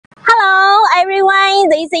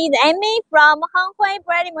this is Amy from Henghui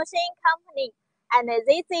Braiding Machine Company, and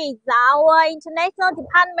this is our International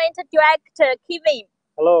Department Director, Kevin.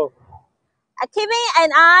 Hello. Kevin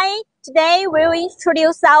and I today will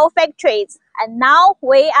introduce our factories, and now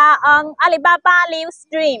we are on Alibaba live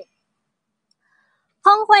stream.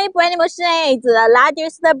 Henghui Braiding Machine is the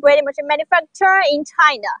largest braiding machine manufacturer in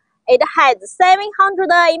China. It has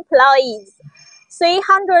 700 employees,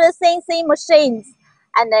 300 CNC machines,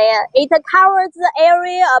 and it covers the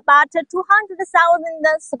area about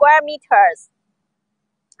 200,000 square meters.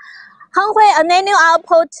 Henghui annual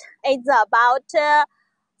output is about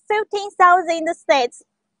 15,000 sets.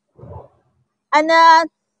 And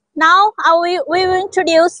now we will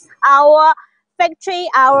introduce our factory,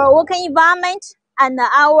 our working environment, and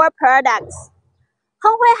our products.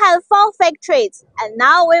 Henghui has 4 factories, and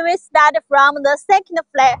now we will start from the second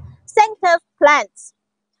plant.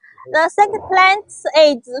 The second plant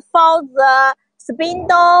is for the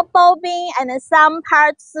spindle, bobbin, and some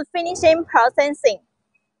parts finishing processing.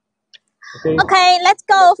 Okay, let's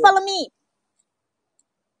go. Follow me.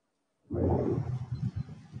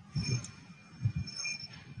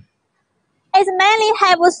 It mainly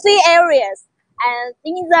have 3 areas, and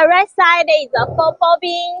in the right side is for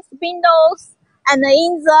bobbin, spindles, and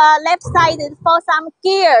in the left side is for some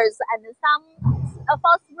gears and some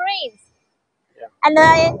for springs. Yeah. And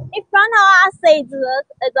in front of us is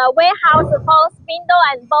the warehouse for spindle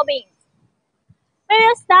and bobbin. We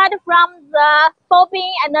will start from the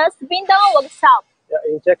bobbin and the spindle workshop. Yeah,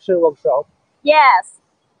 injection workshop. Yes.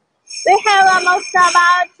 We have almost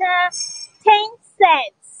about 10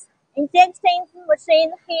 sets injection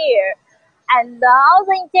machine here. And all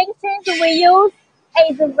the injections we use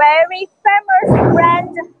is a very famous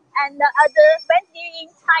brand and advanced in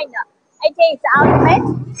China. It is Ultimate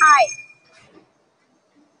Type.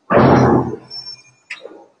 In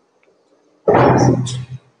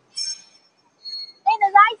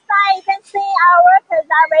the right side, you can see our workers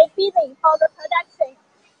are very busy for the production.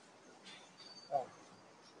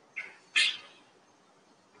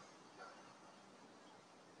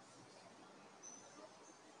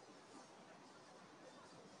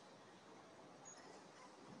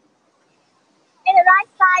 In the right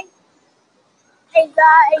side is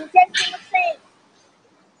the injection machine.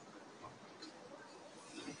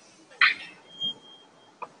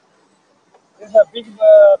 It's a big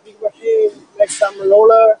machine. Make some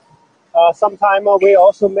roller. Sometimes we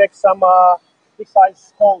also make some big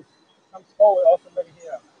size stones. Some stone we also make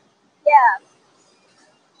here. Yeah.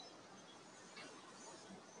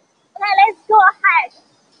 Okay, let's go ahead.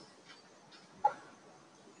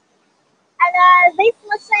 And this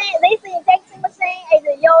injection machine is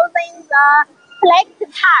using the plate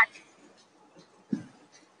part.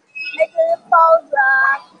 It is for the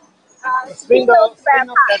spindle spare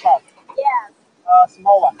part. Yes.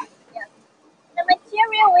 Small one. Yes. The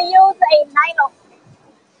material we use is nylon.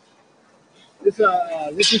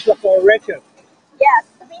 This is for ratchet. Yes,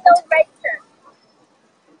 spindle ratchet.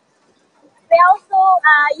 We also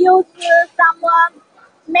use some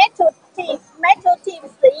metal tips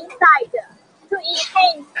inside to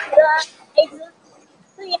enhance its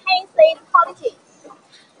quality.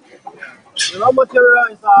 The raw material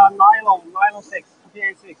is nylon 6,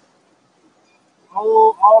 PA6.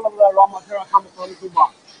 All of the raw material comes from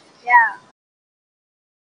Dubai. Yeah.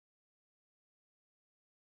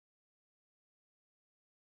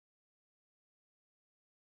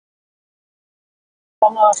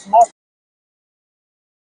 Some small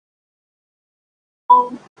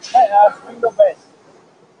spindle base.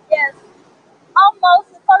 Yes. Almost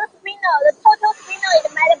for the spindle, the total spindle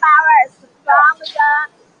is made by us from the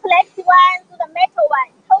plastic one to the metal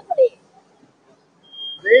one, totally.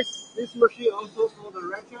 This machine also for the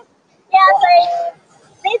ratchet. Yes,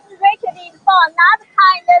 this ratchet is for another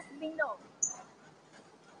kind of spindle.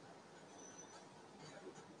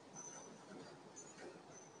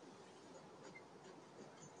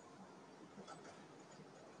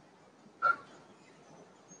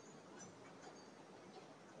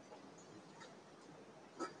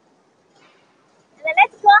 And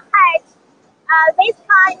let's go ahead. This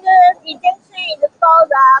kind of injection is for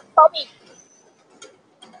the bobbin.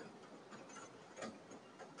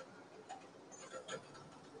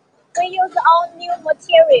 We use all new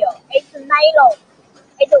material. It's nylon.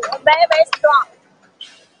 It's very, very strong.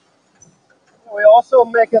 We also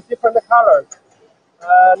make a different colors.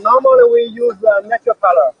 Normally we use natural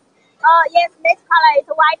color. Yes, this color is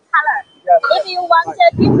white color. Yes. If you want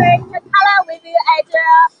a different color, we will add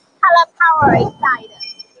color power inside.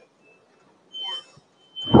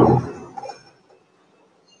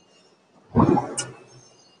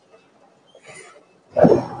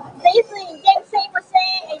 This injection machine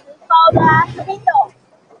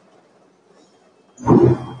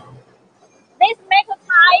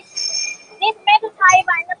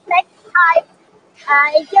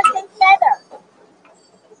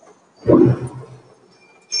This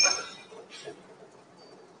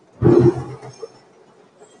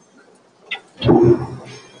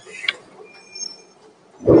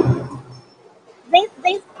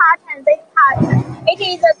part and this part, it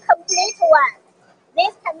is a complete one.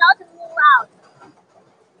 This cannot move out.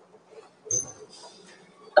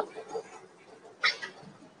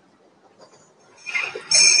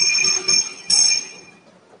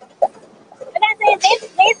 You can see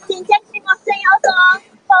this injection machine also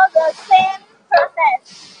for the same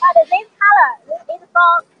process, but this color is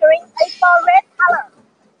for green, is for red color.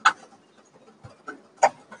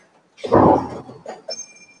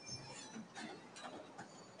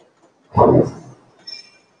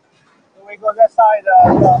 So we go that side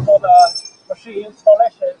for the machine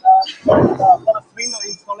installation, for the spindle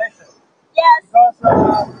installation. Yes, Because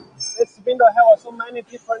this spindle has so many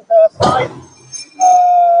different sides.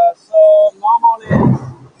 So normally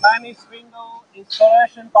many spindle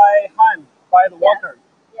installation by hand by the worker.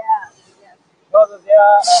 yes, yes. Because they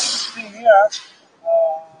are sitting here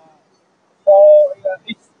for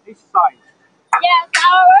each side. Yes,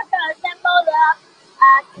 our worker assemble the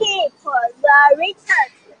keep the return,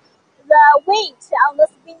 the weight on the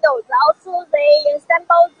spindles. Also, they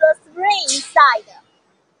assemble the spring inside.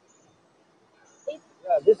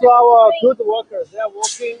 Yeah, these are our good workers. They are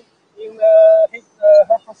working in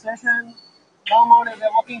her position. Normally they're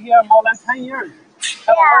working here more than 10 years.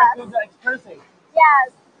 Have a very good experience.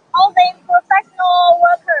 Yes, all the professional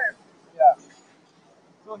workers. Yeah.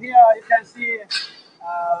 So here you can see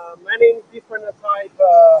many different type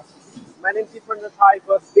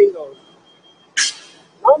of spindles.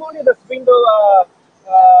 Normally the spindle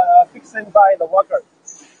fixed by the worker.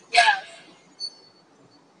 Yes.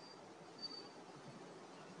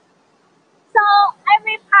 So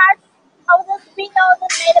every part of the spindle is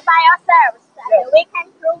made by ourselves, and Yes. we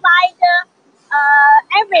can provide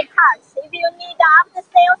every part if you need after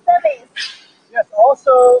sales service. Yes.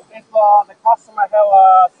 Also, if the customer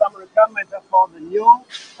have some requirement for the new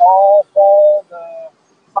or for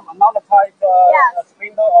some another type Yes.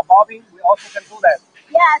 spindle or bobbin, we also can do that.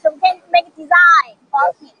 Yeah, so we can make design for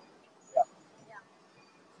Yes. him. Yeah.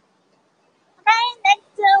 Okay,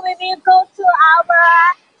 next we will go to our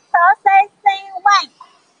processing one.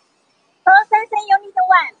 Processing unit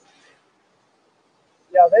one.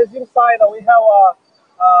 Yeah. This inside we have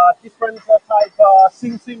different type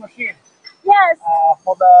CNC machine Yes,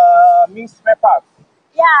 for the mean spare parts.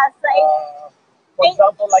 yes, For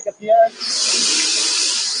example, like a here.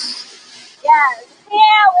 yes.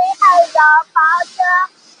 Here we have about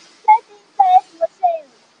 13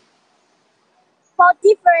 machines for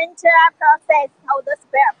different process of the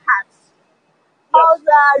spare parts. For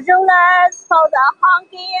the rollers, for the horn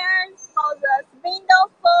gears, for the spindle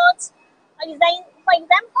foot. For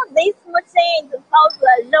example, this machine is for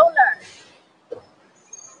the rollers.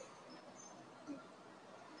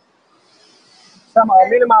 Some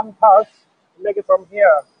minimum parts make it from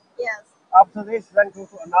here. Yes, After this, then go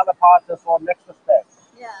to another part for next step.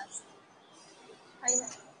 yes.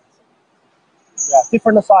 Yeah,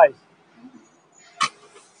 different size.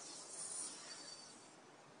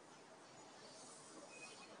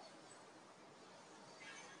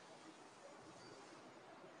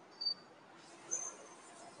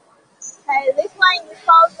 Okay, this one is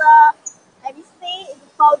for the, let me see, it's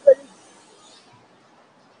for the,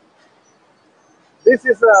 This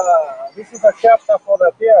is a chapter for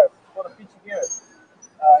the gears, for the pitch gears,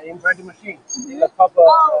 in braiding machine. In the top,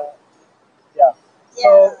 yeah.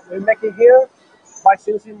 So we make it here by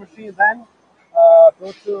CNC machine. Then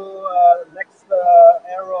go to next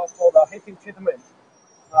area for the heating treatment,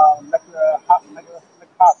 like half.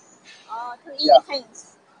 to Yeah.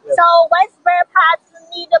 things. Yes. So one spare parts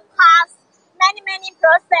need to pass many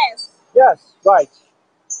process. Yes, right.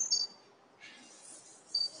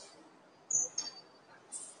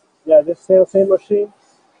 Yeah, this CNC machine.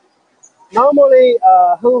 Normally,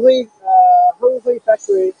 Henghui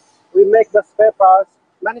factory, we make the spare parts.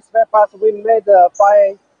 Many spare parts we made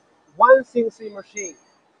by one CNC machine.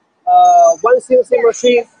 One CNC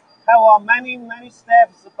machine have many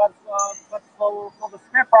steps, but for the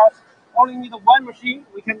spare parts, only need one machine.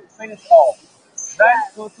 We can finish all. Then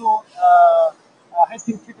go to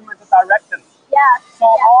heating treatment directly. Yeah. So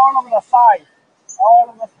all of the sides, all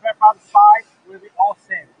of the spare parts sides will be all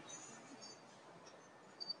same.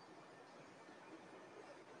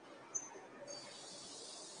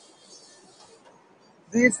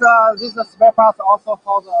 These spare parts also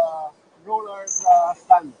for the rollers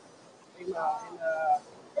stand The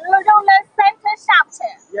roller center shaft.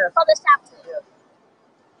 Yes. For the shaft. yes.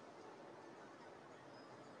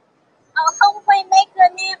 Henghui make the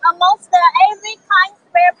name almost every kind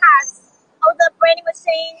spare parts.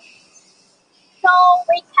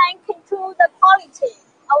 to the quality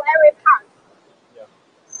of every part. Yeah.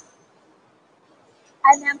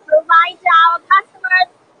 And then provide our customers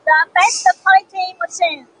the best quality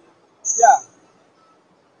machine. Yeah.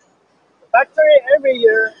 Factory every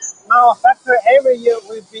year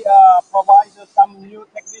will be provide some new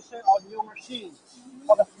technician or new machine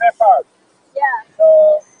for the spare parts. Yeah. So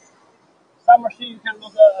some machine you can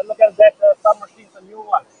look at that. Some machines a new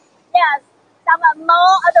one. Yes. Some are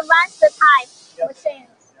more advanced type Yes. machines.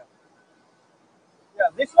 Yeah,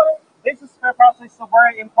 this spare parts is a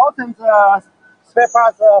very important spare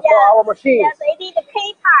parts for our machines. Yes, it is the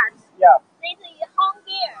key parts. Yeah. This is home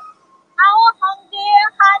gear. Our home gear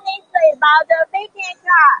harness is about 50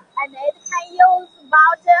 acres and it can use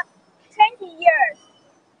about 20 years.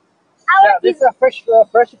 Yeah, this is a fresh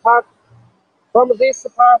part. From this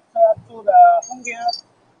part to the home gear,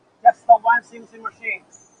 just the one CNC machine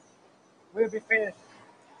will be finished.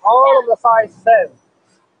 All of the size same.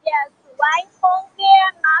 Yes, one home gear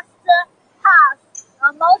must pass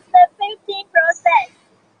almost 50 process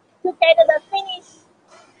to get the finished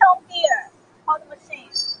home gear on the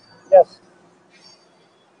machine. Yes.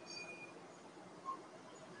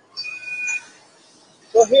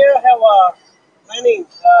 So here I have many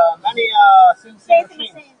CNC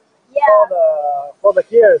machines for the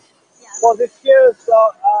gears. Yeah. For these gears,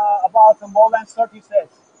 about more than 30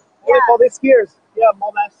 sets. Only for these gears,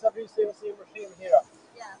 more than 30 CNC machines here.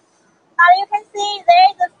 Yeah. But you can see there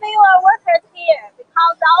is fewer workers here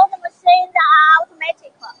because all the machines are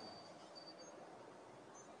automatic.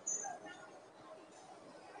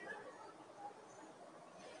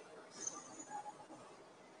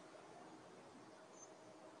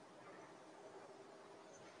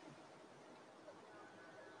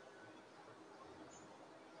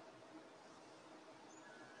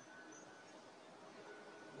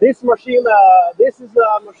 This machine, this is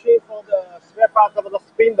a machine for the spare part of the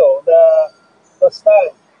spindle, the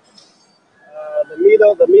stand, the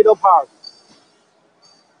middle part.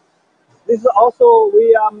 This is also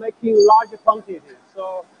we are making large quantities.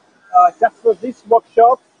 So just for this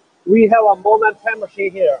workshop, we have a more than 10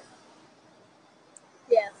 machine here.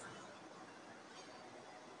 Yes.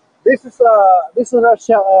 This is a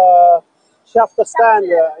shaft stand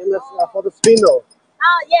for the spindle.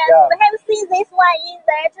 Oh yes, Yeah. we have seen this one in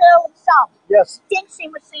that shop. Yes.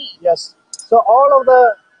 Junction machine. Yes. So all of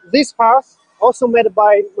these parts also made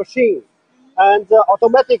by machine and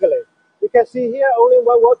automatically. You can see here only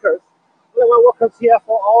one worker. Only one worker here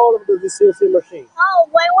for all of the CNC machine. Oh,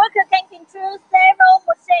 one worker can control several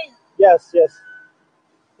machines. Yes, yes.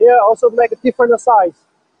 Here also make a different size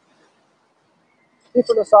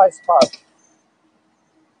part.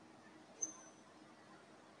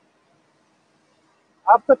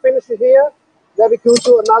 After finishing here, then we go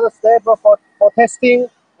to another step for testing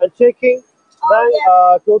and checking. Then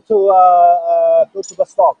go to the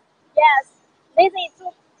stock. Yes, this is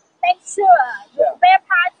to make sure the spare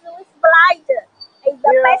parts with blind is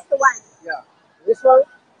the best one. Yeah, this one.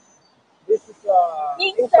 This is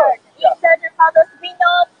Insert for the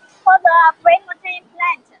spindle for the braiding machine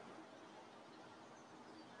plant.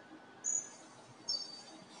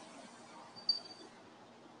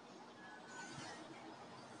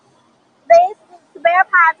 This spare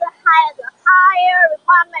part has higher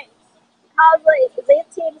requirements because these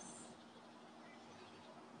tips.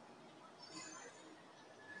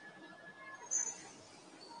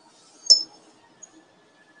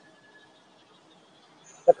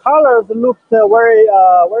 The colors look very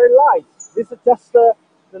light. This is just the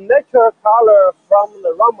natural color from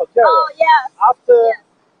the raw material. Oh yes.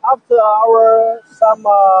 After our some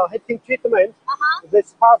heating treatment,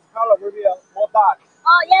 this part color will be more dark.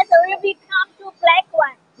 Oh yes, it will become to black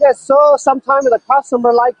one. Yes, so sometimes the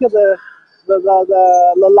customer like the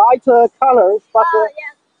lighter colors, but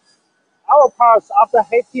our parts after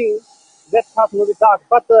heating, that part will be dark,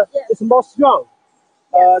 but it's more strong.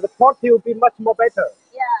 The quality will be much more better.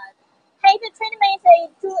 Yeah, heat treatment is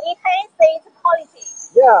to enhance its quality.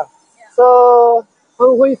 Yeah. So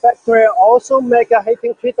Henghui factory also make a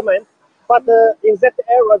heating treatment, but in that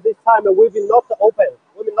area this time we will not open.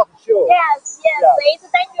 We will not show. Yes, it's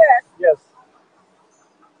dangerous. Yes.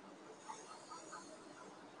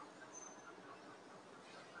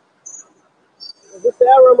 This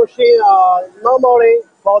area machine normally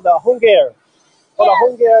for the home gear,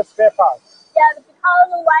 spare parts. Yeah, because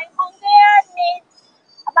one home gear needs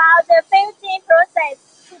about 15 process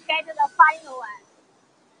to get the final one.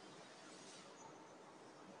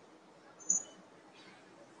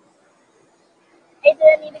 It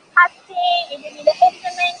needs casting, it needs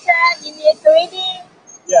instrumentation, it needs grading.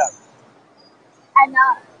 Yeah. And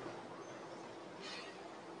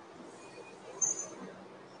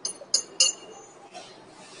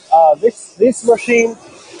This machine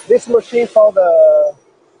for the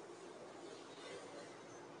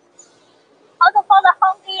Also for the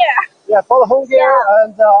home gear. for the home gear, Yeah.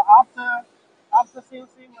 and after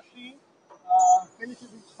CNC machine finishes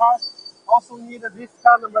its part, also need this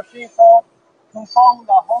kind of machine for conform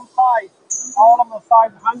the whole size, all of the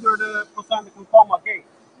size 100% conform again.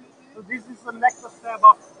 So this is the next step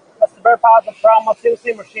of the spare part from a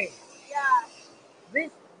CNC machine. Yeah.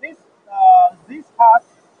 This this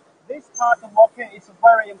this part of working is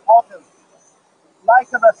very important. Like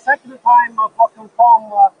the second time of working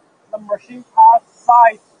from the machine part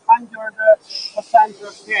size 100%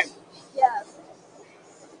 again. Yes.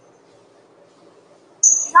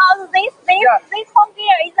 Now Yeah. this home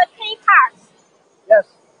gear is a key part. Yes.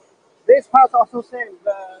 This part also same.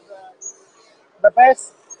 The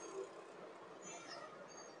best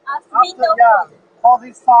after Spindle foot. for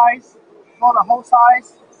this size, for the whole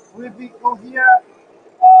size, will be go here,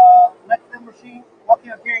 let the machine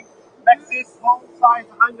working again, make this whole size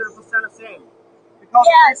 100% same. Because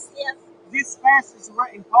Yes. Yes. this space is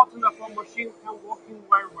very important for machine can working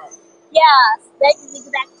very well. Yes. That is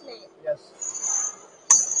exactly. Yes.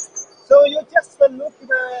 So you just look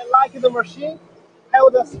like the machine, how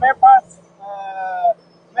the spare parts.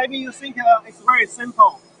 Maybe you think it's very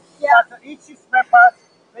simple, Yeah. but each spare part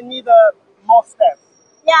they need more steps.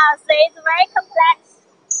 Yes. It's very complex.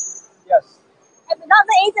 Yes. And because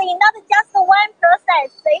it's not just one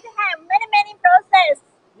process. It has many processes.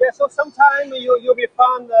 Yeah. So sometimes you'll be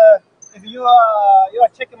found if you are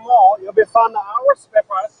checking more, you'll be found our spare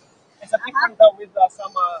parts. It's a different with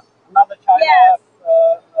some another China Yes.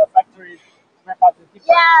 factory spare parts is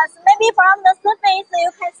different. Yes, maybe from the surface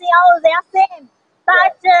you can see all they are same,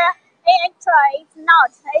 but in actual it's not.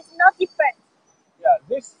 It's not different. Yeah,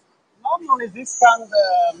 this normally this kind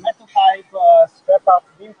of metal type spare part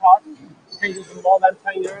beam part can use more than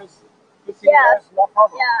 10 years, 15 Yes. years, no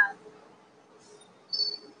problem. Yeah.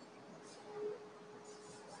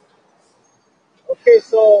 Okay,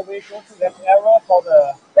 so we go to that area for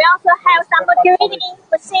the We also have some spare part grading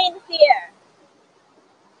machine here.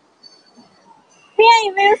 Here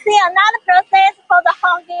you will see another process for the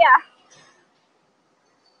home gear.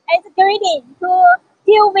 It's grading to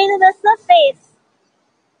deal with the surface.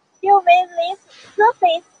 Deal with this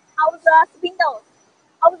surface of the spindle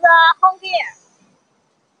of the home gear.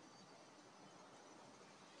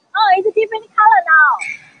 Oh, it's a different color now.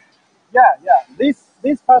 yeah.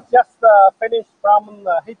 This part just finished from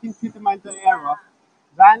the heating treatment area.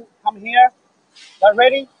 Then come here, they're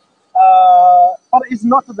ready. But it's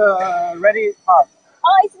not the ready part.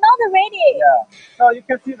 Oh, it's not ready. Yeah. So you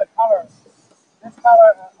can see the color. This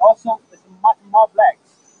color also is much more black.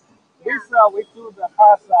 Yeah. This we do the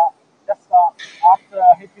parts just after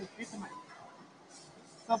heating treatment.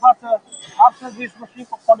 So, but after this machine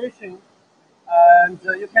for polishing, and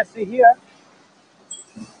you can see here,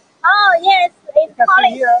 Oh, yes, you it's can see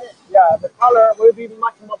polished. here, yeah, the color will be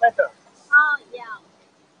much more better. Oh, yeah.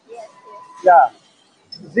 Yes, yes. Yeah,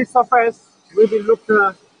 this surface will be look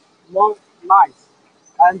more nice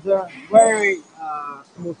and very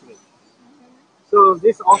smoothly. So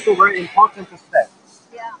this also very important step.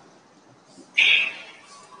 Yeah.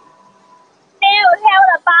 Now we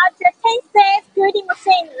have about 10 sets grading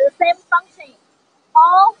machine the same function,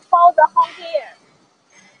 all for the home gear.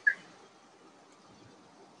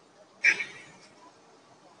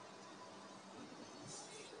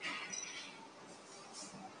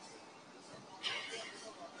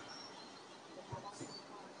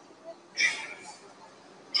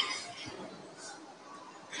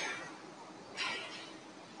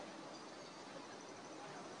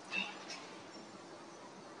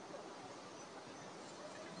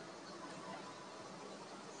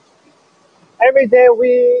 Every day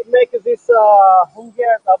we make this home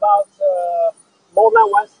gear about more than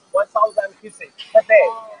 1,000 pieces per day.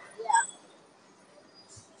 Oh, yeah.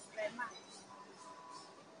 Very much.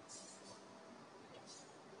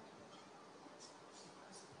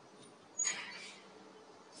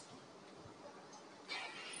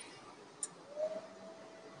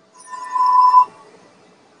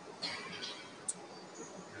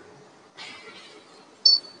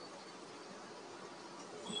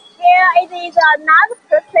 Here it is another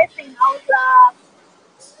processing of the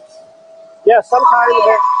Yeah, sometimes home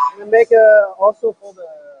gear. we make also for the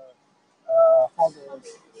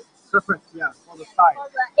surface, yeah, for the side. For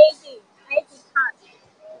the 80 cut.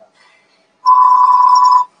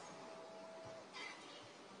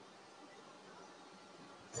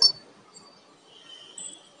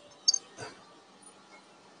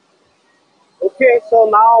 Okay, so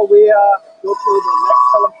now we go to the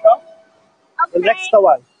next shop. The next Okay.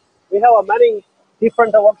 one. We have a many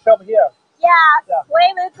different workshop here. Yes, Yeah. we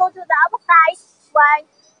will go to the upside one.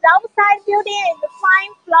 The upside building is a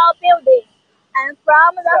 5-floor building, and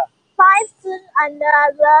from the Yeah. 5th and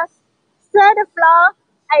the 3rd floor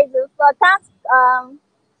is for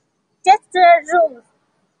just rooms.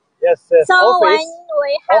 Yes, So when office,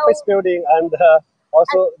 we have office building, and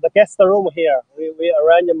also the guest room here. We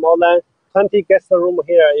arrange more than 20 guest room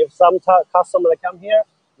here. If some customer come here,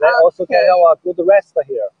 they also can have a good rest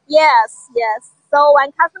here. yes. So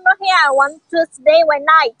when customer here want to stay one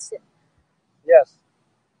night, Yes.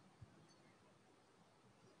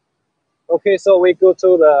 Okay, so we go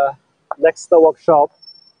to the next workshop.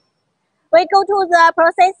 we go to the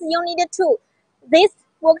process unit 2. This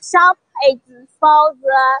workshop is for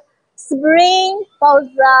the spring, for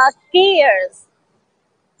the gears.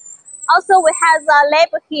 Also, we have a lab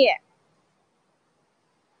here.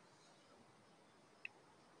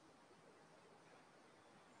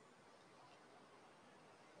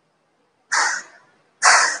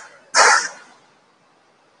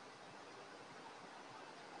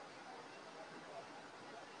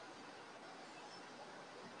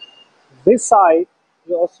 This side,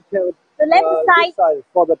 you also can. The left This side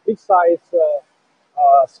for the big size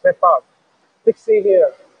spare part. Fixing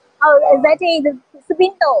here. Oh, that is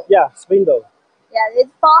spindle. Yeah, spindle. Yeah,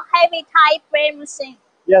 it's for heavy type frame machine.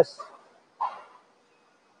 Yes.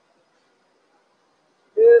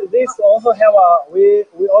 This also have a. We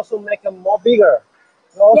also make a more bigger.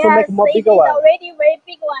 We also Yes, make more it bigger is one. already very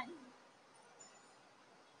big one.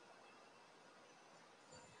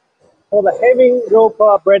 For the heavy rope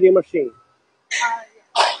braiding machine.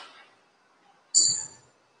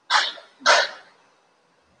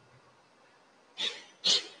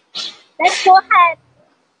 Let's go ahead.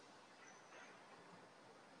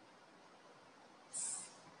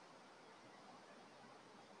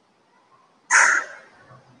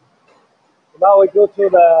 Now we go to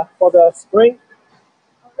the for the spring.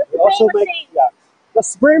 The We also spring make machine. the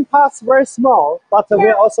spring parts very small, but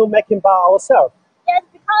we're also making by ourselves. Yes,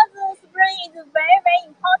 because the spring is very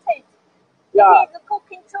important. Yeah. It is to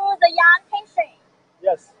control the yarn tension.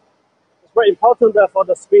 Yes. It's very important for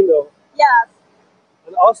the spindle. Yes.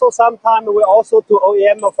 And also sometimes we also do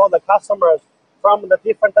OEM for the customers from the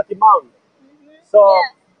different demand. So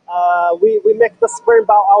Yes. we make the spring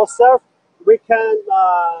by ourselves. We can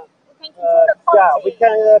We can control the quality. we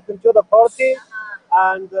can control the quality,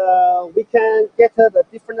 and we can get the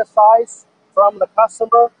different size from the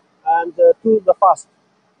customer and do the fast.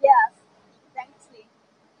 Yes, exactly.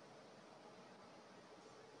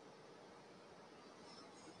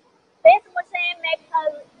 This machine makes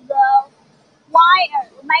the wire,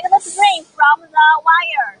 make the string from the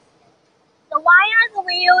wires. The wires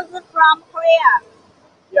we use from Korea.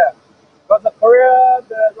 Yeah, but the Korea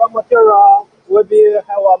the raw material will be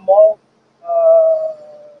have a more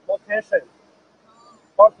tension,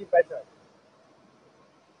 quality better.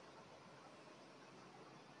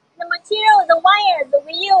 The material, the wires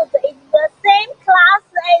we use is the same class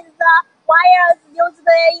as the wires used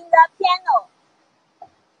in the piano.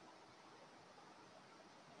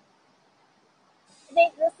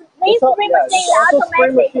 This spring machine is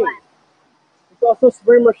automatic one. It's also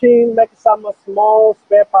spring machine make some small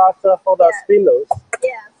spare parts for the spindles.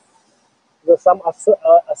 Yes. There's some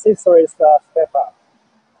accessories spare parts.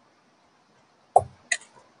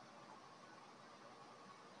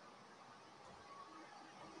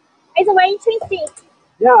 It's very interesting.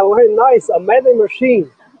 Yeah, very nice, amazing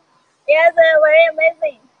machine. Yes, very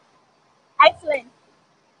amazing. Excellent.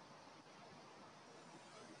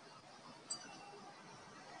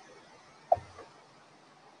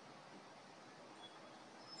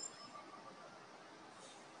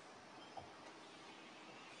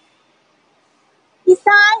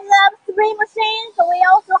 Besides the spring machines, we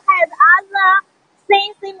also have other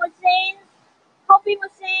CNC machines, copy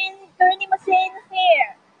machines, grinding machines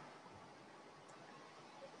here.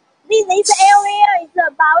 This area is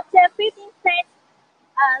about 15 sets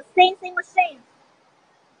CNC machines.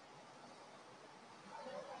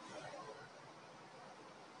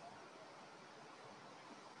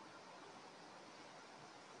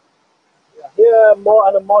 Yeah, here more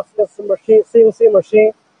and more CNC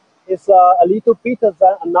machine is a little bit than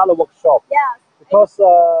another workshop. Yes. Because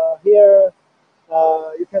here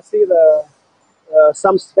you can see the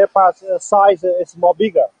some spare parts size is more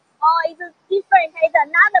bigger. Oh, it's different. It's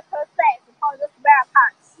another process for the spare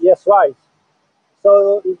parts. Yes, right.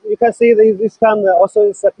 So you can see this kind also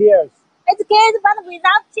disappears. It's good, but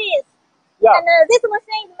without teeth. Yeah. And this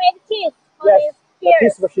machine makes teeth for Yes, these the gears.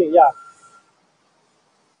 piece machine. Yeah.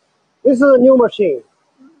 This is a new machine.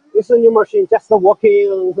 This is a new machine, just working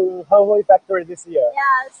in Henghui factory this year.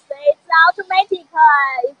 Yes, it's automatic,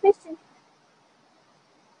 efficient.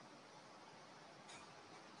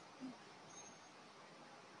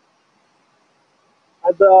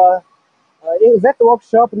 And in that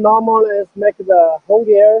workshop, normally is make the hole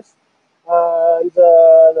gears and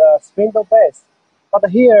the spindle base. But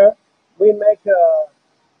here we make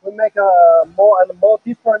more and more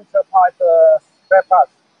different type spare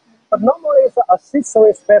parts. But normally it's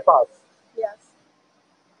accessory spare parts. Yes.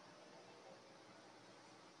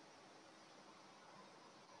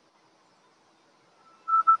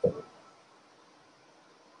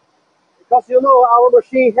 Because you know our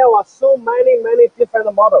machine have so many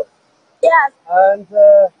different models, Yes. and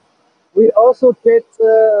we also get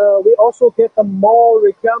more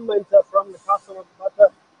requirement from the customer,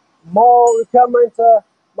 but more requirement,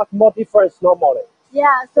 much more difference normally.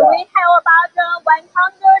 Yeah, so Yeah. we have about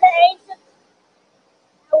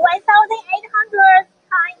 1,800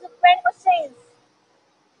 kinds of braiding machines.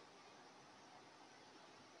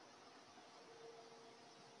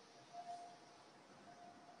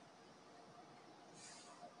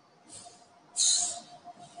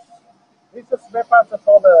 This is spare parts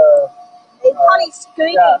for the They polish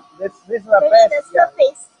screening, yeah. This is a screening the base. Yeah,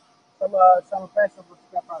 surface. some base of the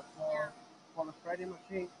spare parts Yeah. for the threading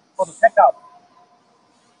machine for the checkout.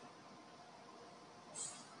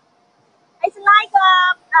 It's like a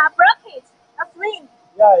bracket, a frame.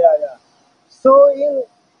 Yeah. So in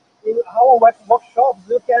our workshop,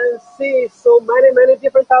 you can see so many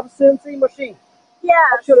different types of CNC machine. Yes.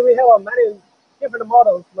 Actually, we have a many different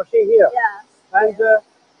models machine here. Yes. And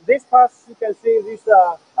this parts you can see this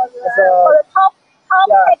For as the top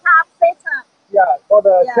yeah. pickup system. yeah, for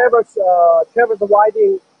the Yeah. traverse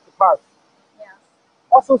winding parts. Yes.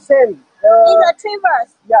 Also same. It's a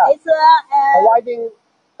traverse. Yeah. It's A winding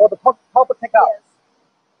for the top pickup. yes.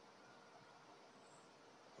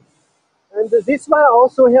 And this one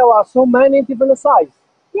also have so many different sizes.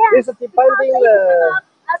 Yes. This is depending a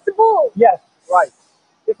spool. yes, right.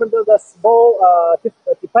 Different the spool,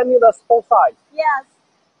 depending the spool size. Yes.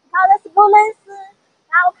 Because the spool length,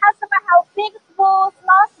 our customer have big spool,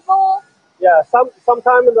 small spool. Yeah,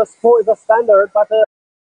 sometimes the spool is a standard, but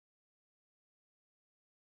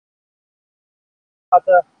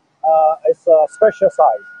it's a special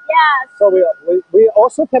size. Yes. So we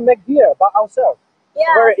also can make here by ourselves. Yes.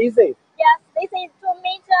 It's very easy. Yes. This is to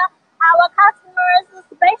meet our customers'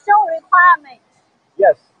 special requirement.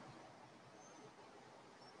 Yes.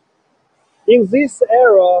 In this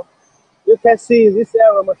era, you can see this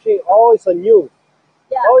era machine always a new,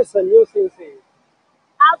 Yeah. always a new thing.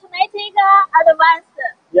 Automatic, advanced.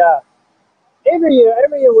 Yeah. Every year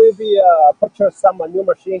will be purchase some new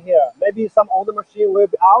machine here. Maybe some older machine will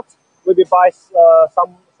be out. Will be buy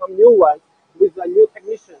some new one with a new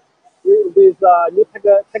technician, with new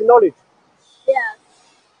technology. Yes.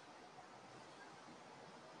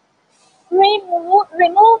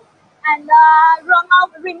 Remove and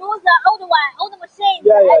remove the old machine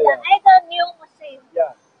Yeah. and add a new machine.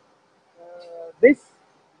 Yeah. This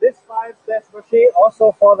 5 machine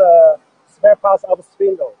also for the spare parts of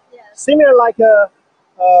spindle. Yes. Similar like the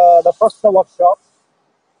first workshop.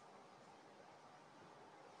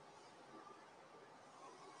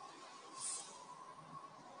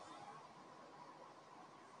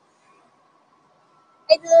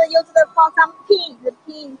 It's used for some pin, the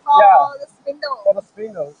pin for Yeah. the spindle. For the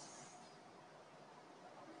spindles.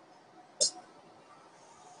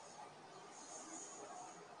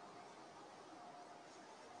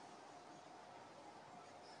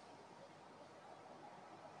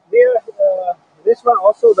 There, this one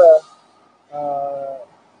also the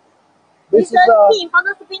this It's is a a pin for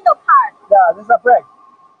the spindle part. yeah, this is a brake.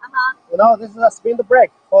 You know, this is a spindle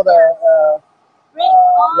brake for the Ring.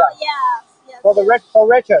 Oh, yeah. yes. for the for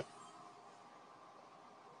ratchet.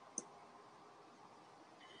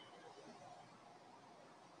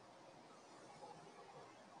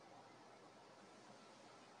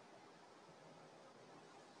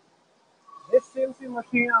 This CNC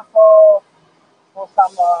machine for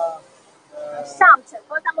some Shaft.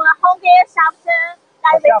 For example, Henghui shaft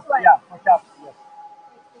like this one. yeah, for shaft, yes.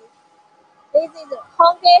 This is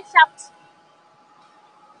Henghui shaft.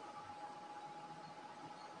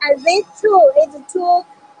 And this tool is to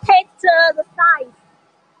test the size.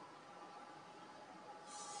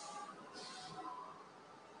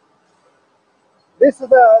 This is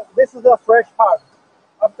the fresh part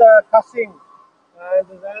after casting, and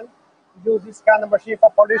then use this kind of machine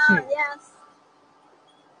for polishing. Yes.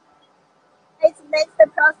 It's next the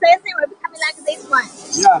processing will become like this one.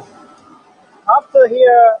 Yeah. After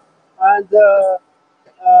here, and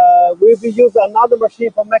we will use another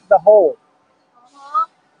machine to make the hole.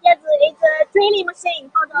 Yes, it's a drilling machine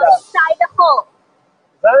for the Yeah. inside the hole.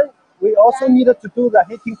 Then we also needed to do the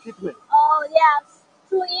heating treatment. Oh yes,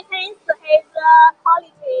 to enhance his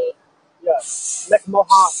quality. Yes, make more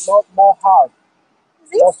hard, more hard.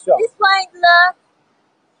 This one is the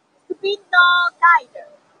spindle guide,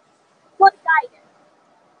 foot guide.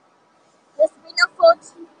 The spindle foot.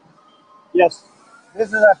 Yes, this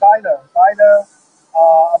is a guider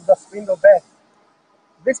of the spindle bed.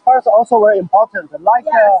 This part is also very important. Like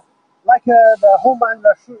Yes. The woman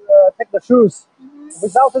take the shoes.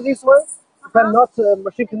 Without this one,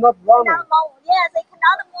 machine cannot run. Cannot move. Yes, they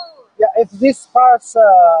cannot move. Yeah, if this part's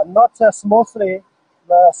not smoothly,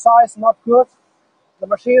 the size not good, the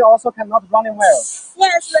machine also cannot run well.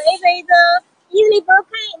 Yes, if it's easily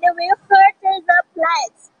broken, it will hurt the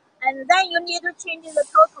plates, and then you need to change the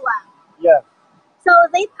total one. Yeah. So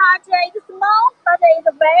this part is small, but it's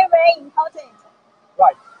very, very important.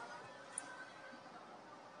 Right.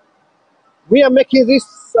 We are making this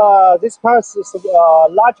parts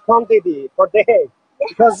large quantity per day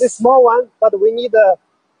because this small one, but we need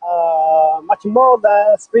much more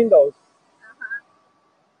than spindles.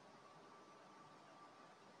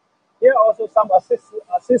 Here are also some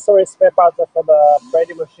accessory spare parts for the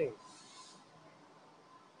braiding machine.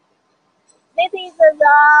 This is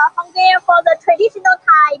the Henghui for the traditional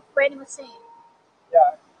type braiding machine.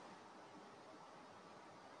 Yeah.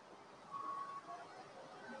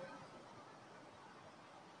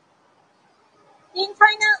 In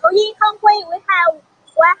China, in Henghui, we have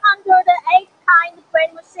 108 kinds of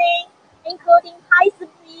braiding machine, including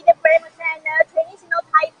high-speed braiding machine and traditional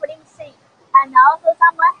type braiding machine, and also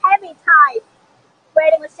some heavy type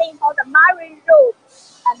braiding machine for the marine rope,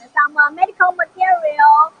 and some medical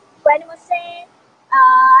material braiding machine,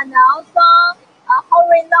 and also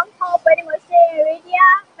horizontal braiding machine,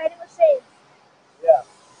 radial braiding machine. Yeah.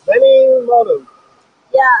 Many models.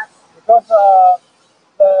 Yes. Because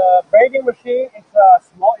the braiding machine is a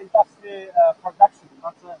small industry production,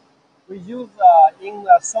 but we use in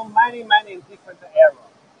so many different areas.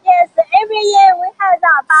 Yes, every year we have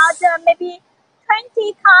about maybe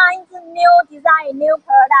 20 kinds of new design, new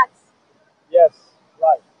products. Yes,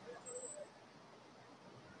 right.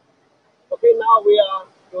 Okay, now we are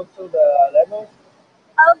go to the levels.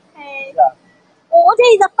 Okay. Yeah. What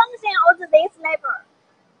is the function of this level?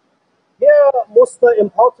 Here, most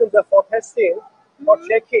important for testing, for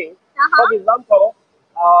checking. For example,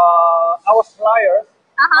 our suppliers,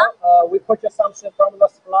 we purchase something from the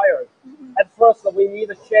suppliers. At first, we need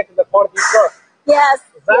to check the quality first. Yes.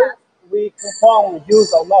 Then we confirm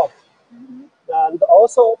use or not. And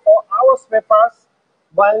also for our spare parts,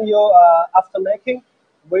 when you after making,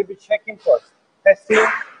 we'll be checking first, testing,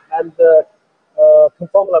 and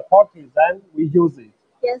confirm the quality. Then we use it.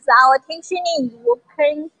 Yes, our technician will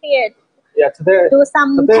come here. Yeah, today Do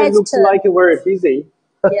some today test. looks like very busy.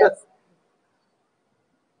 Yes.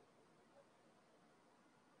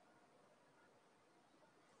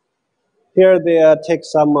 Here they take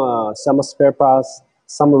some spare parts,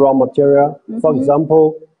 some raw material. For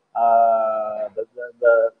example,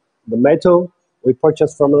 the metal we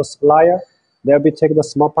purchase from the supplier. They'll be take the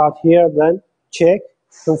small part here, then check,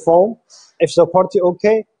 confirm. If the quality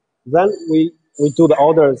okay, then we do the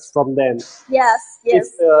orders from them. Yes. Yes.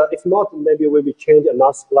 If not, maybe we'll be change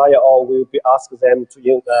another supplier or we'll be ask them to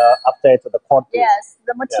update the quality. Yes,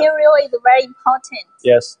 the material is very important.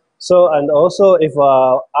 Yes. So and also if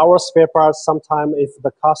our spare parts, sometimes if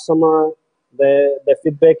the customer they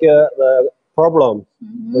feedback the problem,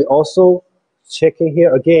 we also checking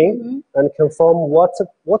here again and confirm what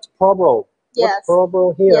problem. Yes. What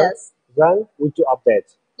problem here? Yes. Then we do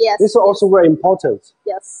update. Yes. This is also very important.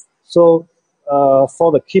 Yes. So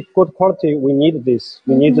for the keep good quality, we need this.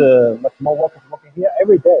 We need much more workers working here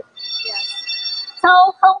every day. Yes. So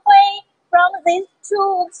Henghui, from these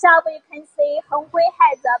two workshops, you can see Henghui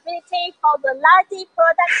has the ability for the large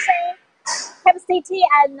production capacity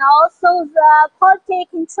and also the quality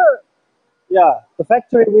control. Yeah, the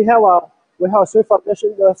factory we have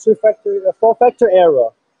four factory area,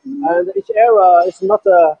 and each area is not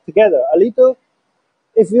together. A little,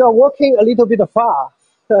 if you are working a little bit far,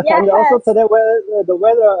 and also today the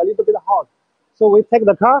weather a little bit hot, so we take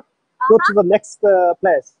the car, go to the next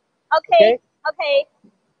place. Okay. Okay.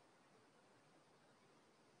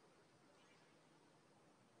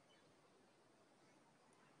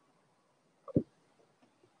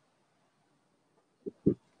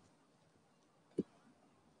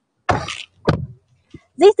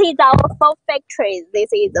 This is our fourth factory.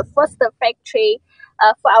 This is the first factory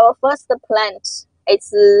for our first plant.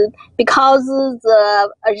 It's because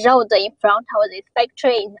the road in front of this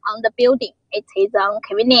factory is on the building. It is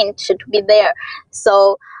inconvenient to be there.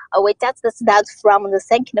 So we just start from the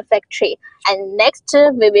second factory, and next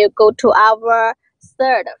we will go to our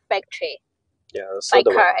third factory. Yeah, By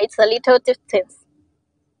car, it's a little distance.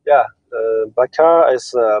 Yeah, by car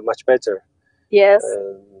is much better. Yes.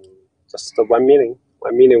 Just 1 minute.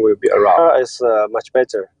 1 minute will be around. Car is much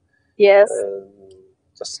better. Yes.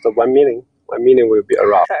 Just 1 minute. 1 minute will be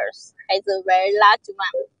around. It's a very large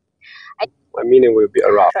one. 1 minute will be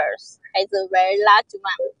around. It's a very large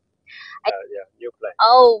one. Yeah, new plan.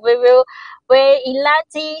 Oh, we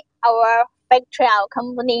enlarge our factory, our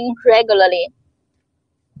company regularly.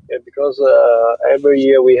 Yeah, because every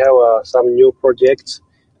year we have some new projects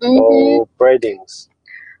or braidings,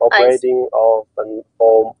 or braiding of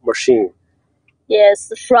or machine.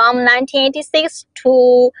 Yes, from 1986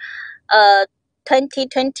 to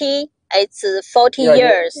 2020, it's 40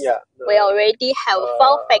 years. Yeah, we already have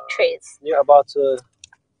 4 factories. Yeah, about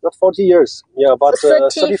not 40 years. Yeah, about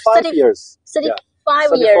 35 years.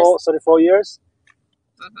 35 years. 34 years.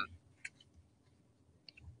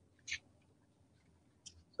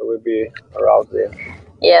 So we'll be around there.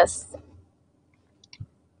 Yes.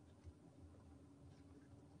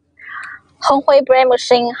 Henghui braid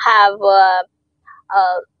machine have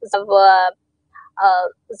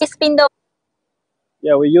this spindle.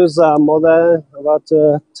 Yeah, we use more than about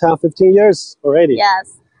 10-15 years already.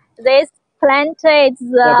 Yes, this plant is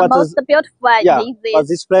the most beautiful. Yeah, but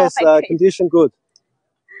this place condition good.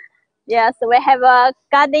 Yes, we have a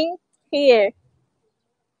garden here.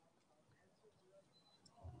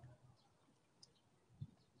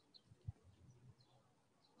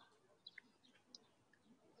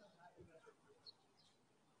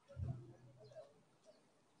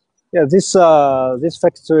 Yeah, this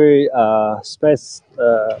factory space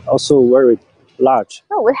also very large.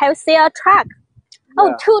 Oh, we have seen a truck. Yeah.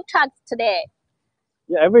 Oh, 2 trucks today.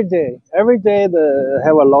 Yeah, every day they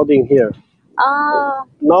have a loading here.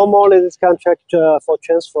 Normally this contract for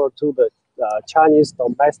transfer to the Chinese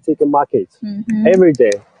domestic market. Every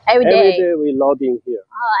day. Every day we loading here.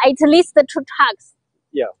 At least 2 trucks.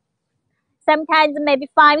 Yeah. Sometimes maybe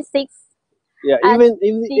 5, 6. Yeah, even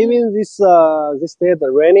this day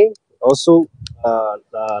the raining also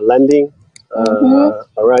landing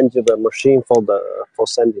arrange the machine for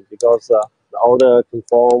sending, because the order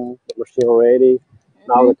confirm the machine already.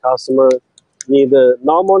 Now the customer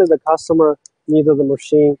normally the customer need the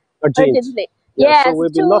machine urgently. Yes, so we'll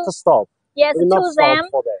be not stop. Yes,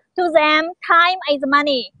 to them time is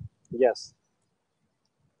money. Yes.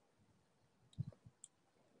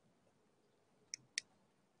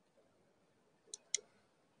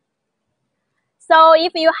 So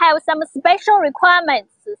if you have some special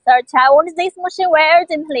requirements, such as I want this machine very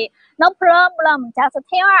urgently, no problem, just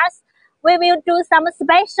tell us. We will do some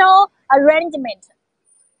special arrangement.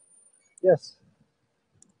 Yes.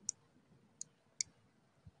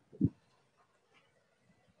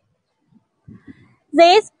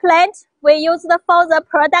 This plant we use for the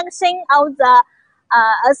production of the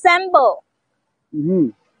assemble.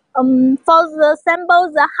 For the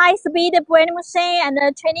assemble the high-speed braiding machine and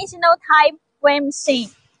the traditional type braiding machine.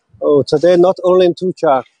 Oh, today not only 2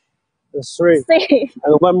 trucks, 3,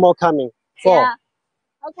 and 1 more coming. 4. Yeah.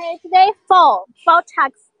 Okay, today 4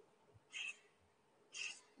 trucks.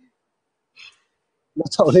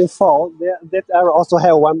 Not only 4, they also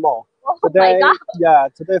have 1 more. Oh today, my God. Yeah,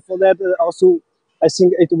 today for that also, I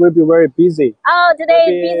think it will be very busy. Oh, today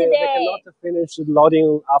is busy day. They cannot finish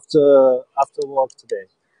loading after work today.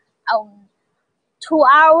 2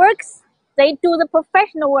 hour works, they do the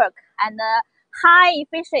professional work and high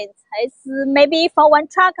efficient. It's maybe for 1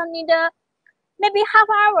 truck need maybe half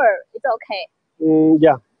hour. It's okay.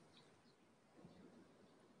 Yeah.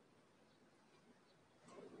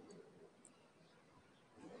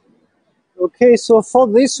 Okay, so for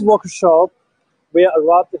this workshop, we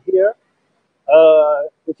arrived here.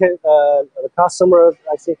 We can the customers,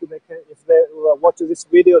 I think they can, if they watch this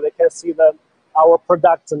video, they can see that our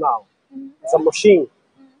product now. It's a machine.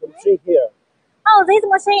 The machine here. Oh, this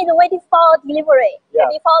machine is waiting for delivery. Yeah.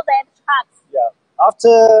 Before that truck. Yeah.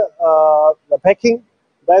 After the packing,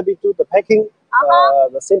 then we do the packing.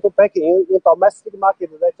 The simple packing in domestic market,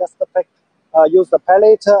 they just pack, use the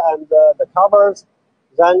pallet and the covers,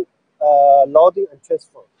 then loading and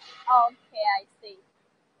transfer. Okay, I see.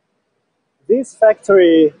 This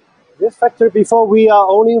factory before we are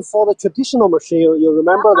only for the traditional machine. You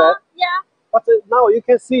remember that? Yeah. But now you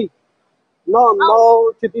can see,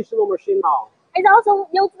 no traditional machine now. It's also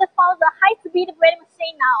used for the high-speed braiding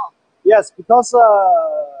machine now. Yes, because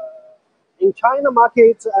in China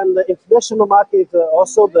market and the international market,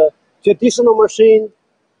 also the traditional machine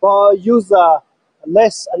will use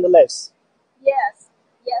less and less. Yes,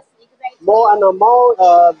 yes, exactly. More and more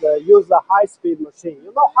use a high-speed machine.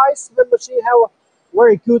 You know, high-speed machine have a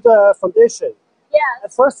very good foundation. Yes.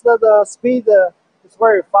 At first, the speed is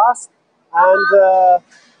very fast, and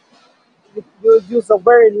you use a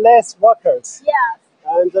very less workers Yes.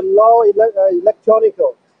 and low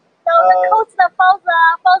electronical. So the cost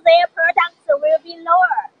for their products will be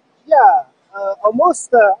lower. Yeah,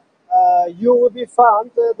 almost you will be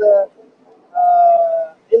found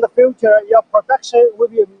in the future your production will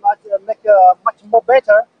be much more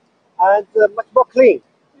better and much more clean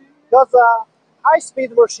because high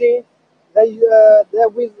speed machine they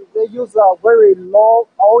use a very low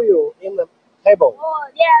oil in the table, Oh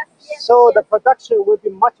yes, yes. so yes. the production will be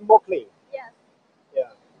much more clean. Yes. Yeah.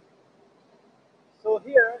 So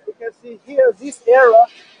here you can see here this era,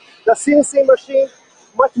 the CNC machine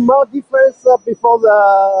much more difference before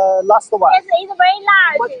the last one. Yes, it's very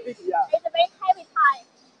large. Much big, yeah. It's very heavy type.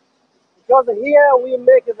 Because here we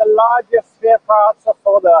make the largest spare parts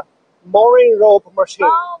for the mooring rope machine.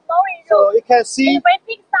 Oh, mooring So rope. you can see, It's very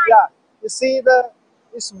big size. yeah, you see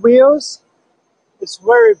its wheels. It's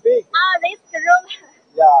very big. Ah, this room.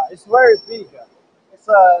 Yeah, it's very big. It's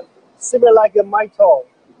similar like a metal.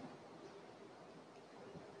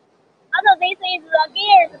 Also, this is the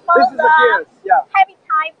gears for This is the gears. Yeah, heavy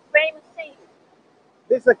type braiding machine.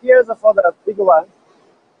 this is the gears for the big one.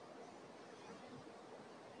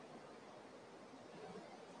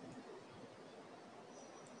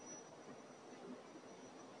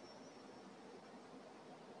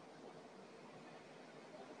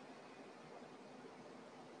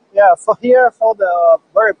 Yeah, so here for the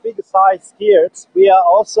very big size gears, we are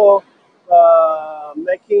also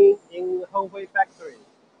making in Henghui factory.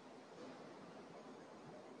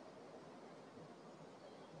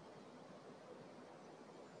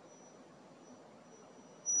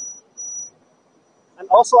 And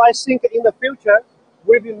also, I think in the future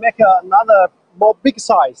we will make another more big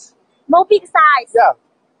size. More big size. Yeah,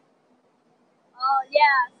 Oh,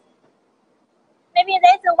 yes. Maybe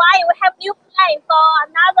that's why we have new plan for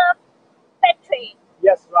another factory.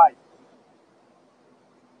 yes, right.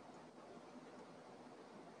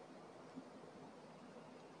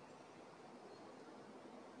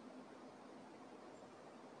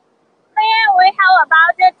 Here we have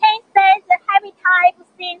about 10 sets heavy type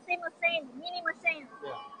CNC machine, mini machine.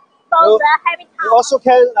 Yeah. For You, the heavy type. you also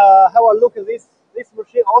can have a look at this. This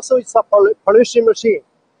machine also is a polishing machine,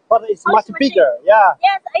 but it's much Polishing bigger. machine. Yeah,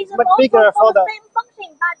 Yes, it's much also bigger for for the the same function,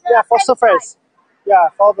 but yeah for heavy surface. type. Yeah,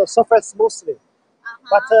 for the surface mostly.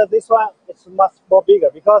 But this one is much more bigger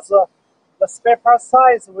because the spare part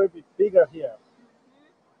size will be bigger here.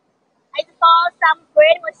 It's for some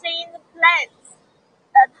braiding machine plants,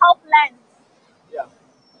 the top plants. Yeah,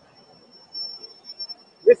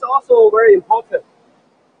 this is also very important.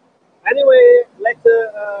 Anyway, let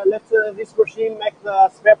this machine make the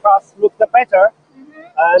spare parts look the better,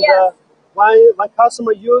 and Yes. when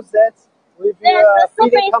customer use that, will be Yes, the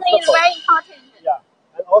feeling surface comfortable. is very important.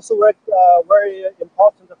 Yeah, and also very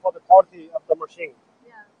important for the quality of the machine.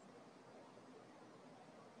 Yeah.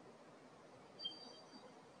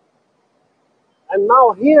 And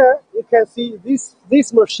now here you can see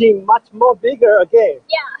this machine much more bigger again.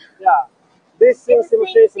 Yeah. Yeah, this CNC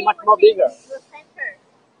machine is much more bigger. The center.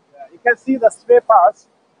 Yeah, you can see the spare parts.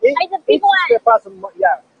 It's a big Each spare one. parts,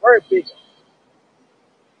 yeah, very big.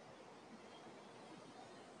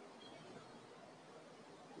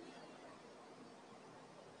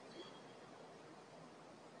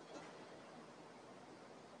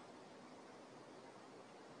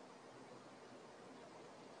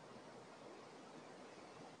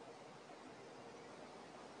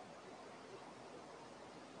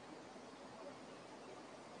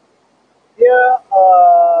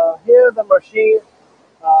 Here the machine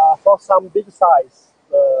for some big size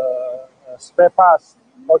spare parts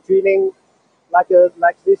for drilling, like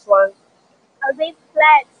this one. These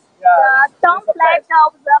plates, Yeah, the this stone is a plate plate.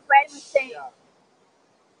 of the braiding machine. Yeah.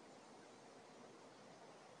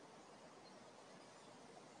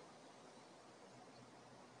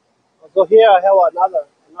 So here I have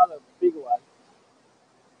another big one.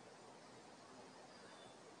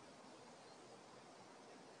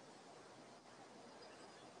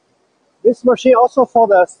 This machine also for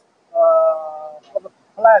the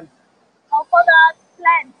plant. Or for the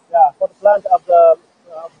plants. Yeah, for the plant of the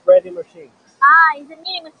braiding machine. Ah, it's a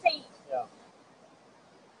mini machine. Yeah.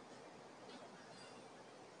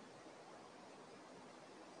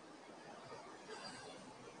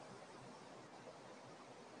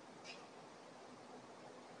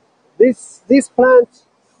 This plant,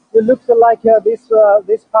 it looks like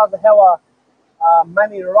this part have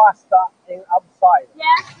many rust in outside.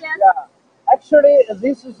 Yes, yes. Yeah, actually,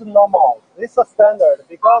 this is normal. This is standard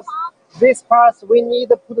because these parts we need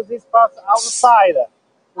to put these parts outside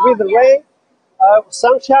with yeah. rain,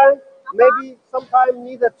 sunshine. Maybe sometime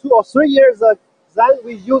need 2 or 3 years. Then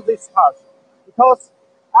we use these parts because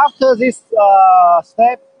after this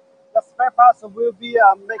step, the spare parts will be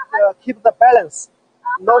keep the balance,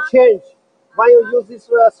 no change. When you use these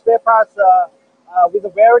spare parts with the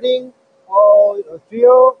welding or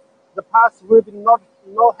drill, the parts will be not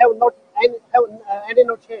any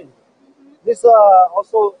no change. This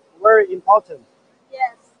also very important.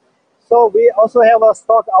 Yes. So we also have a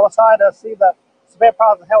stock outside. See the spare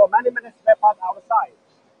parts have many spare parts outside.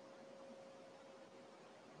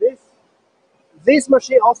 This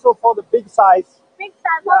machine also for the big size. Big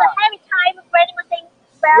size for the heavy type braiding machine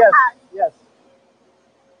spare Yes, parts. yes.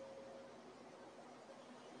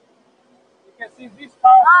 You can see this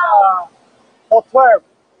part for 12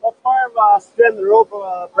 strand rope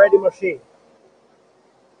braiding machine.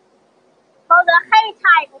 For the heavy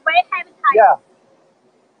type, very heavy type. Yeah.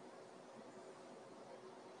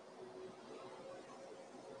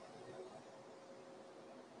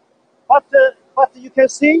 But you can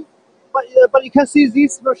see, but you can see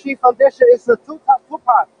this machine foundation is two parts. Two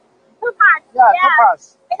parts. Yeah, two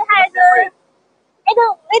parts. It has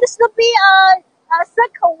it should be a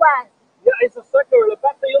circle one. Yeah, it's a circular,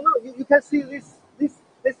 but you can see this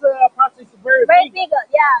part is very big. Big.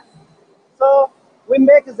 Yeah. So we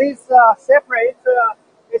make this separate.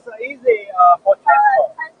 It's easy for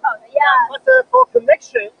transport. Transport. Yeah. But for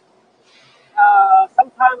connection,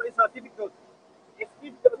 sometimes it's difficult. It's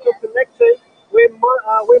difficult to connection.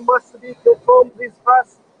 We must be confirm these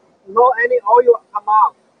parts, no any oil come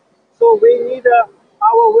out. So we need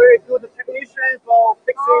our very good technician for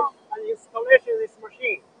fixing and installation this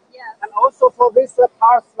machine. Yes. And also for this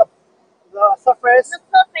parts, the surface. The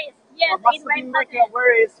surface. Yes. Must be make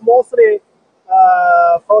very smoothly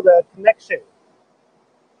for the connection.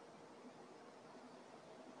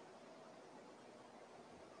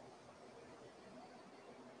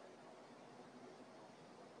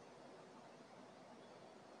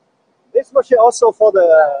 This machine also for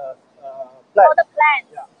the plant. For the plant.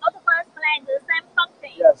 Yeah. Not the first plant, the same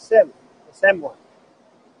function. Yeah, the same one.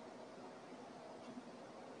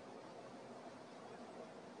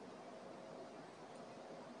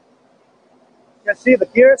 You can see the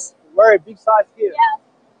gears, very big size gears.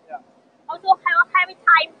 Yeah. Yeah. Also have a heavy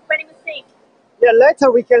type braiding machine. Yeah,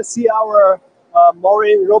 later we can see our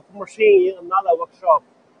mooring rope machine in another workshop,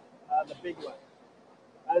 the big one.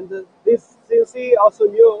 And this CNC also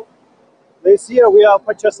new. This year we will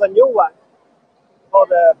purchase a new one for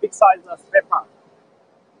the big size spare part.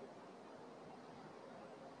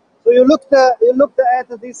 So you looked at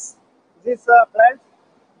this plant,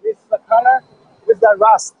 this color with the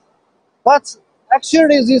rust. But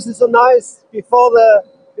actually this is nice before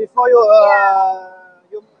you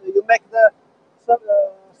make the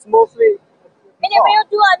smoothly. And we will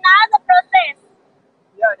do another process.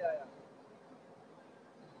 Yeah.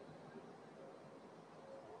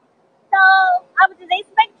 So after this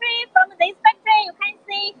factory, from this factory, you can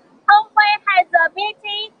see Henghui has the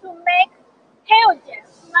ability to make huge,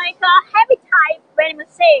 like a heavy type braiding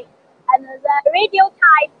machine, and the radial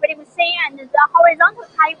type braiding machine, and the horizontal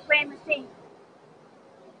type braiding machine.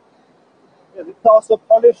 Yeah, it's also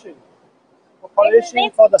polishing. For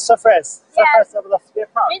the surface of the spare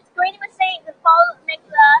part. This braiding machine is for make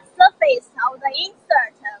the surface of the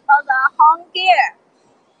insert for the horn gear.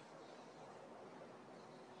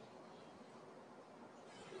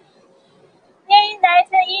 That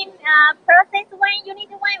in process 1, unit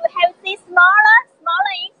 1, we have this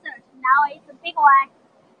smaller insert. Now it's a big one.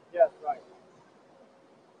 Yes, right.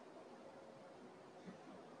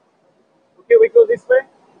 Okay, we go this way.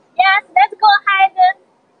 Yes, let's go ahead.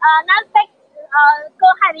 Go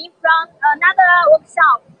ahead in front another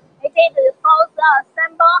workshop. It is for the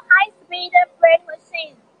assemble high-speed braiding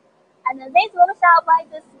machine. And this workshop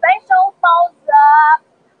is special for the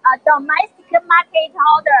domestic market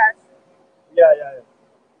orders. Yeah.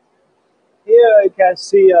 Here you can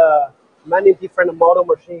see many different model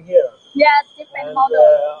machine here. Yes, different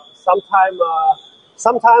models.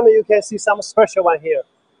 Sometime you can see some special one here.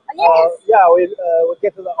 Yes. We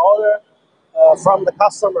get the order from the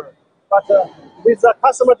customer, but with the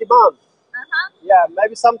customer demand. Yeah,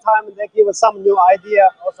 maybe sometime they give us some new idea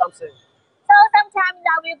or something. So sometimes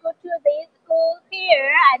I will go to this school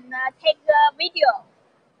here and take a video.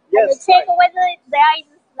 Yes, and check whether there is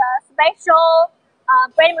a special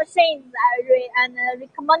braiding machines and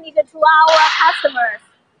recommend it to our customers.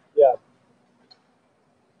 Yeah.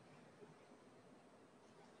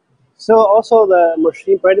 So also the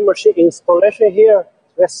machine, braiding machine installation here,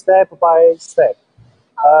 that's step by step.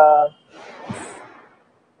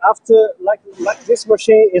 After like this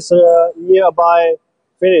machine is nearby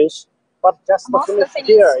finish, but just the Almost finish finished.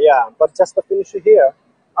 here, yeah. But just the finish here.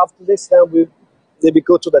 After this, then we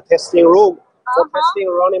go to the testing room for testing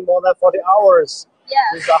running more than 40 hours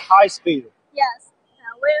Yes. with a high speed. Yes.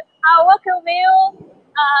 Our worker will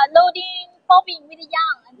loading, bobbing with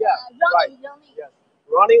yarn and Yeah, running. Yes,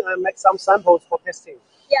 running and make some samples for testing.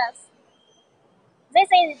 Yes. This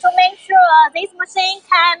is to make sure this machine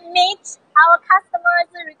can meet our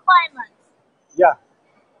customers' requirements. Yeah.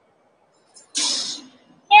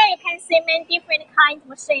 Here you can see many different kinds of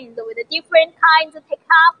machines with different kinds of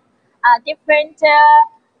pickup, different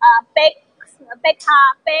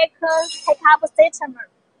pickup system.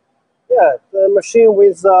 Yeah, the machine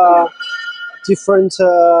with different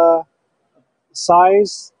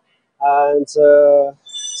size, and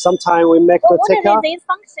sometimes we make the What take up. is this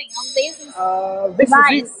function of this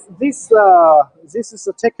device? This is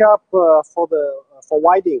a take up for the for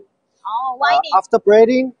winding. Oh, winding. After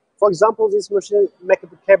braiding, for example, this machine make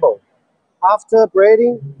the cable. After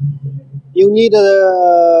braiding, you need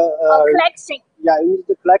collection. Yeah, you need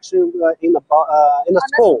the collection in a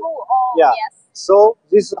spool. Oh, Yeah. yes. So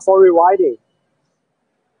this is for rewinding.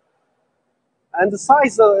 And the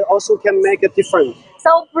size also can make a difference.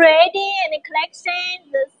 So braiding and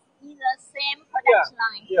collection is the same production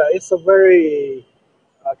line. Yeah, it's a very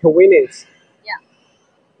convenient. Yeah.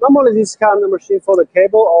 Normally, this kind of machine for the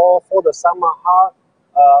cable or for the some hard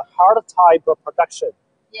type of production.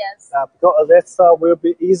 Yes. Because that will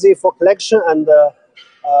be easy for collection and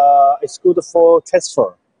it's good for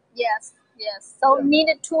transfer. Yes. Yes. So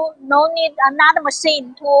no need another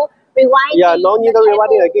machine to rewind. Yeah, no need the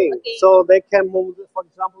rewinding again. So they can move, for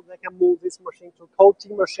example, they can move this machine to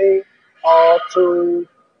coating machine or to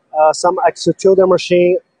some extruder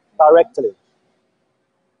machine directly.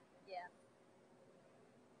 Yeah.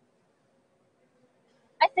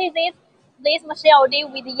 I see this machine already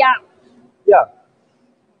with yarn. Yeah,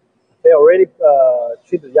 they already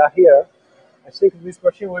treat the yarn here. I think this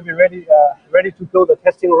machine will be ready to go to the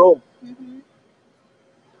testing room. Mm-hmm.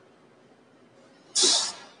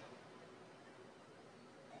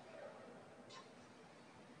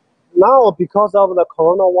 Now, because of the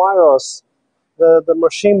coronavirus, the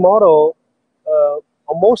machine model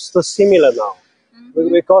almost similar now.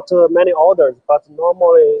 Mm-hmm. We got many orders, but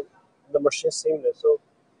normally the machine similar. So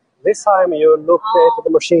this time you look at the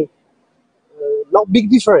machine, not big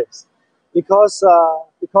difference, because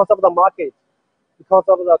of the market, because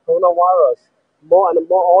of the coronavirus, more and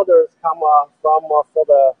more orders come from for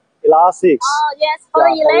the elastics. Oh yes, for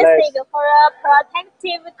elastic, for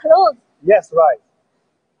protective clothes. Yes, right.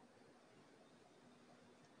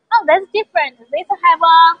 Oh, that's different. This have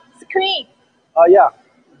a screen. Yeah,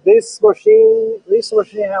 this machine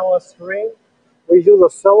have a screen. We use a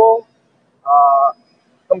servo,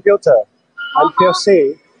 computer, and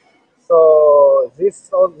PLC. So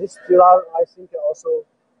this I think also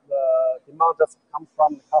the demand that come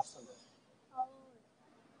from the customer. Oh.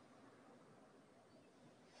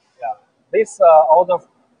 Yeah, this order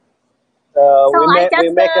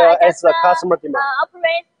we make as a customer demand.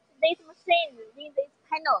 Operate this machine with this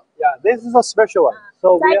panel. Yeah, this is a special one.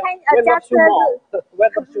 So we not too more. We're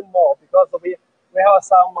not too more because we have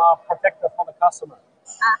some protector for the customer.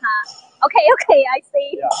 Okay, I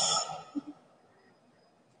see. Yeah.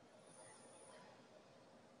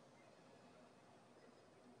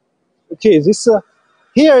 Okay, this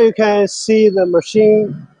here you can see the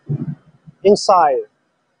machine inside.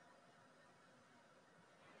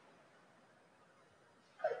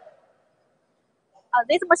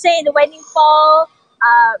 This machine is waiting for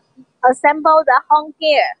assemble the home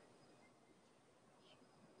gear.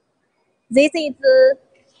 This is the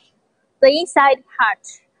inside part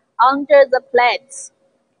under the plates.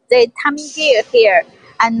 The timing gear here,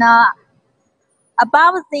 and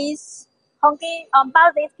above this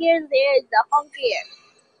gear, there is the home gear.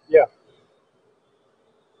 Yeah.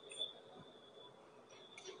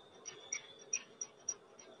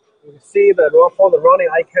 You see for the running,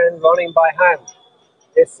 I can running by hand.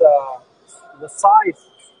 It's the size,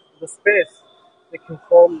 the space, they can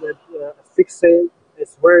form the fixing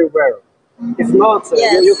is very well. It's not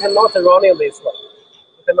you cannot running this one.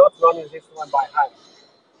 You cannot running this one by hand.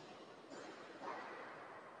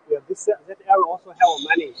 Yeah, that area also have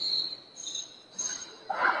many.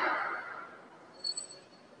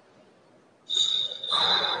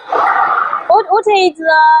 What is the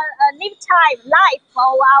life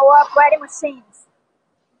of our braiding machines?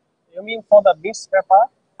 You mean for the mixed spare part?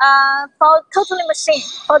 for totally machine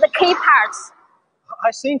for the key parts.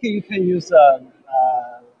 I think you can use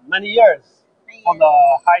many years for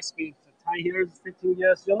the high speed, 10 years, 15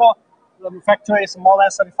 years. You know, the factory is more than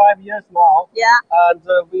 35 years now. Yeah. And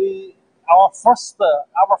our first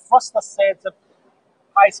set of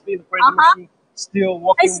high speed braiding machine still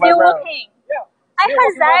working It's still very well. working. Yeah. I still heard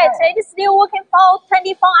working that very well. it is still working for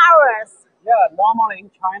 24 hours. Yeah, normally in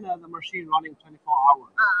China the machine running 24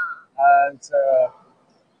 hours. And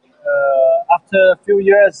after a few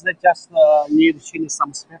years, they just need to change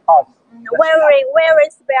some spare parts. Very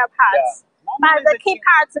spare parts. Yeah. But the key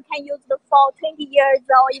parts can use for 20 years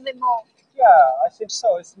or even more. Yeah, I think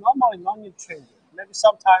so. It's normally no need change. Maybe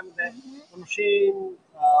sometimes the machine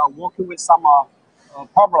working with some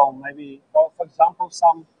problem. Maybe, for example,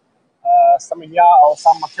 some yarn or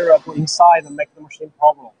some material go inside and make the machine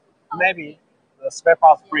problem. Maybe the spare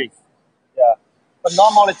parts break. Yeah, but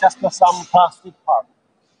normally just some plastic part,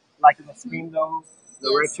 like the spindle,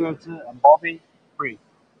 the ratchet, and bobby, break.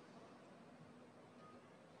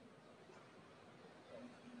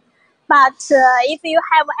 But if you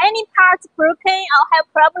have any parts broken or have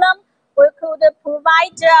problem, we could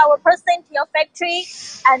provide our person to your factory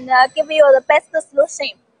and give you the best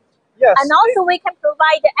solution. Yes. And also we can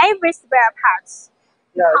provide every spare parts.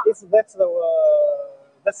 Yeah, that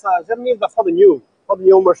means that for the new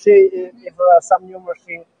machine, if some new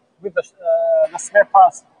machine with the spare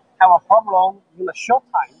parts have a problem in a short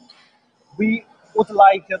time, we would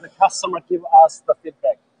like the customer give us the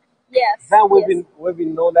feedback. Yes. Then we will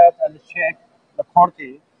know that and check the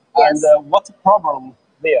quality and what's the problem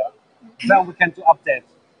there. Then we can do update.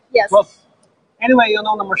 Yes. Because anyway, you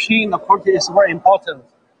know the machine, the quality is very important.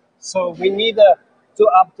 So we need to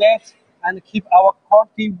update and keep our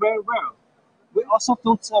quality very well. We also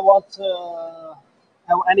don't want to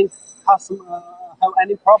have any have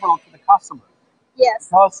any problem to the customer. Yes.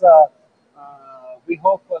 Because we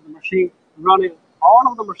hope the machine running, all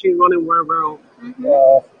of the machine running very well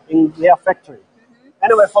in their factory.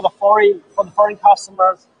 Anyway, for the foreign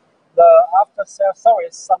customers, the after sales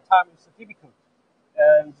service sometimes is difficult,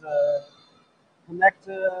 and contact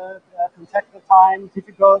the time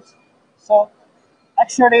difficult. So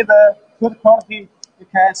actually, the good quality you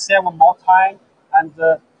can save more time and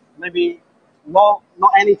maybe no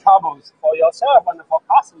any troubles for yourself and for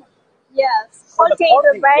customers. Yes, So the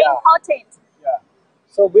quality is very important. Yeah.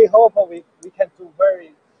 So we hope we can do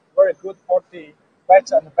very good quality,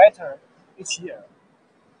 better and better each year.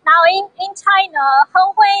 Now in China,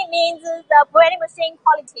 Henghui means the braiding machine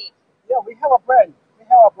quality. Yeah, we have a brand. We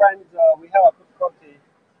have a brand. We have a good quality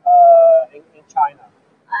in China.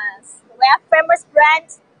 We are famous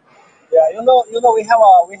brand. Yeah, you know, we have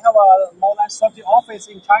a more than 30 office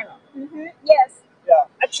in China. Yes. Yeah,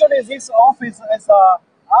 actually, this office is a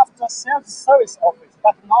after sales service office,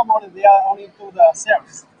 but normally they are only do the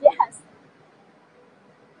sales. Yes.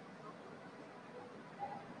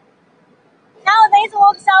 Now this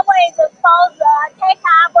workshop is for the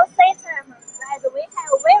take-up system, as we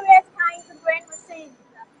have various kinds of braid machines.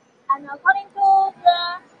 And according to the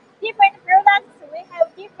different products, we have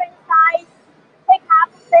different size take-up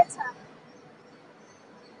system.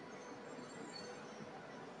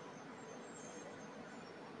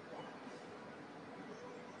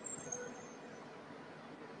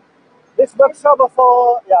 This workshop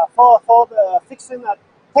for the fixing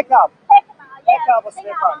take-up. Take-up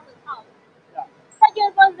spare part. Yeah. Such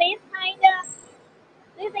as this kind,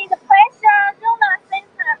 this is the pressure roller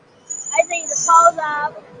sensor. As is for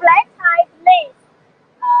the flat type lace,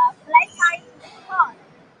 flat type cord.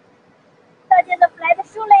 Such as the flat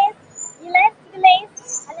shoelace, elastic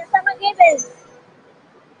lace, and summer gibbons.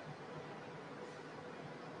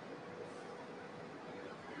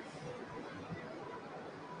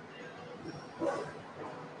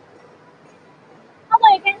 Also,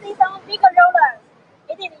 you can see some bigger rollers.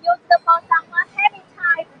 It is used for some heavy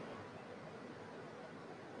type.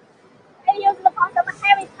 It is used for some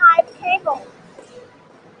heavy type cable.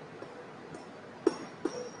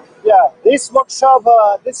 Yeah, this workshop have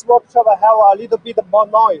a little bit more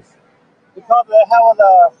noise because they have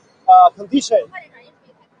the condition.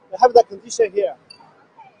 They have the condition here.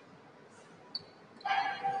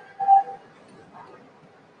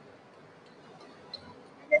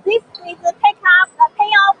 And this is the payoff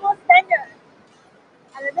standard.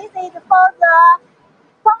 And this is for the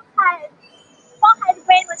forehead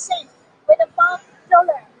braid machine with a foam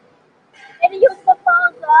roller. It is used for the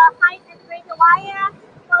high temperature wire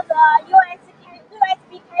for the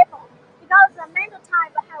USB cable because the metal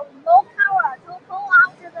type have no power to pull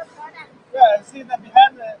out the product. Yeah, see that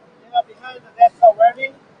behind that's the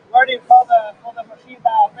welding for the machine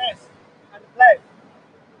by base and plate.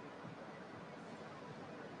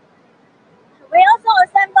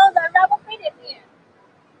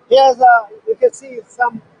 has you can see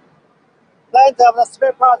some plenty of the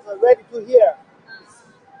spare parts are ready to here.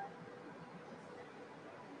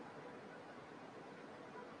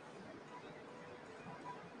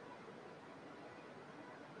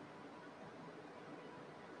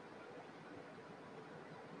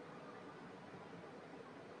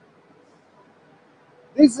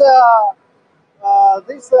 This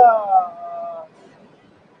This is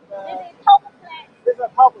top plate. this is a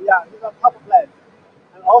top, yeah, this is a top plate,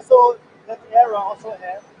 and also that area also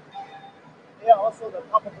have here also the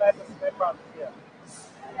top plate spare parts here.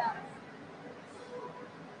 Yeah.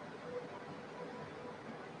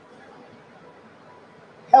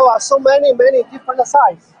 Have so many different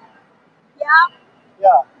sizes. Yeah.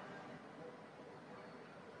 Yeah.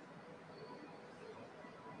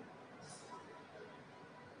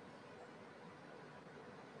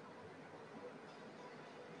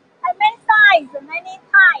 And many size, many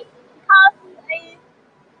types. Because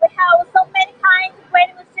we have so many kinds of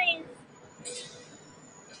braiding machines.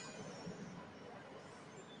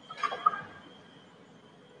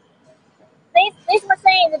 This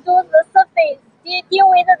machine do the surface, deal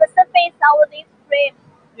with the surface of this frame.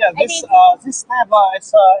 Yeah, this type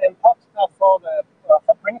is important for the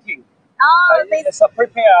for printing. Oh, It's a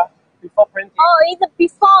prepare before printing. Oh, it's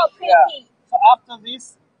before printing. Yeah. So after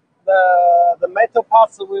this, the metal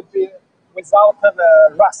parts will be without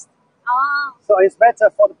the rust. Oh. So it's better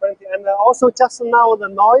for the printing. And also just now the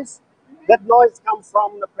noise, that noise comes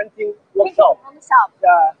from the printing workshop.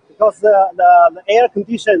 Yeah, because the air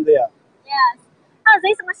condition there. Yes. Oh,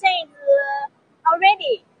 this machine is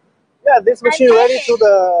already. Yeah, this machine ready to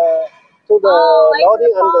the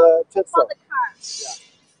loading and the transfer. For the car. Yeah.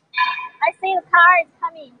 I see the car is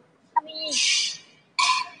coming in.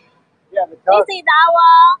 Yeah, the car. This is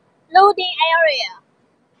our loading area.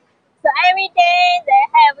 So every day they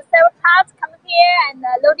have several cars come here and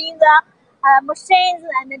loading the machines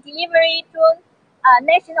and delivery to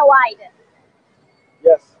nationwide.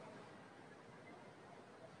 Yes.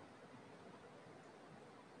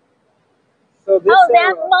 So this there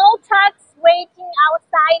are more trucks waiting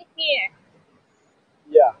outside here.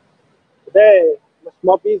 Yeah. Today much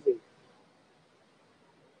more busy.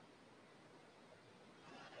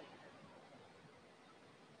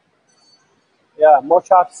 Yeah, more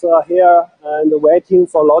trucks are here and waiting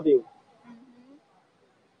for loading.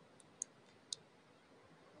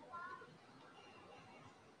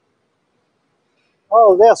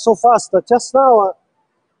 Oh, they are so fast. Just now,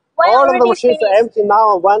 all of the machines are empty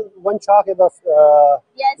now. One truck is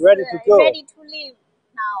yes, ready to go. Ready to leave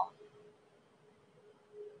now.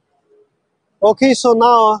 Okay, so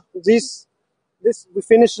now this we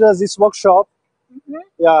finished this workshop.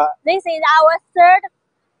 Yeah. This is our third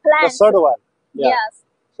plant. The third one. Yeah. Yes.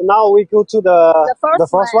 So now we go to the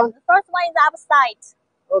first one. The first one is outside.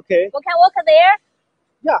 Okay. We can walk there.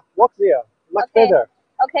 Yeah, walk there. Much better.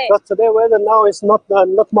 Okay. Because today weather now is not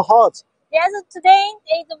more hot. Yes, today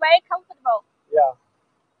is very comfortable. Yeah.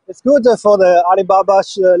 It's good for the Alibaba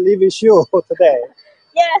living shoe today.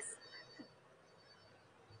 Yes.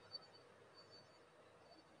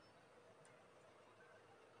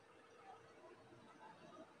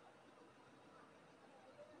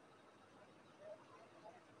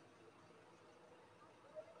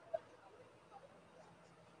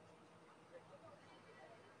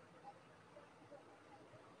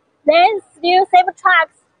 Then still several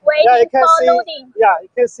trucks waiting for loading. Yeah, you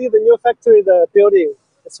can see the new factory, the building.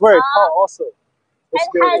 It's very tall also. It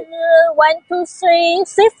has 1, 2, 3,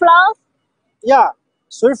 3 floors. Yeah,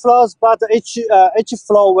 3 floors, but each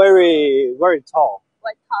floor very tall.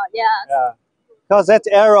 Very tall, yes. Yeah, because that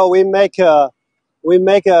area we make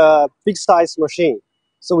a big size machine,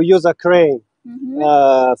 so we use a crane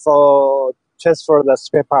for transfer the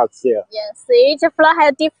spare parts there. Yes, each floor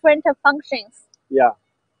has different functions. Yeah.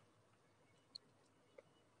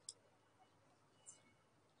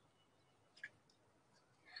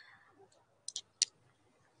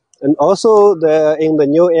 And also in the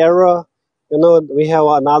new era, we have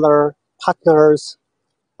another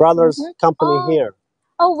brothers company here.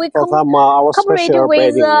 Oh, we cooperated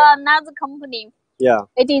with another company. Yeah.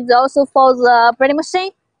 It is also for the braiding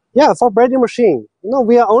machine. Yeah, for braiding machine.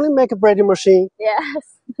 We are only make a braiding machine.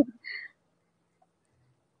 Yes.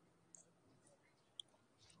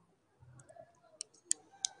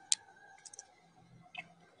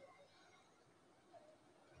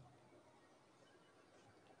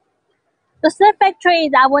 The third factory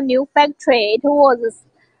is our new factory. It was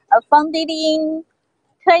founded in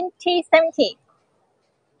 2017.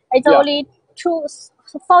 It's only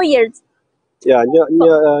 4 years. Yeah, 3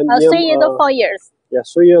 years or 4 years. Yeah,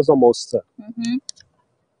 3 years almost.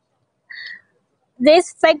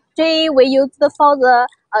 This factory we use for the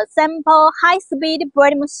sample high-speed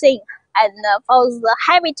braiding machine and for the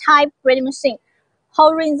heavy type braiding machine,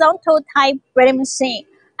 horizontal type braiding machine,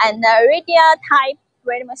 and radial type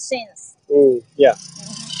braiding machines. Yeah.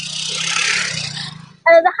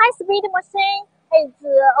 The high-speed machine is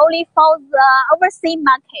only for the overseas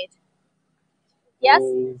market. Yes.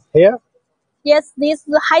 Here? Yes, this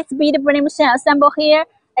high-speed braiding machine assembled here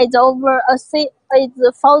is for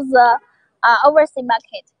the overseas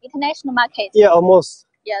market, international market. Yeah, almost.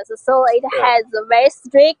 Yes, so it has a very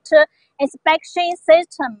strict inspection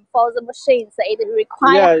system for the machines. It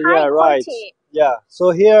requires high quality. Yeah, so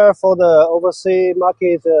here for the overseas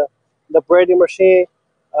market, the braiding machine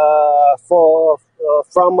from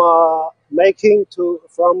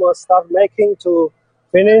start making to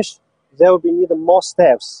finish, there will be need more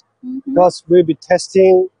steps because we'll be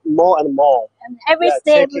testing more and more. And every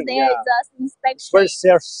step there is inspection. Very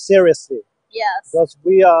seriously. Yes. Because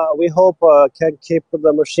we hope can keep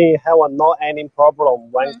the machine have not any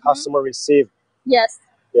problem when customer receive. Yes.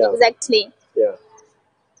 Yeah. Exactly. Yeah.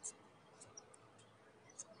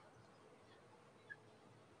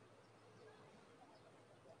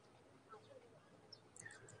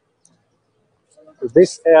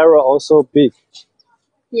 This area also big.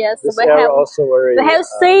 Yes, this area also very. We have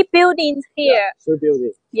 3 buildings here. Yeah, 3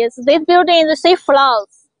 buildings. Yes, this building is 3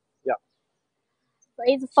 floors. Yeah. So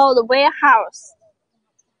it's for the warehouse.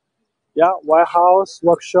 Yeah, warehouse,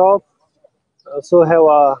 workshop. Also have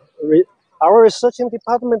our researching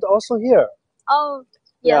department also here. Oh,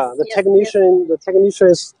 yes. Yeah, the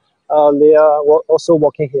technicians, they are also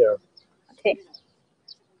working here. Okay.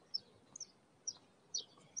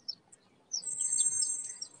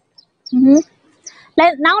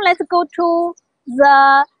 Now let's go to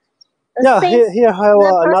the. Here have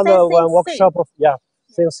another one workshop of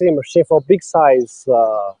CNC machine for big size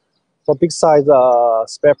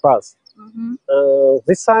spare parts.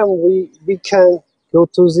 This time we can go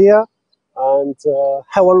to there and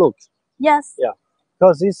have a look. Yes. Yeah,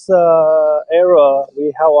 because this area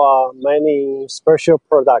we have many special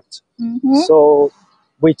products. So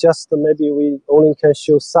we we only can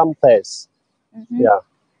show some place. Yeah.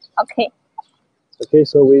 Okay. Okay,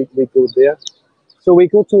 so we go there. So we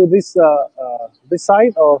go to this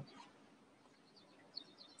side or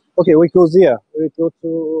okay, we go there. We go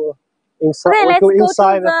to inside. Okay, we let's go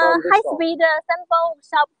inside to the high-speed sample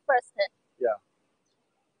shop first. Yeah.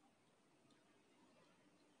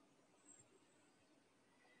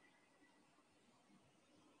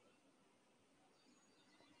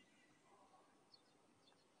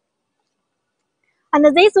 And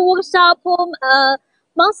this workshop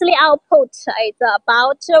monthly output is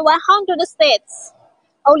about 100 sets,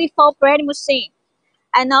 only for braiding machine,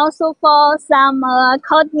 and also for some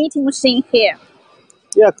code knitting machine here.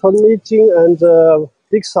 Yeah, code knitting and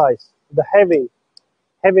big size, the heavy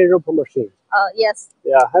rope machine. Yes.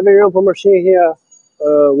 Yeah, heavy rope machine here.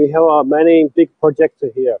 We have many big projects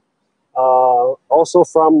here. Also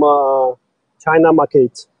from China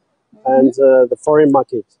market and the foreign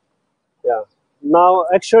market. Yeah. Now,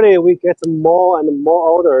 actually, we get more and more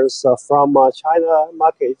orders from China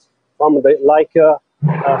market, from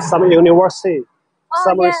some university,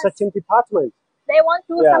 some researching department. They want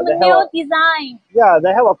to do some new design. Yeah,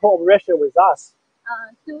 they have a cooperation with us.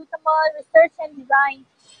 Do some research and design.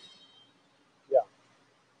 Yeah.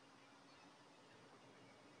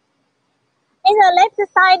 In the left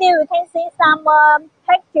side, we can see some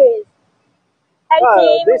packages.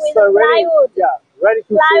 Packaging with plywood. Ready to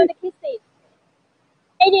plywood pieces.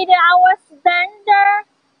 It is our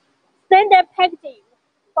standard packaging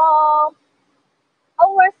for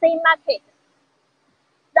overseas market.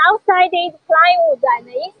 The outside is plywood and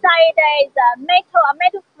the inside is a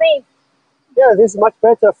metal frame. Yeah, this is much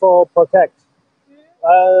better for protect.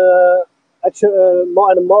 Actually,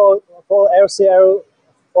 more and more for LCL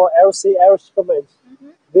equipment,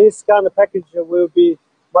 this kind of package will be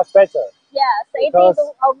much better. Yes, it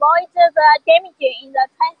will avoid the damaging in the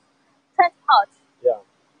transport. Yeah.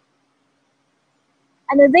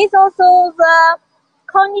 And this also the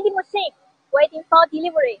cone knitting machine waiting for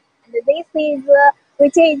delivery. And this is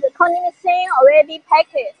which is the cone knitting machine already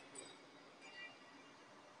packaged.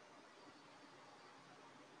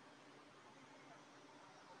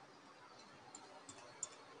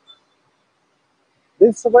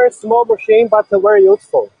 This is a very small machine, but very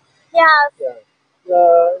useful. Yes. Yeah.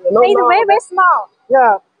 It's very small.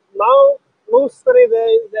 Yeah. Now mostly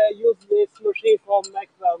they use this machine for make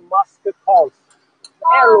the mask calls.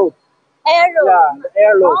 Air loop. Air loop. Yeah, the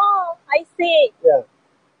air loop. Oh, I see. Yeah.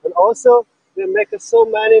 And also They make so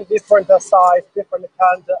many different size, different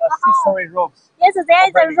kind of accessory ropes. Yes, there is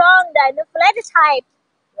a Braiding. round and flat type.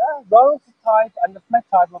 Yeah, round type and flat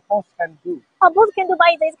type both can do. Oh, both can do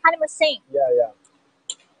by this kind of machine. Yeah, yeah.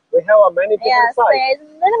 We have many different Yes,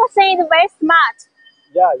 sizes. this machine is very smart.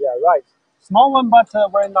 Yeah, yeah, right. Small one, but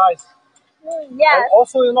very nice. Yes. And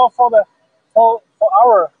also, for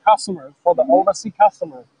our customers, for the overseas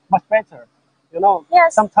customers, much better.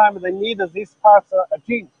 Yes. Sometimes they need these parts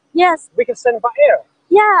again. Yes. We can send by air.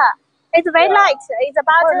 Yeah. It's very Yeah. light. It's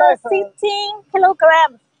about Very light, 16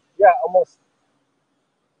 kilograms. Yeah, almost.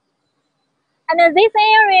 And this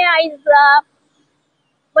area is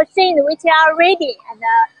machines which are ready, and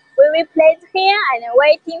we will place here and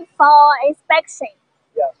waiting for inspection.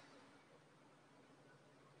 Yeah.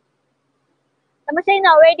 The machine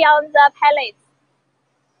already on the pallets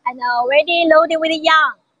and already loaded with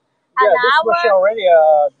yarn. Yeah, And this machine already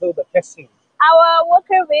do the testing. our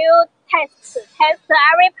worker will test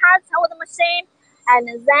every part of the machine, and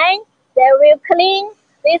then they will clean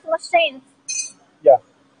these machines. Yeah.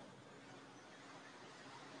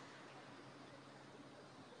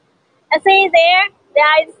 I see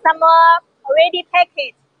there is some already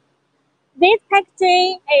packaged. This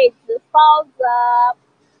packaging is for the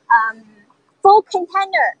full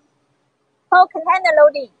container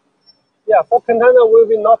loading. Yeah, for container we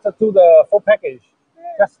will not do the full package.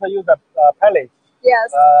 Just use the pallet.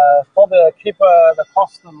 Yes. For the keep the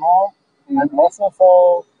cost low and also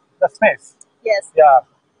for the space. Yes. Yeah.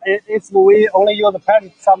 If we only use the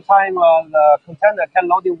pallet, sometimes the container can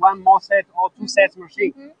load in one more set or two sets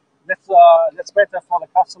machine. That's better for the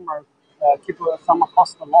customer. Keep some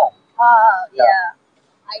cost low. Yeah.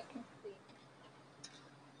 I can see.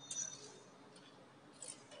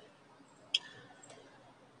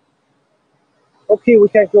 Okay, we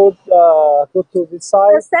can go to this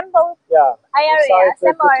side. The sample Yeah. area,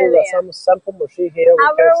 sample go to area. some sample machine here. We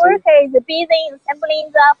Our can see. worker is busy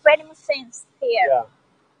assembling the braiding machines here. Yeah.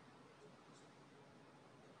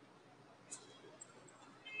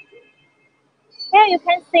 Here you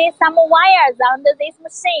can see some wires under this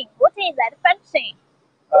machine. What is that function?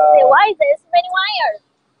 Why is there so many wires?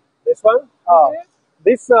 This one?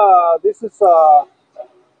 This is the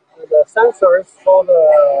sensors for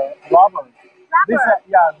the rubber.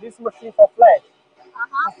 This machine for flat.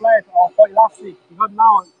 For flat or for elastic. Because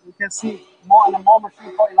now you can see more and more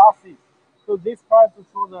machine for elastic. So this part is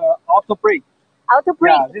for the auto brake. Auto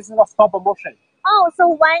brake. Yeah, this is a stop motion. Oh,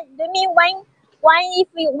 so if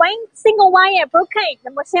one single wire broken, the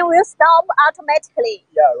machine will stop automatically.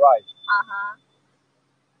 Yeah, right.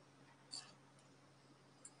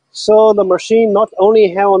 So the machine not only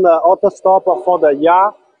have the auto stop for the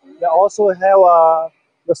yarn, they also have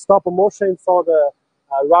the stop motion for the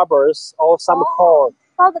rubbers or some cord.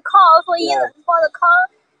 For the cord, for the cord.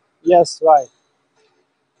 Yes, right.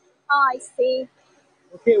 Oh, I see.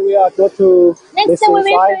 Okay, we are go to Next, this we will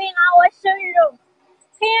side. show in our showroom.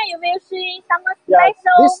 Here you will see some Yeah,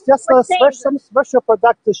 special this just machines. some special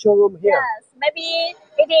product showroom here. Yes, maybe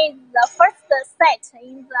it is the first set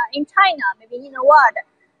in China, maybe in the world.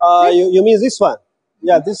 You mean this one?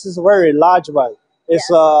 Yeah, this is a very large one. It's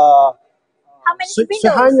How many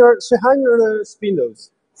spindles? 300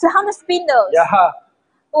 spindles. 300 spindles. Yeah.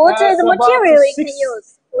 What is the about material we can six-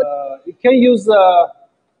 use? You can use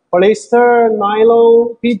polyester,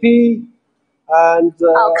 nylon, PP, and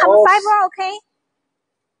Carbon also, fiber, okay?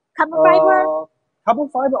 Carbon fiber. Carbon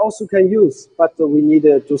fiber also can use, but we need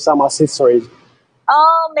to do some accessories.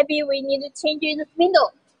 Oh, maybe we need to change the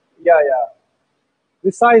spindle. Yeah, yeah.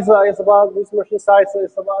 This size is about this machine size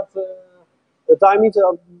is about the diameter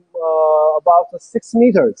of about 6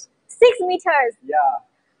 meters. 6 meters. Yeah.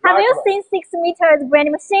 Have large you one. seen 6 meters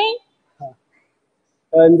braiding machine?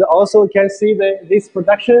 And also can see this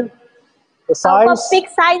production, the size. For big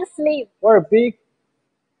size sleeve. Very big.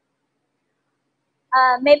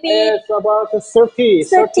 Maybe It's about 30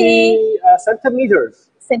 centimeters.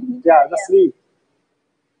 centimeters. Yeah, the sleeve.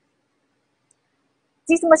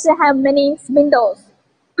 This machine have many spindles.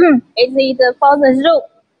 It is for the rope.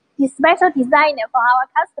 It's special design for our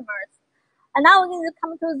customers. And now we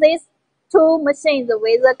come to these two machines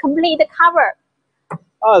with a complete cover.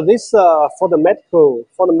 This for the medical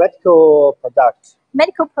product.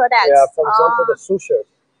 Medical products. Yeah, for example, the sutures.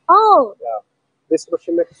 Oh, Yeah, this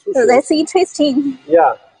machine makes so sutures. that's interesting.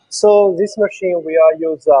 Yeah, so this machine we are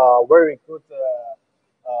use very good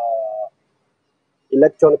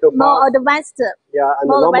electronic More parts. advanced. Yeah, and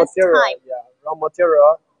more raw advanced material. type. Yeah, raw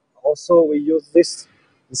material. Also, we use this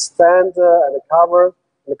stand and the cover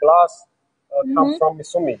and the glass come from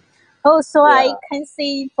Misumi. Oh, so I Yeah. can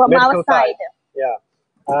see from Medical outside. type. Yeah.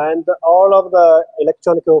 and all of the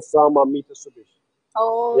electronic from Mitsubishi.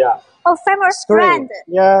 Oh. Yeah. Oh, famous Screen. brand.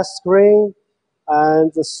 Yeah, screen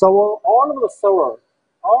and the server, all of the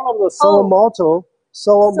server motor,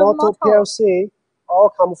 server motor PLC, all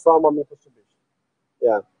come from Mitsubishi.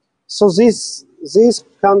 Yeah. So this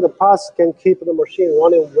kind of parts can keep the machine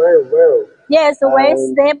running very well. Yes, very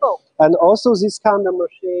stable. And also this kind of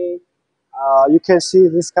machine, you can see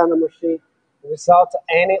this kind of machine without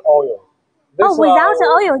any oil. Without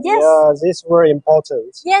oil, yes. Yeah, this is very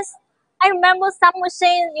important. Yes, I remember some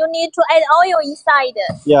machine you need to add oil inside.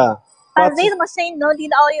 Yeah. But this machine no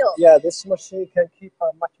need oil. Yeah, this machine can keep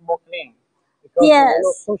much more clean.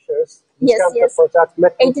 Because sushis, this kind of product,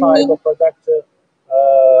 metal type product,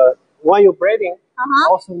 when you're braiding,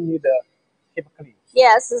 also need to keep clean.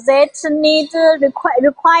 Yes, that need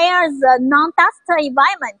requires a non-dust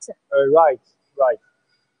environment. Right.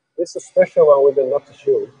 This is a special one with the nut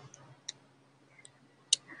shoe.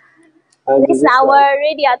 And this is our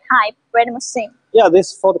radial type braiding machine. Yeah,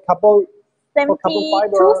 this for the carbon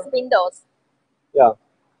 72 spindles. Yeah.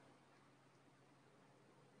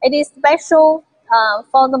 It is special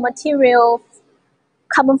for the material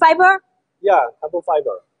carbon fiber. Yeah, carbon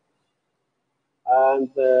fiber. And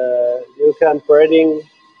you can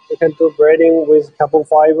do braiding with carbon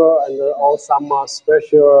fiber and also some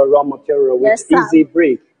special raw material with easy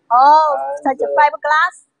break. Oh, such a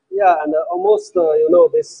fiberglass. Yeah, and almost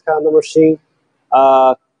this kind of machine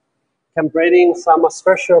can braiding some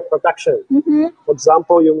special production. For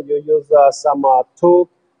example, you use some tube.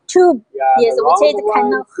 Yeah, yes, which is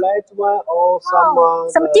kind of flat one or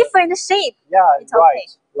some different shape. Yeah, it's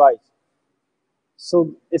right.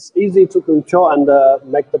 So it's easy to control and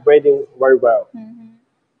make the braiding very well.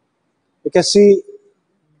 You can see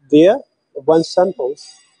there one sample.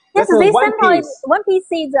 Yes, this sample is one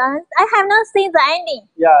piece. I have not seen the ending.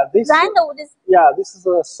 Yeah, this is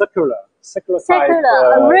a circular type,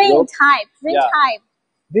 ring type.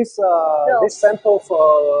 This sample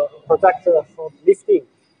for product for lifting.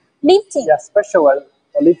 Yeah, special one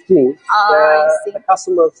for lifting. The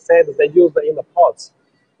customer said they use it in the pots.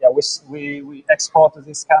 Yeah, we export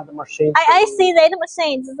this kind of machine. I see that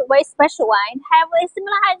machine is a very special one. It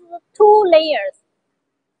has 2 layers.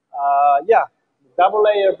 Yeah, double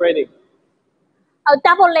layer braiding. Oh,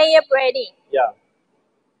 double layer braiding. Yeah.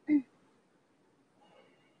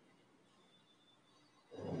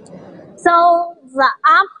 So the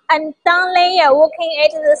up and down layer working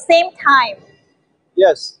at the same time.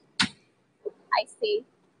 Yes. I see.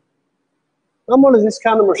 Normally, this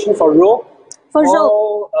kind of machine for rope. For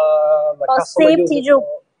rope. Or safety rope.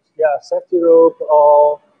 Yeah, safety rope,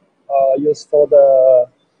 or used for the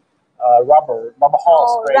rubber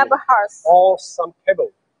horse. Rubber horse. Or some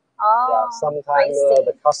cable. Oh, yeah, sometimes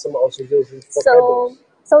the customer also uses for cables.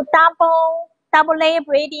 So double layer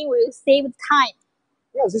braiding will save time.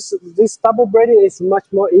 Yeah, this double braiding is much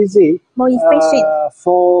more easy. More efficient.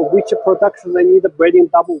 For which production they need the braiding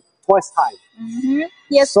double twice time.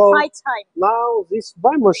 Yes, so twice time. Now this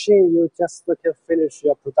one machine you just can finish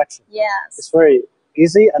your production. Yes. It's very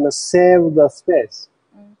easy and save the space.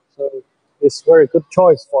 So it's very good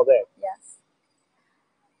choice for that. Yes.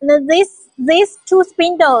 And these 2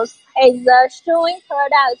 spindles is showing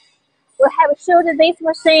products. We have showed this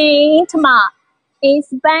machine in Itma, in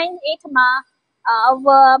Spain, Itma, of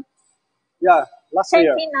last year. Last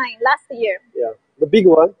year. Yeah, the big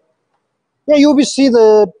one. Yeah, you will see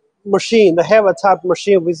the machine, the heavy type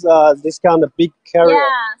machine with this kind of big carrier.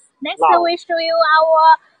 Yes. Next we show you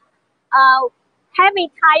our heavy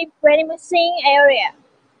type braiding machine area.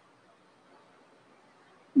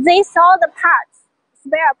 These are the parts,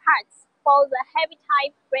 spare parts for the heavy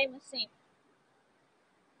type braiding machine.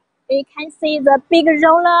 You can see the big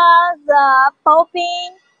roller, the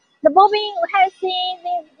bobbin. The bobbin we have seen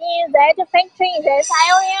in that factory, this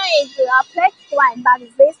area is a plastic one, but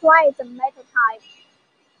this one is a metal type.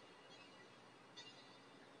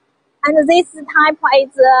 And this type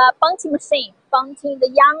is a bunting machine, bunting the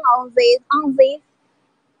yarn on this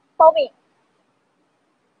bobbin.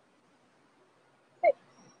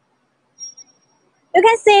 You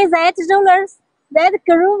can see that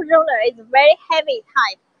groove roller is very heavy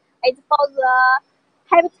type. It's for the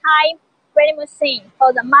heavy type braiding machine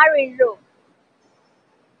for the marine room.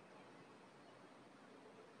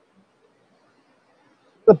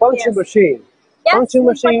 The bunching machine. Yes, bunching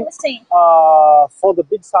machine. For the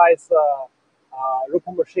big size rope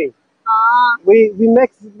machine.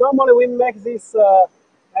 Normally we make this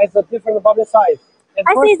as a different bobbin size.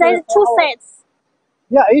 I see there's 2 sets.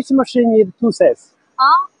 Yeah, each machine needs 2 sets.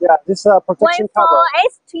 Yeah, this protection cover. One for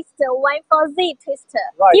S twister, one for Z twister.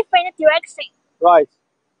 Right. Different direction. Right.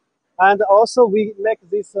 And also we make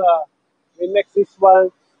this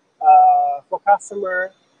one for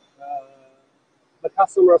customer. The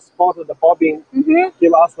customer spotted the bobbin,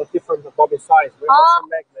 give us a different bobbin size. We also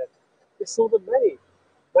make that. We sold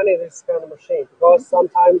many this kind of machine because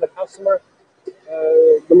sometimes the customer,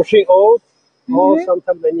 the machine old, or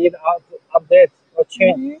sometimes they need update or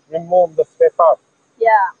change, remove the spare part.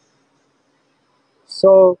 Yeah.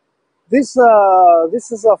 So this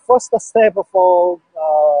is a first step for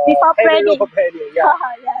before braiding. Yeah.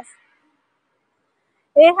 Yes.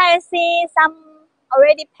 We have seen some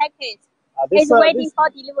already packaged. It's waiting for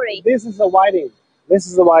delivery. This is the whiting. This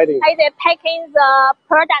is the whiting. It's packing the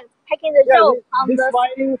product, packing the rope on this the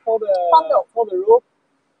whiting for the bundle. For the rope,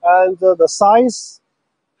 and the size,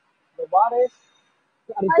 the wattage,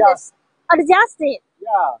 adjust it.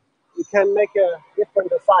 Yeah, you can make a different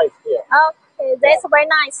size here. Okay, that's very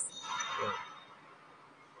nice. Yeah.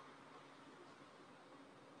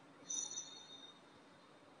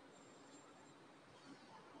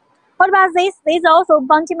 What about this? This is also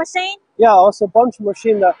bunching machine. Yeah, also bunching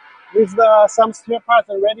machine with some spare parts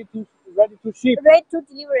ready to ship. Ready to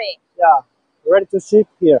delivery. Yeah, ready to ship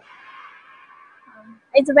here.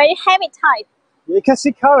 It's very heavy type. You can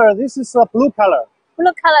see color. This is a blue color.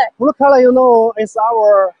 Blue color. Blue color, you know, is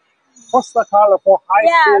our first color for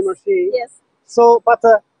high-speed machine. Yes. So, but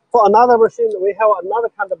for another machine, we have another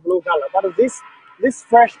kind of blue color. But this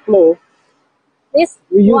fresh blue, this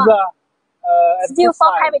we use still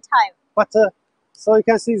for heavy type. But so you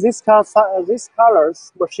can see this colors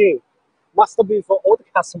machine must be for old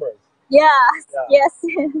customers. Yes. Yes.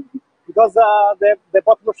 Because they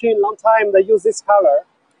bought machine long time, they use this color,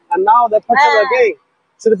 and now they put it again.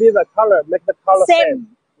 Should be the color, make the color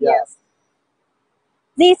same. Yes.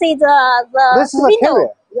 This is the spindle. A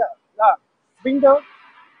carrier. Yeah, spindle.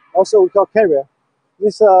 Also we call carrier.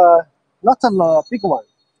 This not a big one,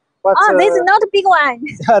 but this is not a big one.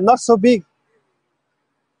 Not so big.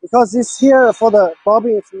 Because this here for the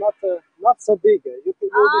bobbin is not so big. You can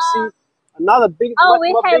see another big. Oh, we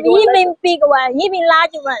have even big one, even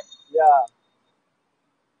large one. Yeah.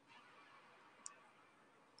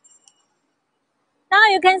 Now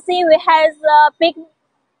you can see we have a big,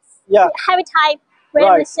 heavy type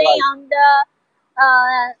braiding machine on the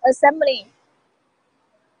assembly.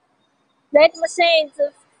 That machine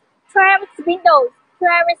is 12 spindles,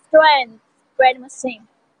 12 strands braiding machine.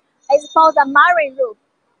 It's for the marine rope.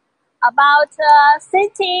 About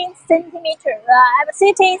 16 centimeters,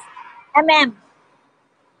 16 mm.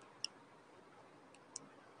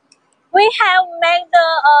 We have made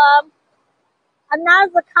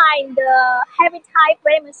another kind heavy type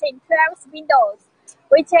braiding machine, 12 spindles,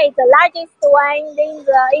 which is the largest one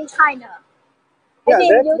in China. Yeah,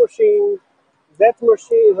 that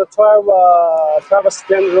machine is a 12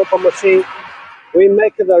 strand rope machine. We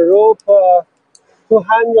make the rope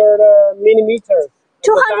 200 millimeters.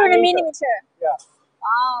 200 millimeters. Yeah.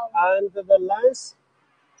 Wow. And the length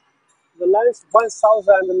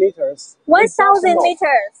 1,000 meters. 1,000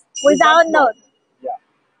 meters without knot. Yeah.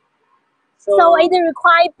 So it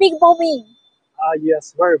requires big bobbin.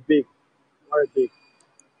 Yes, very big, very big.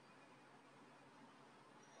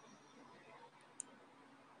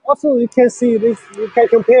 Also, you can see this. You can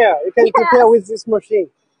compare. You can compare with this machine.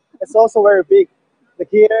 It's also very big. The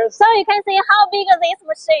gears. So you can see how big is this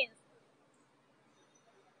machine.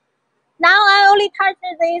 Now I only touch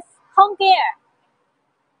this home gear.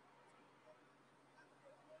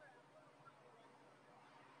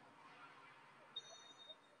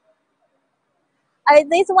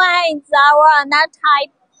 This one is our another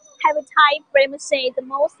type, heavy type braiding machine, the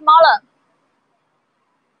most smaller.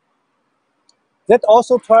 That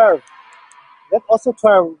also 12. That also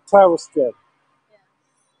 12 strand. Yeah.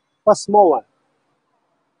 But small one.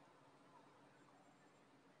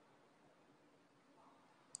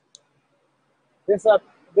 This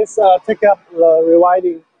take up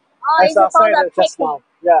rewinding. As I said just now.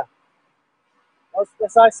 Yeah.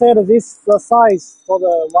 As I said, this the size for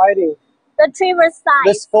the winding. The traverse size.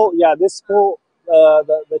 This full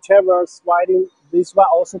the traverse winding. This one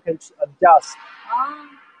also can adjust.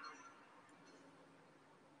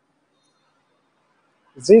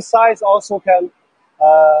 This size also can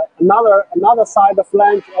another side of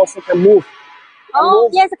flange also can move.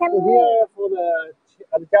 Yes, it can move. Here for the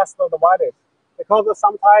adjust of the winding. Because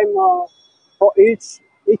sometimes for each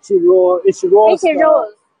row, the rope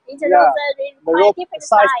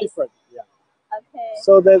size different. Yeah. Okay.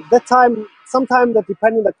 So that time, sometimes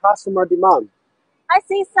depending the customer demand. I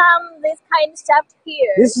see this kind of shaft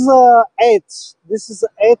here. This is a 8. This is an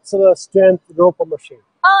 8 strand rope machine.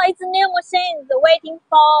 Oh, it's a new machine. Waiting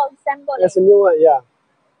for assembly. It's a new one, yeah.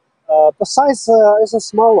 The size is a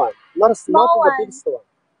small one. not the one. biggest one.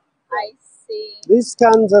 I see. This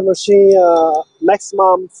kind of machine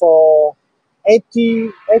maximum for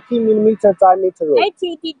 80 millimeter diameter rope.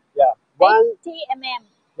 80 Yeah, 80 mm.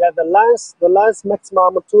 Yeah, the length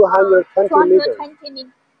maximum 220 meters. 220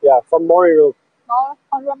 meters. Yeah, from mooring rope.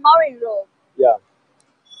 On the mooring rope. Yeah.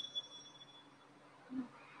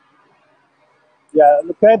 Yeah,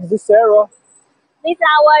 look at this arrow. This is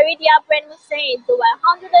our radial braiding machine. It's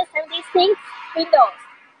 176 windows.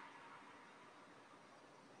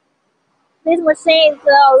 This machine is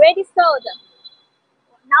already sold.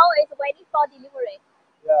 Now it's waiting for delivery.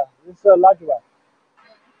 Yeah, this is a large one.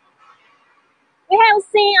 We have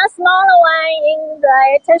seen a smaller one in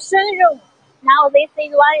the attention room. Now this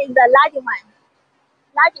is one in the large one,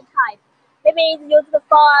 large type. Maybe it's used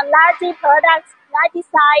for large products, large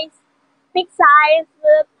size, big size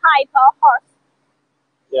pipe or hose.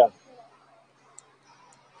 Yeah.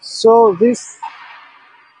 So this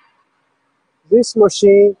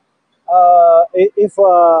machine,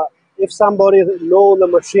 if somebody know the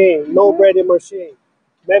machine, know braiding machine,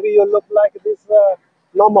 maybe you look like this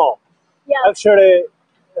normal. Yeah. Actually,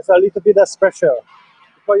 it's a little bit special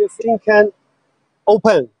because your thing can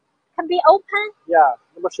open. Can be open. Yeah,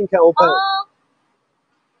 the machine can open. Oh.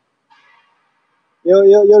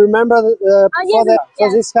 You remember before yes, that? So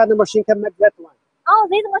yes. this kind of machine can make that one. Oh,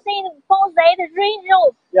 this machine for that ring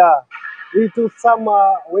rope. Yeah, we do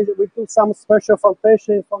some special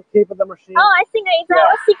foundation for keep the machine. Oh, I think it's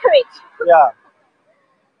our secret. Yeah,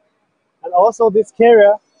 and also this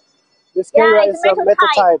carrier is a metal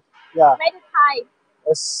type. Yeah, metal type.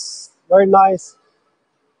 It's very nice.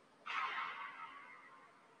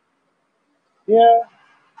 Here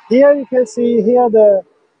you can see here the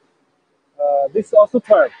this is also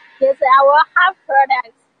turn. This is our half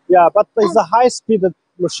product. Yeah, but it's a high-speed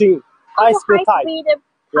machine, high-speed type.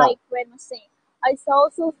 Type machine. It's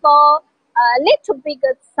also for a little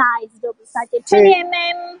bigger size, such as 20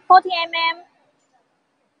 mm, 40 mm.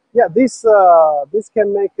 Yeah, this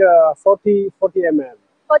can make 40 mm.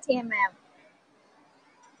 40 mm.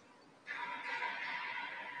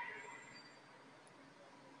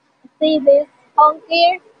 See this on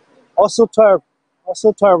here? Also 12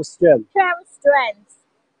 strand. 12 strands.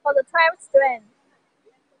 For the 12 strands.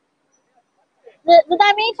 The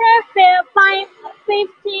diameter for 500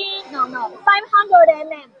 mm.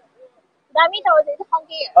 Diameter is on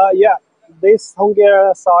here. Yeah, this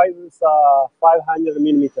Henghui size is 500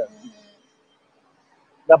 millimeter.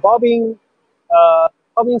 The bobbin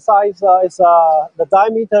size is the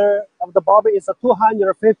diameter of the bobbin is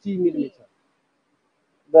 250 millimeter.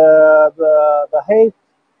 The height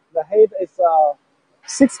is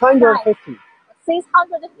 650.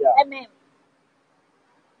 600 mm.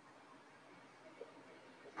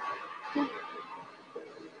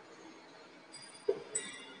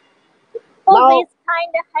 For this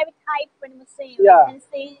kind of heavy type machine, you can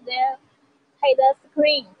see the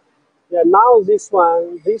screen. Yeah, now this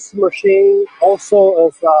machine also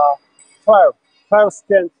is 12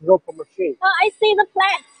 strand rope machine. Oh, I see the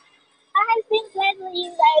plants. I have seen plants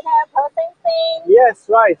in that processing. Yes,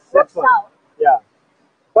 right. That's one. Yeah,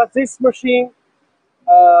 but this machine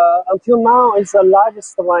until now is the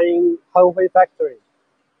largest one in Henghui factory.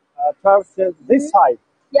 12 strand this type.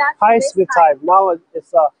 Yeah, high speed type. Now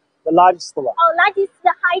it's the largest one. Oh, largest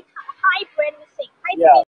the high braid machine. High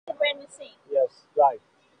speed braid machine. Yes, right.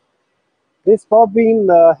 This bobbin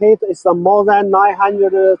height is more than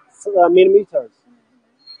 900 millimeters.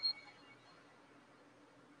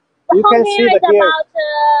 You can see the gear. About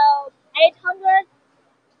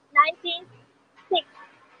 896.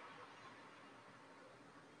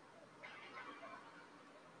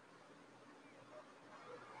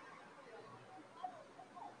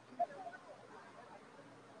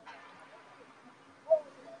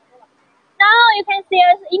 Now you can see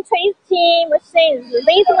interesting machines.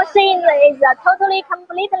 This machine is totally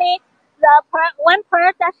completely one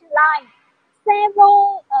production line.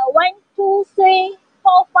 Several 1, 2, 3,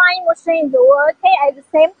 4, 5 machines working at the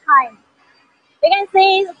same time. You can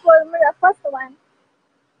see from the first one.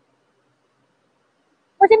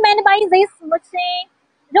 Machine made by this machine,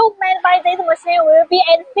 rope made by this machine will be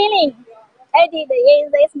filling added in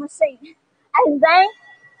this machine, and then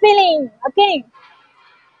filling again.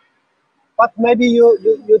 But maybe you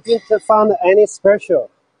didn't find any special.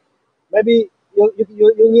 Maybe you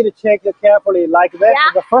need to check it carefully. Like that,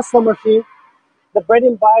 the first machine, the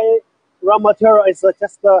braiding by raw material is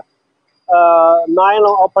just nylon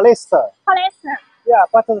or polyester. Polyester. Yeah,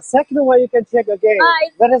 but the second one you can check again.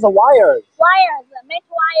 That is a wire. Wires, metal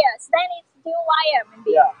wires. Then it's steel wire,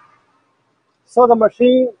 maybe. Yeah. So the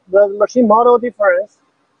machine model difference.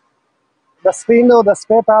 the spindle, the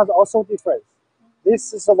spare parts also different.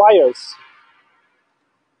 This is the wires.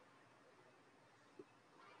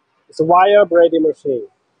 It's a wire braiding machine.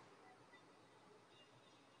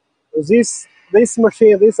 This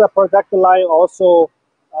machine, this product line also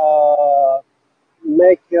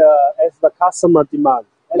make as the customer demand.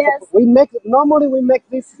 Yes. Normally we make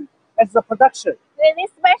this as the production. With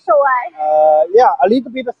this special one. Yeah, a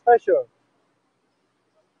little bit special.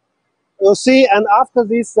 You see, and after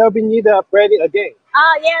this, there will be need braiding again.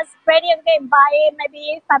 Oh yes, braiding again by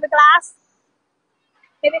maybe fiberglass.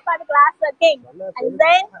 Maybe fiberglass again. And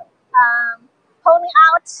then pulling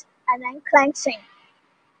out and then clenching.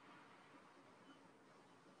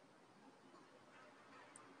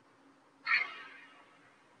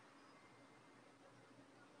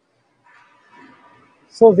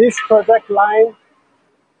 So this product line,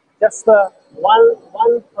 just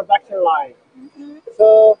one production line.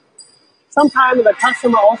 So sometimes the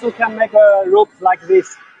customer also can make a rope like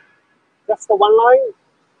this, just one line,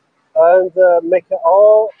 and make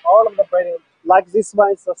all of the braiding. Like this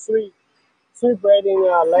one is a three braiding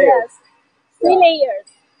layers. Yes, three layers.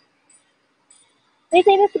 This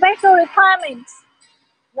is a special requirement.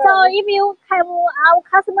 Yeah. So if you have our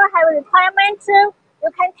customer have a requirement,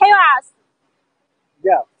 you can tell us.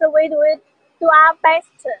 Yeah. So we will do our best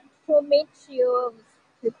to meet your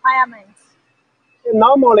requirements.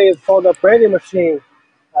 Normally for the braiding machine,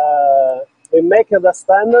 we make the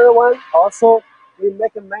standard one. Also, we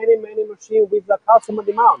make many machines with the customer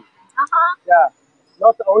demand. Yeah,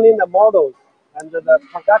 not only the models and the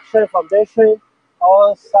production foundation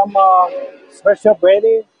or some special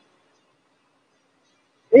braiding.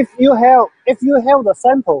 If you have the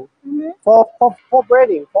sample for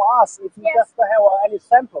braiding for us, if you just have any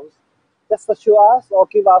samples, just show us or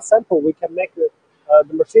give us sample. We can make the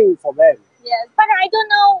machine for them. Yes, but I don't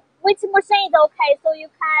know which machine is okay, so you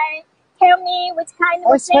can tell me which kind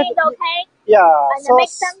of machine is okay. Yeah, and make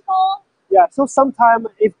sample. Yeah, so sometimes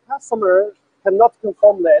if customer cannot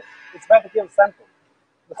confirm that, it's better to give sample.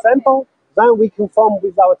 The sample, then we confirm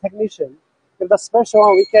with our technician. If the special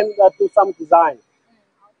one, we can do some design.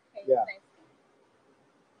 Okay, yeah.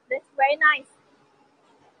 That's very nice.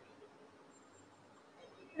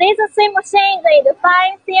 This same machine is the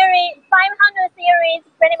 500 series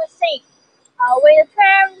braiding machine with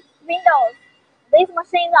 12 windows. This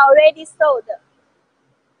machine is already sold.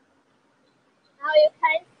 Now you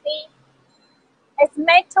can see it's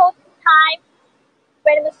metal type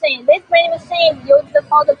braiding machine. This braiding machine is used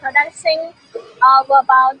for the production of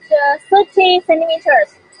about 30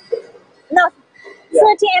 centimeters. No,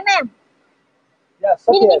 30 mm. Yeah,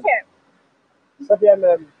 30 millimeter. 30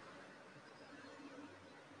 mm.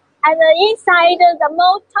 And inside the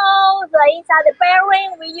motor, inside the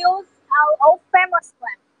bearing, we use our own famous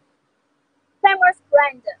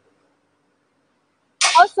brand.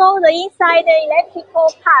 Also, the inside the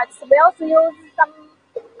electrical parts, we also use some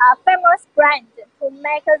famous brand to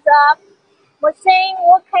make the machine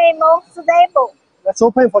working more stable. Let's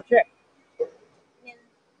open for check.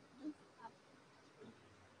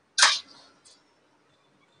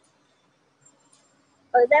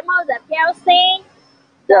 For example, the PLC.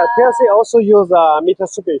 Yeah, PLC also use meter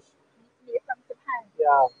switch. From Japan.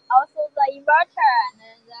 Yeah. Also the inverter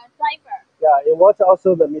and the driver. Yeah, inverter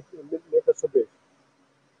also the meter switch.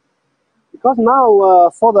 Because now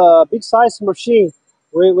for the big size machine,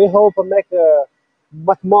 we hope to make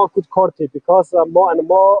much more good quality because more and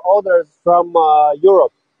more orders from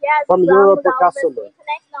Europe. Yes, from Europe customers.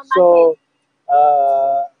 So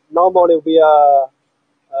normally we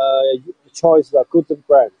choose the good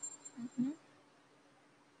brand.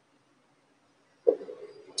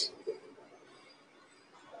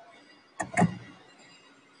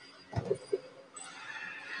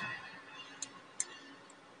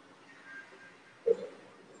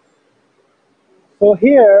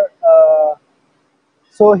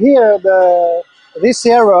 So here, this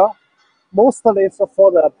area mostly is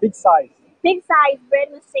for the big size. Big size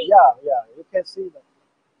braiding machine. Yeah, you can see that.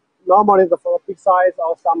 Normally for the big size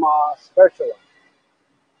or some special one.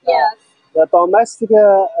 Yes. The domestic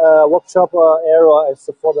workshop area is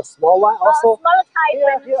for the small one. Also, smaller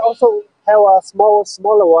type. Here also have a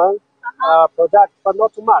smaller one product, but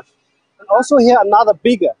not too much. And also here another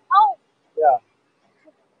bigger. Oh. Yeah.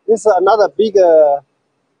 This is another bigger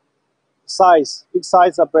big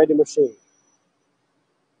size of braiding machine.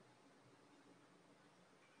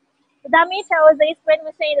 The diameter of this braiding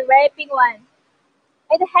machine is a very big one.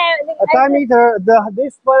 It has a diameter.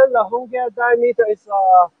 This one, the Henghui diameter is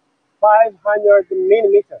 500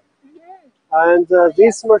 millimeter, and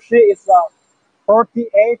this machine is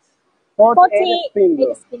 48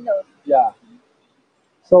 spindles. Yeah.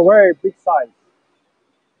 So very big size.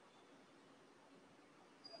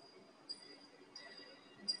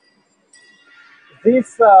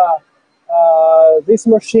 This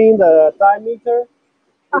machine, the diameter is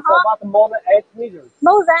about more than 8 meters.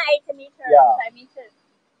 More than 8 meters Yeah. diameter.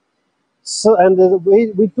 So and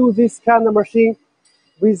we do this kind of machine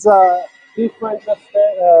with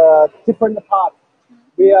different parts.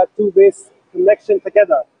 We do this connection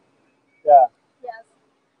together. Yeah. Yes.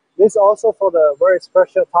 This also for the very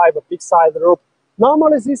special type of big size rope.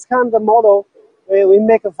 Normally, this kind of model we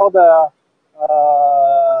make for the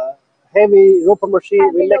heavy rope machine.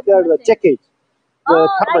 Heavy we make rope the machine. jacket, the Oh, I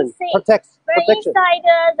carbon see. protection. But inside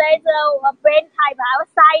there is a braid type.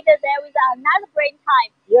 Outside there is another braid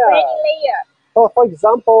type. Yeah. Braiding layer. For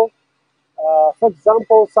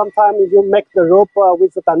example, sometimes you make the rope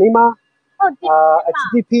with the Danima, Oh,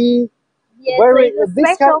 HDP. yes, very it's a this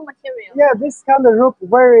special kind, material. yeah, this kind of rope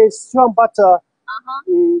very strong, but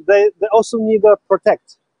they also need to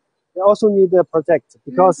protect. They also need to protect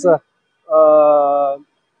because,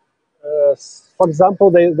 for example,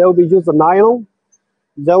 they will be use nylon.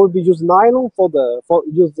 They will be use nylon for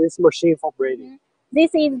use this machine for braiding. This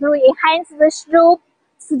is to enhance the rope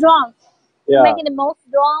strong. Yeah. Make it more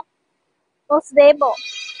strong, more stable.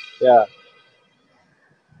 Yeah.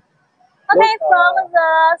 Okay, from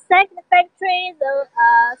the second factory, the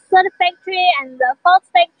third factory, and the fourth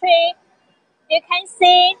factory, you can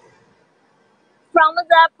see from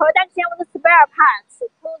the production of the spare parts to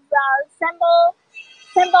the assemble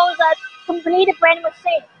the complete braid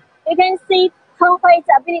machine. You can see Henghui's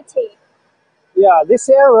ability. Yeah, this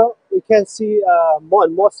area we can see more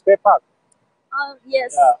and more spare parts.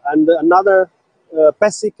 Yes. And another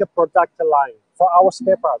basic product line for our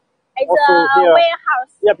spare parts. It's also a here,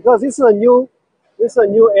 warehouse. Yeah, because this is a new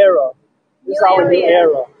era. This is our new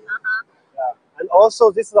era. Yeah. And also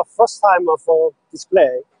this is the first time for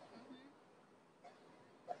display.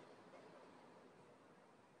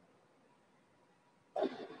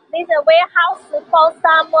 This is a warehouse for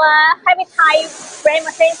some heavy type braid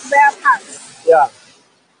machine spare parts. Yeah.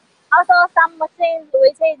 Also, some machines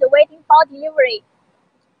which is waiting for delivery.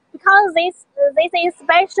 Because this is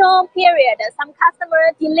special period, some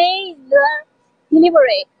customer delay the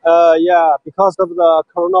delivery. Yeah, because of the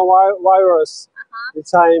coronavirus.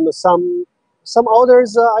 This time some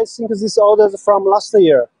orders, I think these orders from last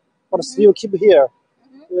year, but still keep here.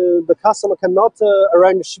 The customer cannot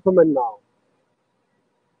arrange shipment now.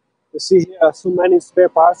 You see here so many spare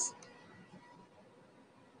parts.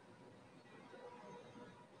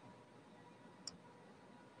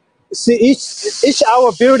 You see each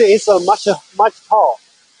our building is much tall,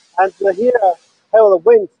 and here have the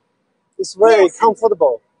wind. It's very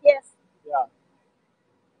comfortable. Yes. Yeah.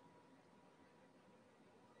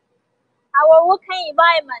 Our working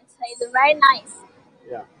environment is very nice.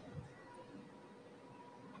 Yeah.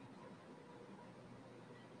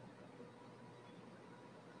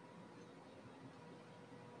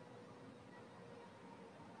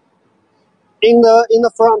 In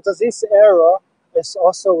the front, this area is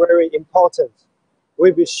also very important.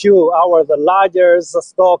 We will show the largest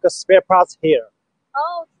stock stock spare parts here.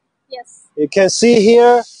 Oh, yes. You can see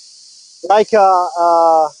here, like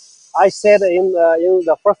I said in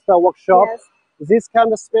the first workshop, Yes. this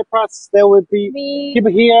kind of spare parts they will be keep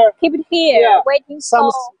here. Keep it here, Yeah. waiting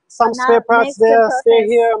Some for spare parts next there process. stay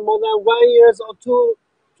here more than 1 year or 2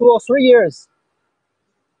 or 3 years.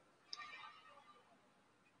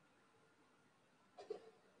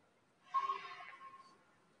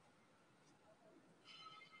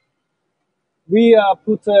 We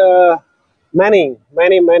put many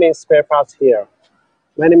spare parts here.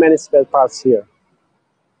 Many spare parts here.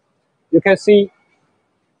 You can see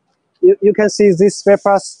these spare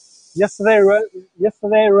parts. Yesterday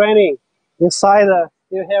raining inside.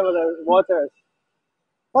 You have the water.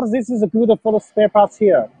 But this is good for the spare parts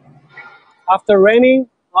here. After raining,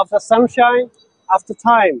 after sunshine, after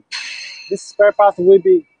time, this spare parts will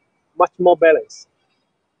be much more balanced.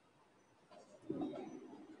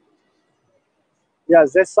 Yeah,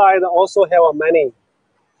 this side also have many.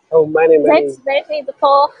 That is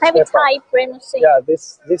for heavy type braid machine. Yeah,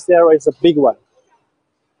 this area is a big one.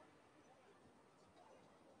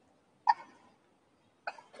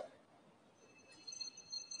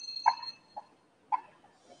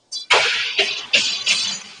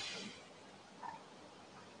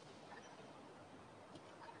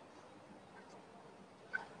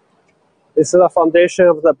 This is the foundation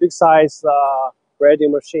of the big size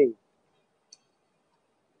braiding machine.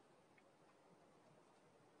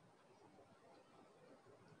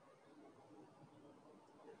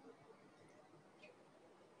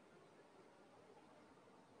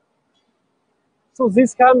 So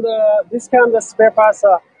this kind of spare parts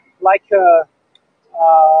are like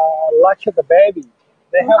like the baby.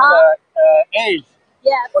 They have the age.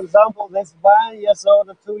 Yes. For example, this 1 year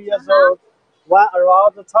old, 2 years old, one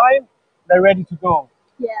around the time they're ready to go.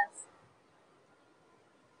 Yes.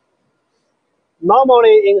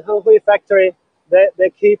 Normally in Henghui factory,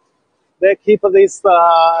 they keep this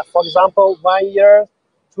for example 1 year,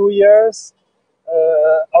 2 years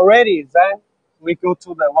already. Then we go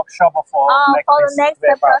to the workshop for the next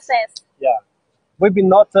spare parts. process. Yeah, we will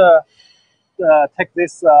not take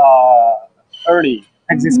this early.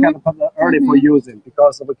 Take this kind of early for using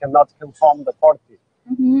because we cannot confirm the quality.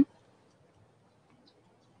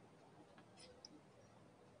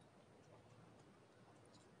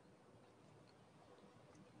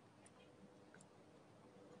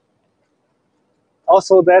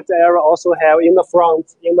 Also, that area also have in the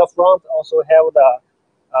front. In the front also have the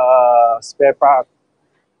spare part.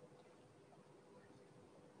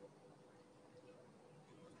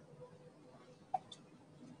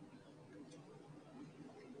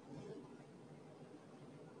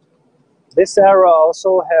 This area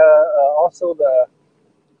also have also the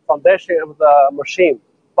foundation of the machine,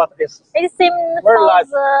 but It seems very for large.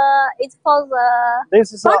 it's for the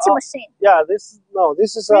This is punching machine. Yeah, this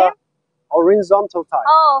is a horizontal type.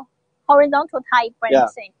 Oh, horizontal type braiding Yeah.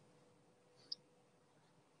 machine.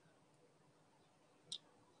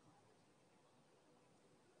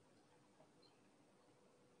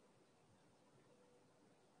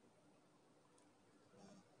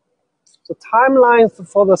 The timeline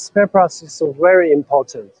for the spare parts is very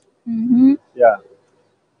important. Yeah.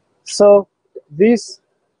 So this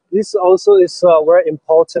also is very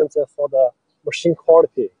important for the machine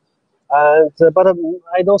quality. And but I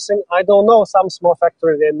don't know some small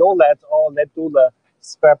factory they know that or they do the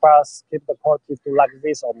spare parts keep the quality to like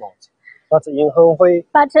this or not. But in Henghui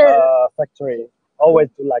factory always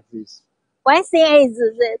do like this. One thing is,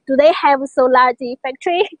 do they have so large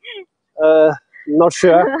factory? Not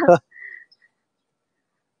sure.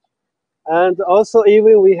 And also,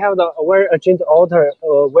 even we have the very urgent order.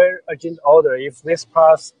 If this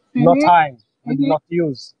pass no time, we do not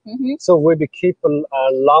use. So we will keep a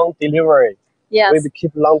long delivery. Yes. We will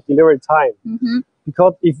keep long delivery time.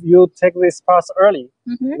 Because if you take this pass early,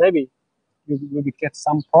 maybe you will get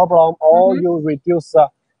some problem or you reduce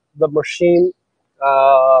the machine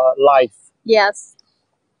life. Yes.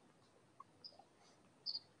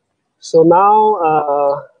 So now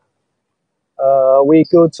we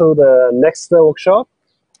go to the next workshop.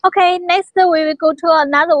 Okay, next we will go to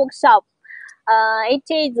another workshop. It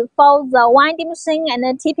is for the winding machine and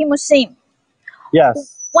the tipping machine.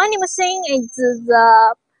 Yes. Winding machine is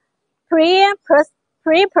the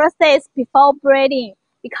pre-process before braiding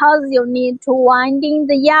because you need to winding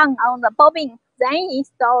the yarn on the bobbin, then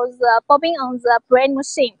install the bobbin on the braid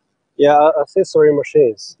machine. Yeah, accessory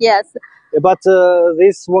machines. Yes. But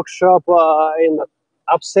this workshop in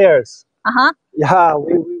upstairs. Yeah,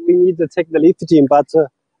 we need to take the lifting, but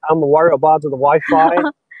I'm worried about the Wi-Fi.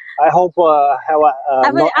 I hope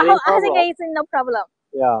have no any problem. I think it's no problem.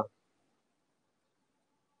 Yeah.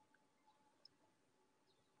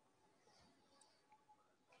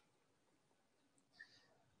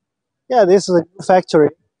 Yeah, this is a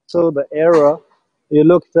factory, so the area it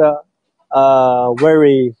looked very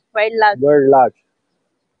large. Very large.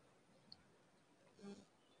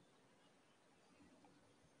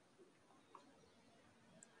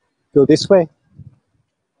 Go this way.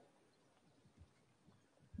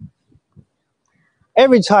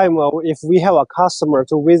 Every time if we have a customer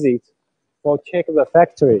to visit or check the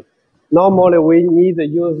factory, normally we need to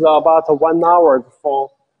use about 1 hour for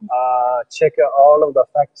check all of the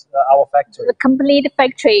our factory. The complete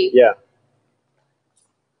factory. Yeah.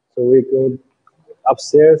 So we go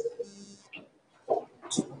upstairs.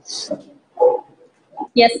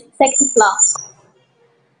 Yes, second floor.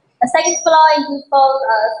 The second floor is for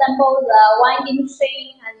sample the winding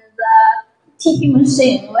machine and the tipping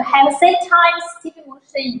machine. We have same types tipping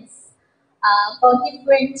machines for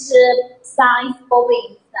different size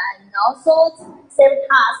bobbins and also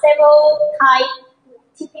several type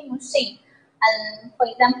tipping machine. And for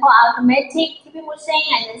example, automatic tipping machine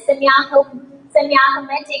and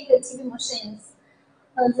semi-automatic tipping machines.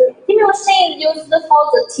 The tipping machine is used for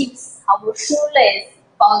the tips of shoelace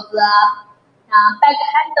for the back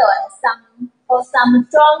handle and for some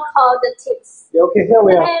drum called tips. Okay, here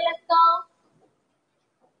we are. Okay, let's go.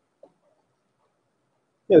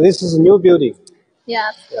 Yeah, this is a new building.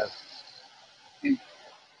 Yeah. Yeah.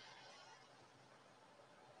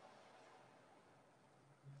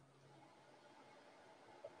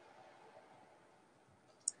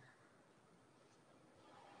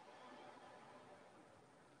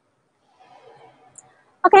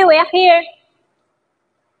 Okay, we are here.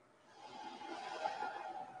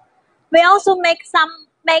 We also make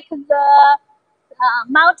the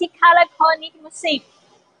multi-color core knitting machine,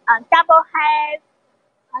 double head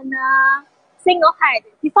and single head.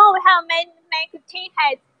 Before we have make 10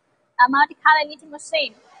 heads, multi-color knitting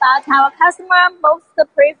machine, but our customer most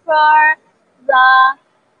prefer the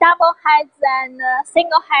double heads and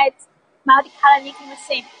single heads multi-color knitting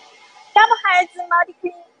machine. Double heads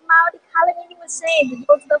multi-color knitting machine is used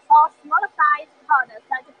for smaller size products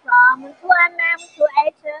such from 2 mm to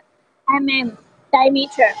 8 mm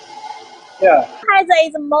diameter. Yeah. Has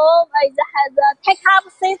a take-up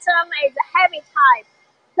system is heavy type,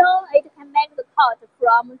 so it can make the cut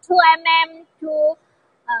from 2 mm to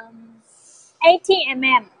 18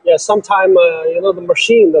 mm. Yeah, sometimes the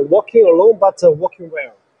machine working alone, but working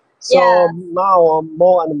well. So Yeah. now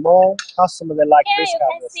more and more customers they like Here this you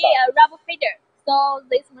kind can of see stuff. a rubber feeder. So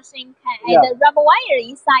this machine can Yeah. add a rubber wire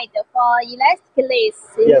inside for elastic lace,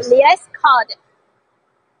 Yes. lace cord.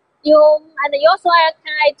 You also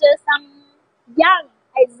can add some yarn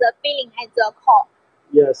as a filling as a core.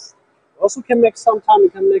 Yes. Also can make sometimes you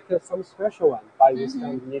can make some special one by this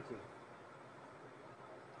kind of knitting.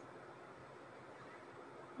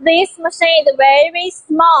 This machine is very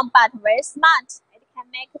small but very smart. It can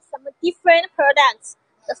make some different products.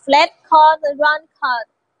 The flat cord, the round cord.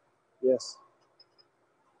 Yes.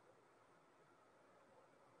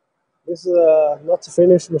 This is not a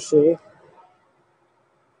finished machine.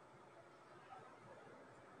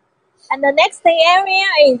 And the next area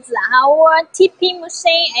is our TP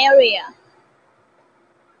machine area.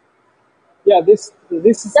 Yeah, this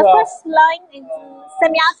is The first line is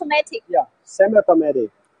semi-automatic. yeah, semi-automatic.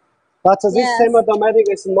 But this Yes. semi-automatic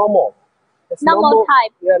is normal. It's Normal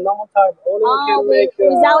type. Yeah, normal type. Only you can make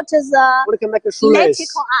without the only can make a shoelace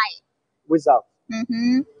electrical eye. without.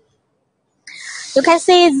 You can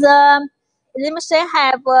see the machine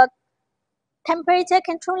have a temperature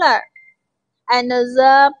controller and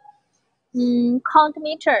the count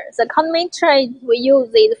meter. The count meter we use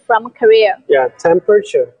it from Korea. Yeah,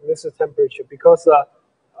 temperature. This is temperature because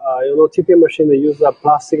TP machine they use a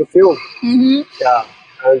plastic film. Yeah,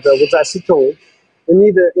 and with acetone, you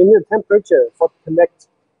need a temperature for connect.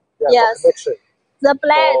 Yeah, Yes. for connection. The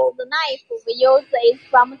blade, the knife we use is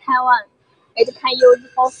from Taiwan. It can use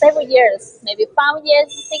for several years, maybe 5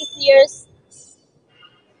 years, 6 years.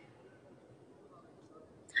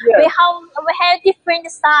 Yeah. We have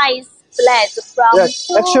different size blades from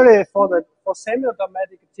Actually, for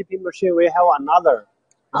semi-automatic TP machine, we have another.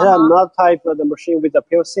 We have another type of the machine with the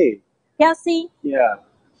PLC. PLC. Yeah,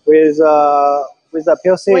 with the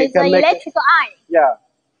PLC, with you can the make electrical eye. Yeah,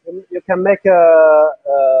 you can make the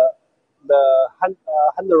hand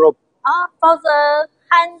rope. For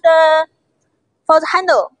the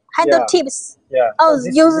handle Yeah. tips. Yeah. Oh,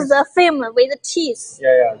 use the film with the teeth.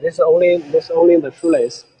 Yeah. This only the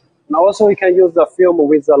shoelace. And also you can use the film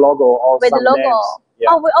with the logo or with some the logo. names. Yeah.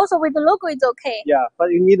 Oh, also with the logo is okay. Yeah,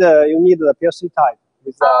 but you need the PLC type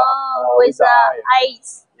with the with the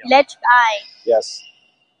eyes, electric eye. Yes.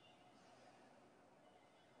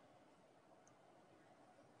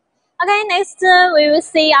 Okay, next we will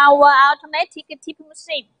see our automatic tip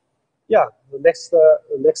machine. Yeah, the next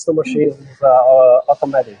machine is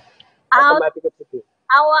automatic. Automatic tipping.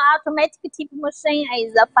 Our automatic tipping machine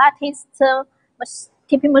is the fastest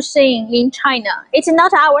tipping machine in China. It's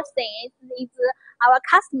not our thing. It's our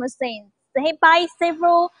customer's thing. They buy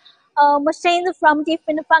several machines from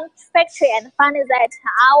different factory and find that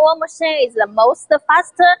our machine is the most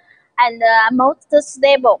faster and most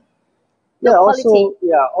stable. Yeah,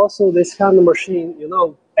 also this kind of machine,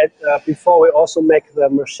 before we also make the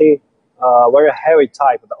machine very heavy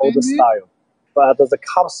type, the older style, but the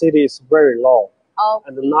capacity is very low. Okay.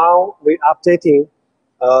 And now we updating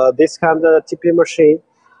this kind of TP machine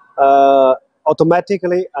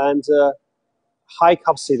automatically and high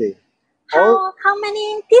capacity. How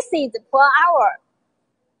many pieces per hour?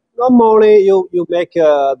 Normally, you make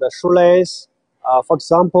the shoelace. For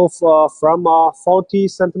example, from 40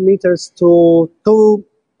 centimeters to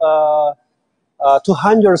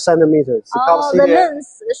 200 centimeters. The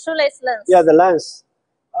length, the shoelace length. Yeah, the length.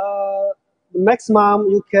 Maximum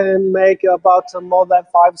you can make about more than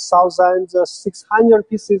 5,600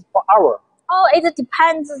 pieces per hour. Oh, it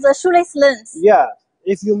depends the shoelace length. Yeah,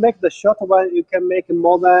 if you make the short one, you can make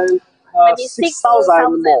more than maybe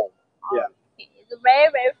 6,000 more. Yeah, it's very,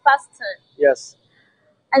 very fast. Yes.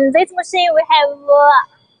 And this machine we have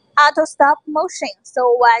auto stop motion.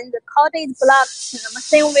 So when the code is blocked, the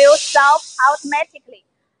machine will stop automatically,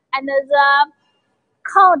 and the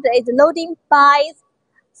code is loading by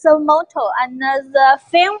So motor and the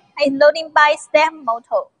film is loading by step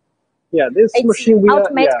motor. Yeah, this It's machine we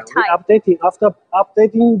automatic we type. updating. After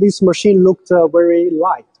updating, this machine looked very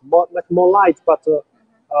light, more light, but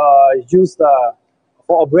used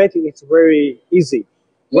for operating it's very easy,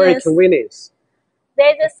 very Yes. convenient.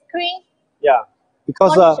 There's a screen Yeah,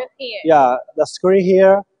 because monitor here. yeah, the screen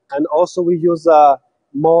here, and also we use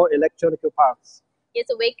more electronic parts. Yes,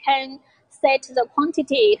 we can set the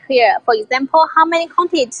quantity here. For example, how many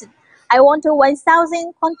quantities? I want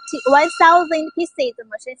 1,000 pieces of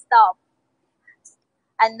machine stop.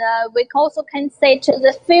 And we also can set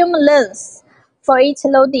the film length for each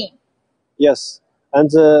loading. Yes, and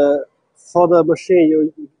for the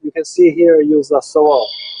machine, you can see here use a servo,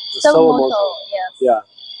 the servo motor. Yes. Yeah.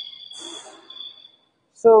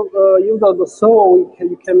 So using the servo,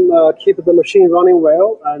 you can keep the machine running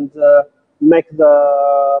well and make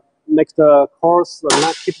the course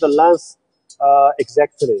keep the length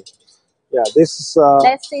exactly. Yeah, this is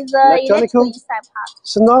Let's see the electrical inside part.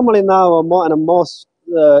 So normally now more and more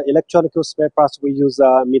electronic spare parts we use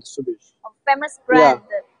Mitsubishi. Famous brand.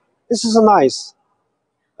 Yeah. This is nice.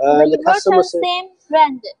 The inverter same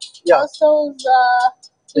brand. Yeah. Also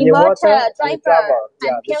the inverter driver yeah,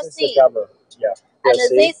 and this PLC. is the driver. Yeah. And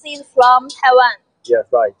this is from Taiwan. Yeah,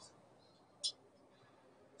 right.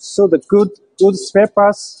 So the good spare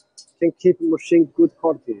parts can keep machine good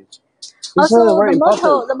quality. This also very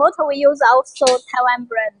important. the motor we use also Taiwan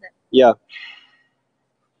brand. Yeah.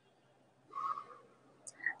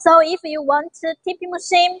 So if you want a tipping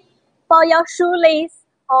machine for your shoelace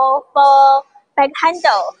or for bag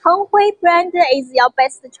handle, Henghui brand is your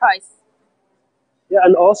best choice. Yeah,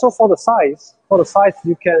 and also for the size,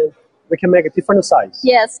 we can make a different size.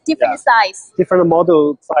 Yes, different size. Different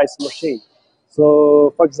model size machine.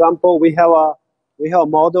 So for example, we have a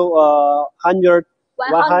model 100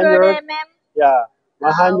 mm. Yeah,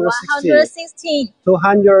 116,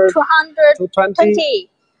 200, 220,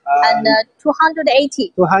 and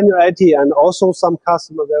 280. 280, and also some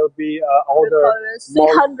customers there will be order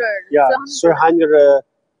 300. Yeah, 300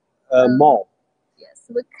 more. Yes,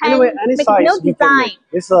 we can anyway, any make size new design.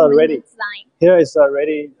 This is ready. Here is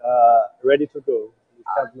ready to go.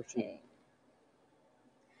 Okay.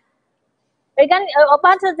 Regarding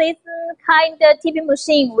about this kind of tipping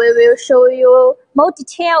machine, we will show you more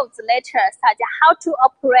details later, such as how to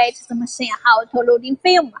operate the machine, how to loading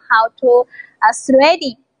film, how to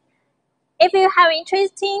threading. If you have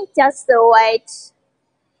interesting, just wait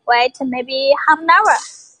maybe half an hour.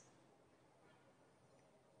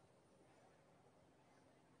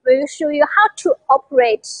 We will show you how to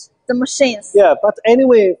operate the machines. Yeah, but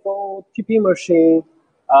anyway, for tipping machine,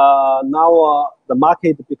 now the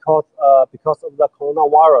market because of the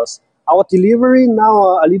coronavirus, our delivery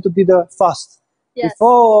now a little bit fast. Yes.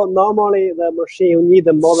 Before normally the machine you need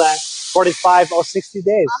more than 45 or 60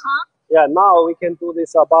 days. Yeah, now we can do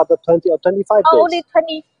this about 20 or 25 days. Only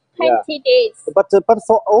 20 days. But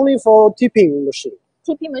only for tipping machine.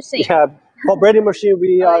 Tipping machine. Yeah, for braiding machine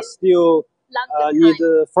we are still need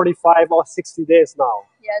 45 or 60 days now.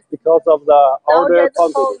 Yes. Because of the order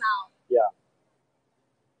quantity. Yeah.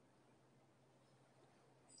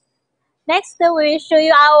 Next, we will show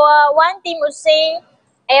you our winding machine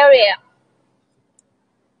area.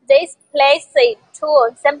 This place is tool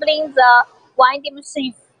assembling the winding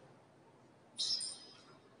machine.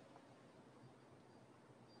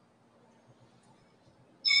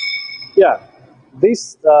 Yeah,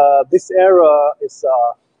 this area is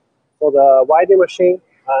for the winding machine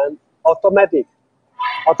and automatic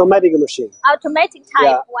machine. Automatic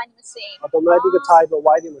type winding machine. Automatic type of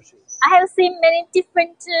winding machine. I have seen many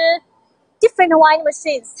different winding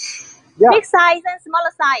machines. Yeah. Big size and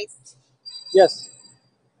smaller size. Yes.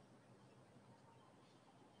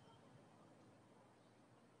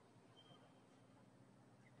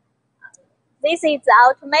 This is the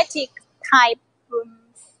automatic type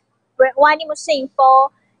winding machine for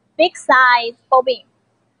big size bobbin.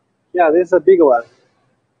 Yeah, this is a big one.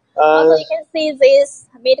 Also, you can see this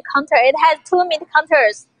mid counter. It has 2 mid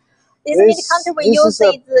counters. This mid counter we use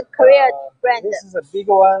is the Korean brand. This is a big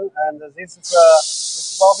one, and this is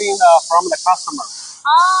bobbin from the customer.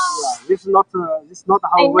 Oh. Yeah, this is not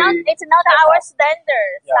how we. It's not our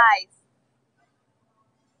standard size.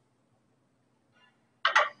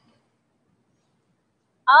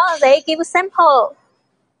 Oh, they give sample.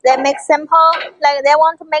 They make sample like they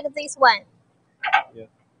want to make this one. Yeah.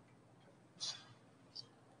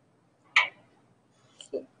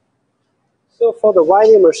 Okay. So for the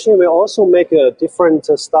winding machine, we also make a different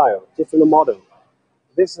style, different model.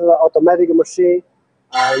 This is an automatic machine,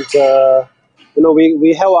 and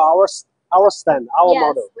we have our stand, our yes,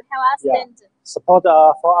 model. we have a stand. Support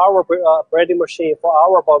for our braiding machine for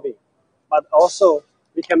our body, but also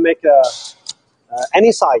we can make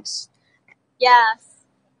any size. Yes.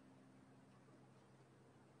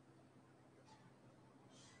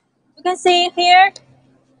 You can see here,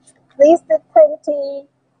 this 20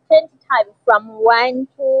 type from 1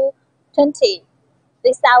 to 20.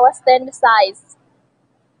 This is our standard size.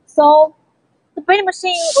 So the braiding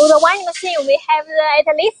machine or the winding machine, we have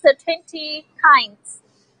at least 20 kinds.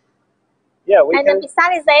 Yeah, we can.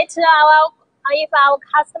 Besides that, if our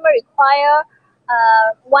customer require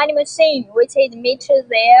winding machine which is meet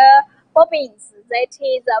their bobbins, that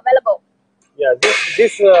is available. Yeah,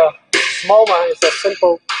 this small one is a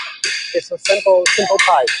simple. It's a simple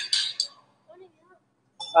type.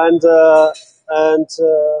 And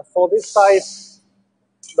for this size,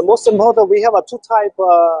 the most important, we have a two type.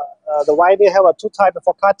 The winding have a two type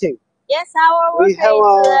for cutting. Yes, our worker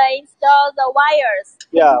install the wires.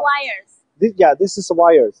 Yeah. Wires. This is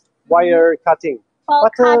wires. Wire cutting. For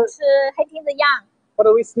cutting the yarn.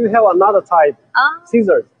 But we still have another type.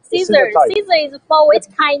 Scissors. Scissor is for which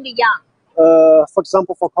kind of yarn? For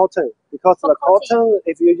example, for cotton, because for the cotton,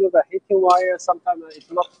 if you use a heating wire, sometimes it's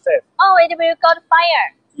not safe. Oh, it will got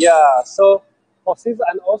fire. Yeah, so for scissors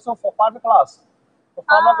and also for fiberglass. For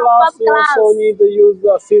fiberglass, you also need to use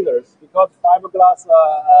scissors because fiberglass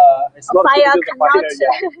is not fire good to fire.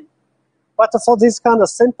 Yeah. But for this kind of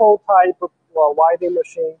simple type of winding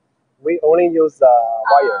machine, we only use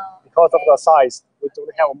wire because of the size. We don't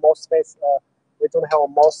have more space. We don't have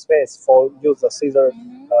more space for use the scissor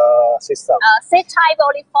system. C type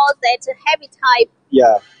only for that heavy type.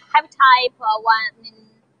 Yeah. Heavy type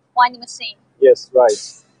winding machine. Yes,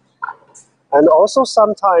 right. And also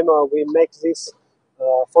sometimes we make this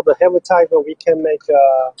for the heavy type. We can make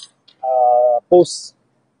both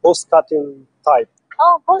cutting type.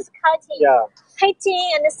 Oh, both cutting. Yeah.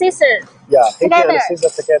 Heating and scissor. Yeah, heating and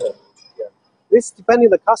scissor together. Yeah. This depending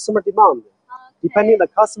the customer demand. Depending the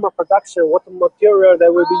customer production, what material they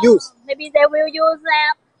will be used. Maybe they will use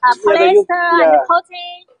polyester and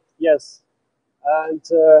cotton. Yes, and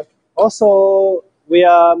also we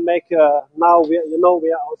are make now we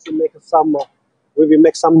are also make some we will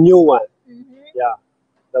make some new one. Yeah,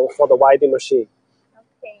 for the winding machine.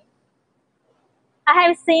 Okay. I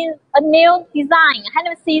have seen a new design. I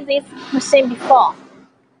haven't seen this machine before.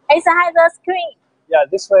 It has a screen. Yeah,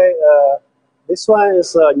 this way. This one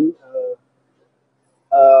is.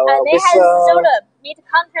 And it has shoulder, mid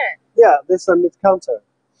counter. Yeah, this is a mid counter,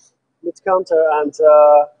 and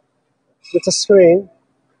with a screen.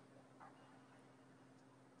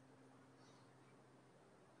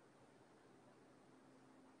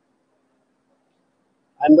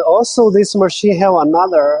 And also, this machine have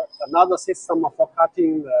another system for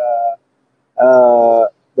cutting the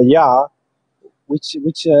yarn, which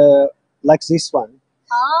like this one.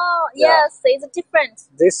 Oh yes, it's different.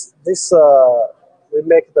 This we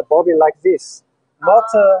make the bobbin like this, not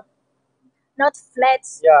flat.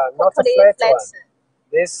 Yeah, not a flat one.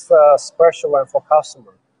 This special one for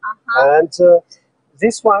customer. And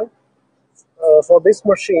this one for this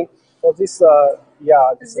machine, for this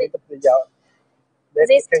this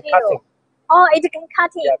can cutting. Oh, it can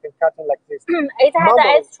cutting. Yeah, can cutting like this. It has an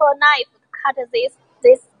extra knife to cut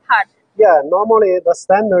this part. Yeah, normally the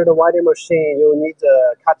standard winding machine you need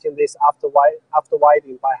cutting this after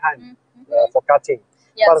winding by hand for cutting.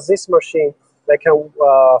 Yes. But this machine they can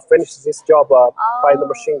finish this job by the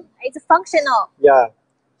machine. It's functional. Yeah,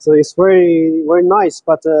 so it's very nice,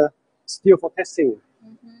 but still for testing.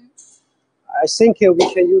 I think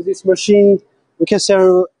we can use this machine. We can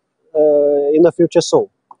sell in the future soon.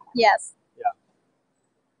 Yes. Yeah.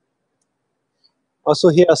 Also,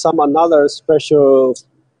 here are some another special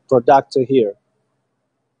product here.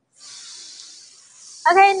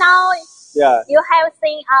 Okay, now you have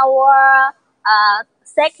seen our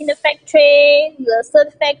second factory, the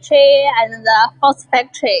third factory, and the fourth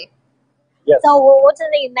factory. Yes. So what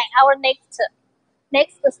is our next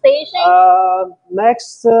station?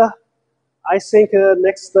 Next, I think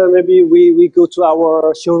next maybe we go to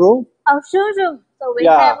our showroom. Our showroom. So we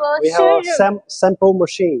have a sample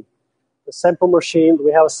machine. The sample machine.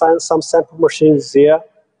 We have some sample machines here,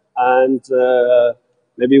 and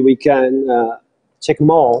maybe we can check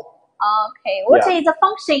more. Okay. What is the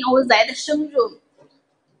function of that showroom?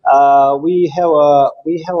 We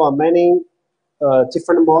have many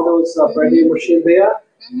different models of braiding machine there.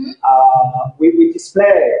 We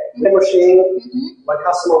display the machine when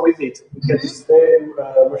customer visit. We can display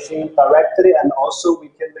machine directly, and also we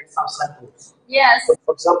can make some samples. Yes.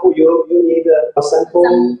 For example, you need a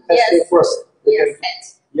sample testing first.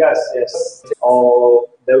 Yes. Or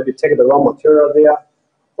They will be taking the raw material there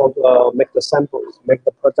for make the samples, make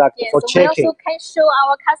the product Yes, for we checking. also can show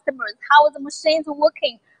our customers how the machines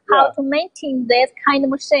working, how Yeah. to maintain this kind of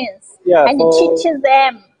machines, Yeah, and teach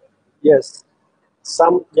them. Yes.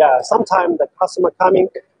 Sometimes the customer coming,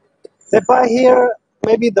 they buy here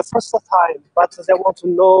maybe the first time, but they want to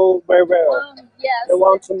know very well. Yes, They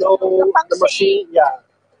want to know the machine. Yeah,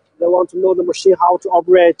 they want to know the machine how to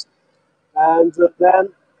operate, and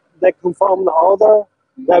then they confirm the order.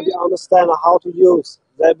 They will understand how to use.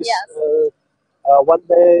 They be, Yes. When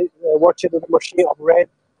they watch the machine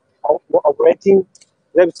operating,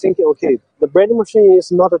 they will think, okay, the braiding machine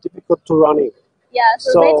is not difficult to running. Yeah,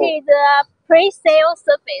 so that is a pre-sale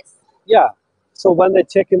service. Yeah, so when they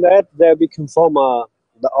check in that, they'll be confirm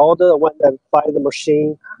the order when they buy the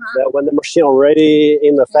machine. That when the machine already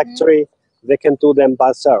in the factory, they can do them by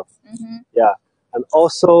themselves. Yeah, and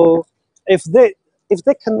also if they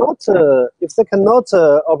cannot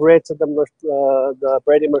operate the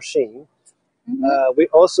braiding machine, we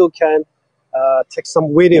also can take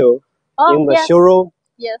some video in the showroom.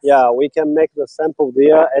 Yes. Yeah, we can make the sample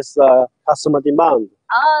there as a customer demand.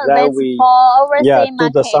 Then that's we for overseas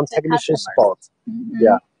market some technician customers. support.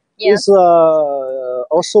 Yeah, Yes. it's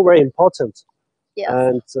also very important. Yes.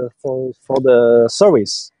 And for the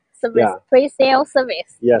service. Pre-sale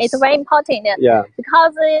service. Yes. It's very important. Yeah.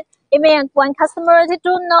 Because even one customer they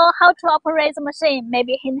don't know how to operate the machine,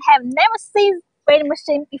 maybe he have never seen braiding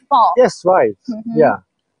machine before. Yes, right. Yeah.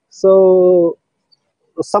 So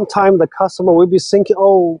sometimes the customer will be thinking,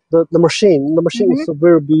 oh, the machine is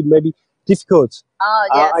be maybe difficult. Oh,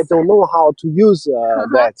 yes. I don't know how to use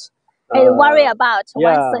that. I worry about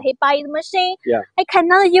once he buys the machine, I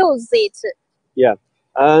cannot use it. Yeah.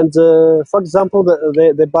 And for example,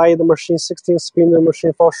 they buy the machine, 16-spinner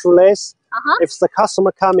machine for shoelace. If the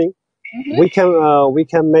customer coming, we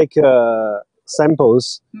can make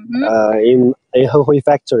samples in Henghui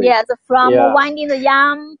factory. Yes, from winding the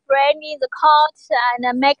yarn, braiding the cord,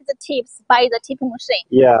 and make the tips by the tipping machine.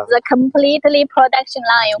 Yeah. The completely production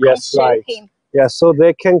line you can show him. Yeah, so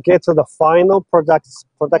they can get the final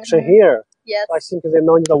production here. Yes. I think they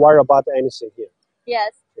don't need to worry about anything here.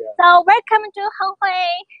 Yes. Yeah. So welcome to Henghui.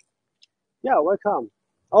 Yeah, welcome.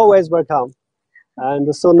 Always welcome.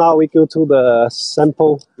 And so now we go to the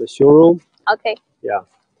sample, the showroom. Okay. Yeah.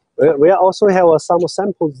 We also have some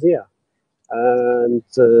samples there. And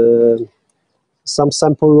some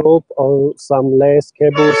sample rope or some lace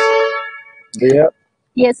cables there.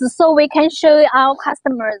 Yes, so we can show our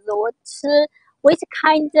customers which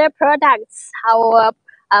kind of products our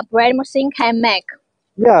braiding machine can make.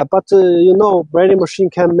 Yeah, but braiding machine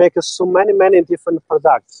can make so many different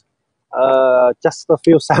products. Just a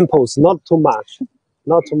few samples, not too much.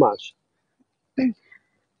 Not too much.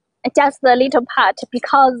 Just a little part,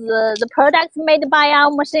 because the products made by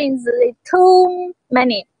our machines is too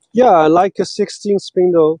many. Yeah, like a 16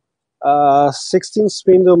 spindle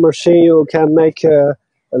machine, you can make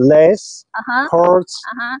lace, cords,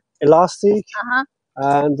 elastic,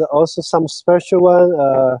 and also some special one.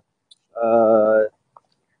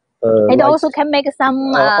 It also can make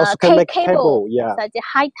some cable, such as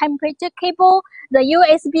high temperature cable, the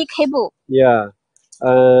USB cable. Yeah,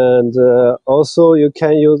 and also you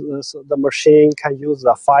can use the machine can use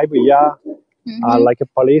the fiber yarn, like a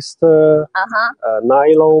polyester,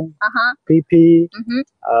 nylon, PP,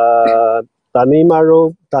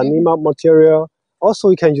 Danima material. Also,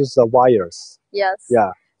 you can use the wires. Yes.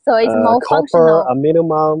 Yeah. So it's more copper, functional.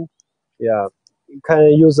 aluminum. Yeah. You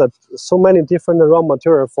can use so many different raw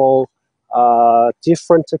material for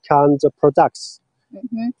different kinds of products.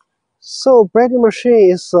 So braiding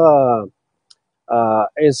machine is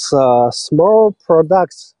a small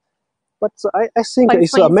product, but I think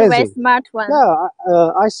it's amazing. Very smart one. Yeah,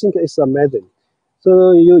 I think it's amazing.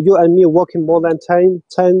 So you and me working more than 10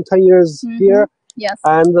 years here. Yes.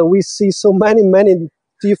 And we see so many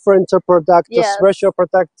different products, special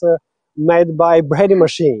products made by braiding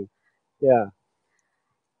machine. Yeah.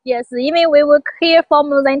 Yes, even we work here for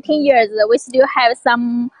more than 10 years, we still have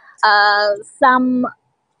some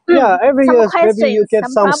every year maybe you get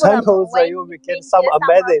some samples, you will get some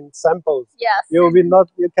amazing samples. Yes. You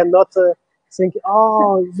cannot think,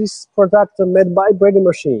 oh, this product made by braiding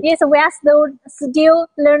machine. Yes, we are still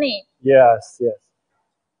learning. Yes.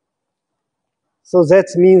 So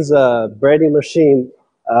that means braiding machine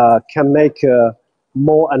can make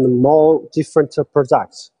more and more different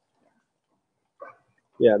products.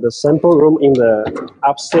 Yeah, the sample room in the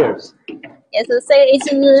upstairs. Yes, so it's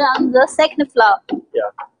on the second floor.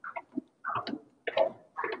 Yeah.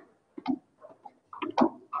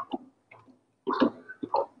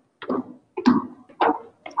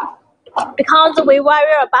 because we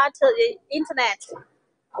worry about the internet.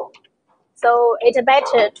 So it's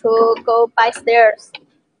better to go by stairs.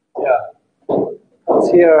 Yeah. But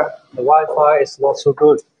here the Wi-Fi is not so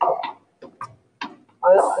good.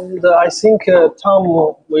 And I think Tom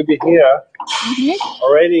will be here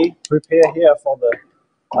already prepared here for the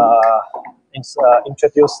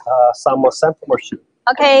introduce some sample machine.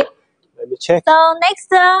 Okay. Let me check. So next,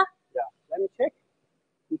 Yeah, let me check.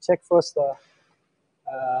 We check first.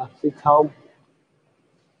 See Tom.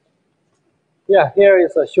 Yeah, here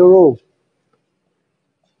is a showroom.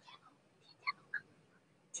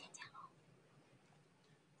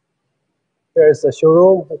 Here is the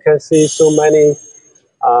showroom. You can see so many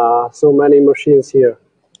machines here.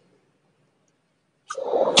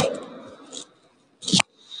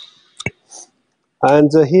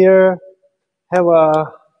 And here have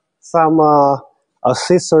some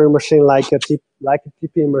accessory machine like a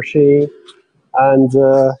TP machine and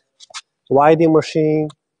winding machine,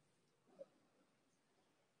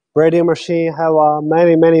 braiding machine. Have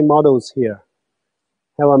many models here.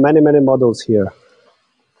 Have many models here.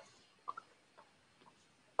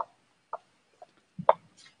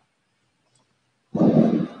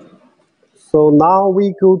 So now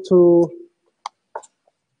we go to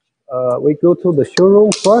the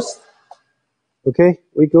showroom first. Okay,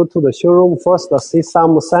 we go to the showroom first to see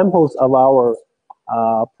some samples of our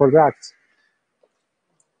products.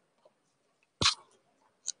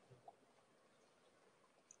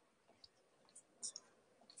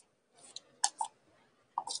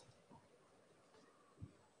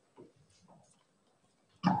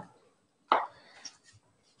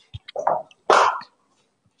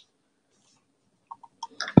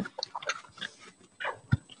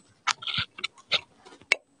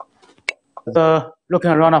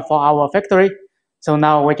 Looking around for our factory. So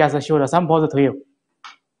now we just show the samples to you.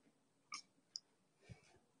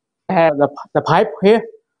 I have the pipe here.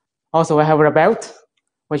 Also, I have the belt,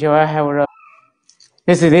 which I have the.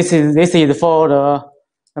 This is for the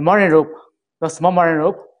marine rope. The small marine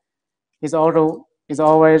rope is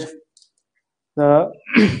always the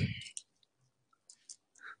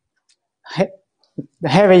the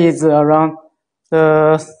heavy is around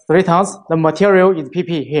the 3 tons. The material is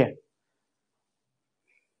PP here.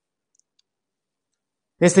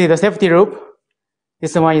 This is the safety rope.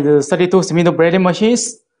 This one is 32 spindle braiding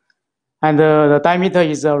machines, and the diameter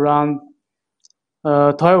is around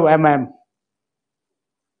 12 mm.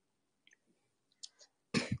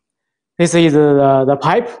 This is the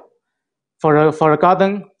pipe for the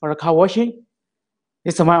garden, for the car washing.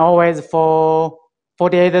 This one always for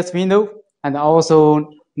 48 spindle and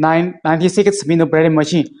also 96 spindle braiding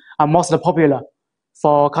machine are most popular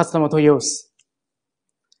for customer to use.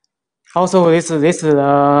 Also, this is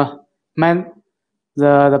the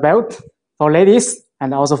belt for ladies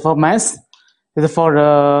and also for men's. This is for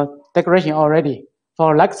the decoration already,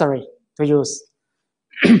 for luxury to use.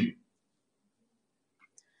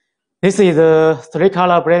 This is the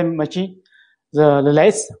 3-color braiding machine. The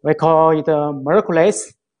lace, we call it Morocco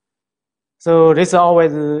lace. So this is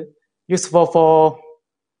always useful for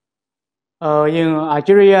in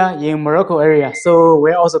Algeria, in Morocco area. So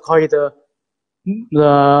we also call it the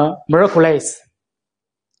Morocco lace.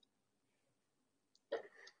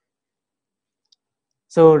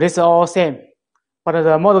 So this is all same, but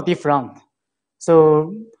the model different.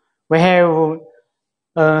 So we have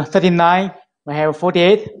 39, we have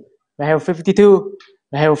 48, we have 52,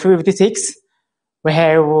 we have 56, we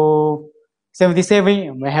have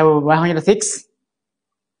 77, we have 106.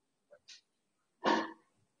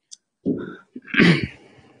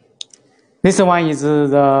 This one is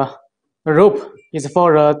the rope. It's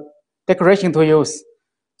for the decoration to use.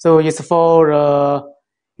 So it's for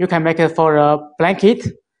you can make it for a blanket.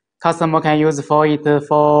 Customer can use for it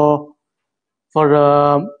for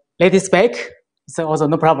the ladies' bag. It's also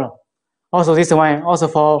no problem. Also this one also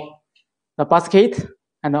for the basket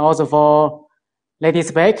and also for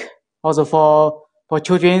ladies' bag. Also for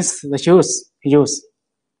children's the shoes use.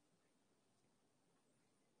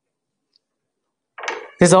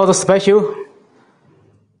 This is also special,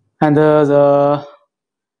 and the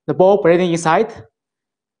ball braiding inside.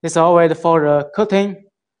 This is always for the curtain.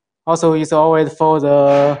 Also, it's always for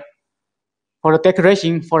the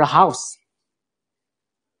decoration for the house.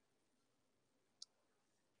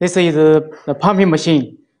 This is the pumping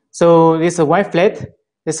machine. So this is one flat.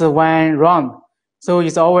 This is one round. So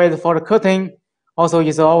it's always for the curtain. Also,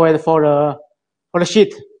 it's always for the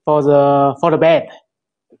sheet for the bed.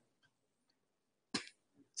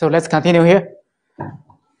 So let's continue here.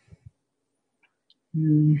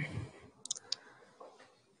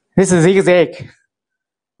 This is zigzag.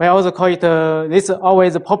 we also call it. This is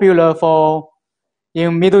always popular for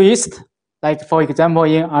in Middle East, like for example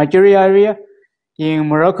in Algeria area, in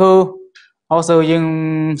Morocco, also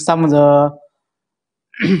in some of the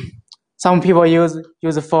some people use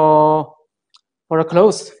for the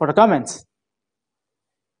clothes, for the garments.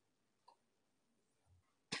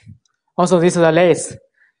 Also, this is a lace.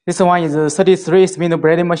 This one is 33 spindle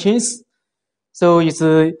braiding machines. So it's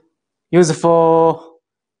used for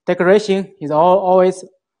decoration. It's always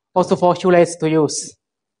also for shoelace to use.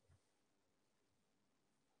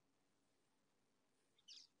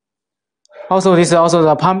 Also, this is also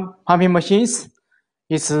the pumping machines.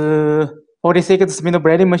 It's 46 spindle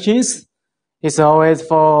braiding machines. It's always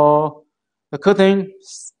for the curtain,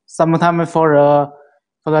 sometimes for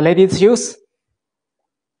the ladies' use.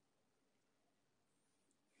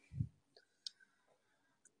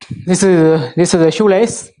 This is the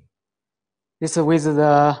shoelace. This is with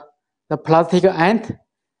the plastic end.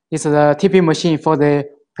 This is the tipping machine for the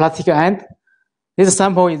plastic end. This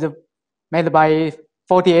sample is made by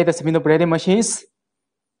 48 spindle braiding machines.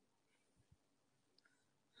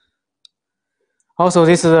 Also,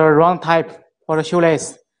 this is a round type for the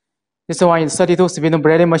shoelace. This one is 32 spindle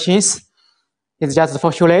braiding machines. It's just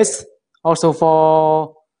for shoelace. Also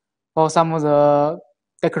for some of the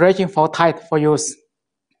decoration for tight for use.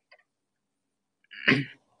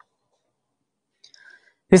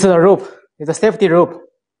 This is a rope. It's a safety rope.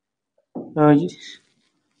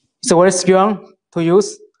 It's very strong to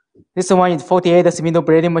use. This one is 48 spindle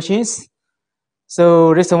braiding machines.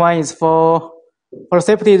 So this one is for the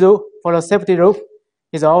safety rope. For the safety rope,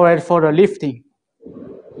 is already for the lifting.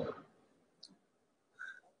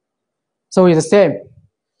 So it's the same.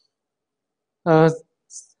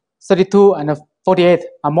 32 and 48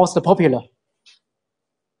 are most popular.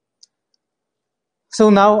 So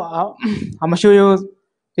now I'm gonna show you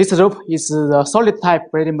this rope is the solid type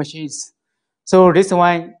braiding machines. So this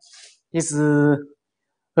one is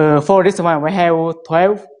for this one we have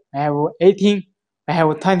 12, we have 18, we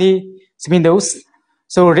have 20 spindles.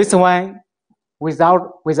 So this one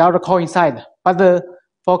without the core inside, but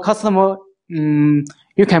for customer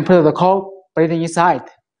you can put the core braiding inside,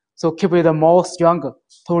 so keep it more stronger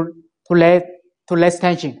to less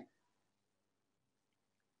tension.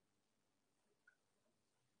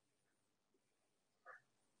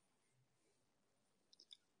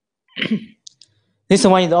 This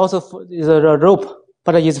one is also is a rope,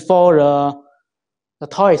 but it's for the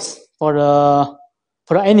toys for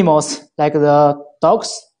the animals, like the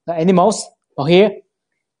dogs, the animals over here.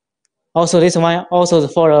 Also, this one also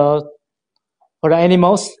for the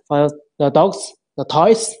animals, for the dogs, the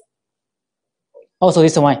toys. Also,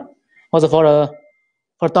 this one also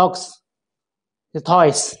for dogs, the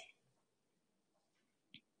toys.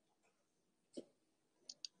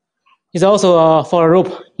 It's also for a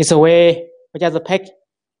rope. It's a way we just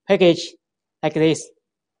package like this.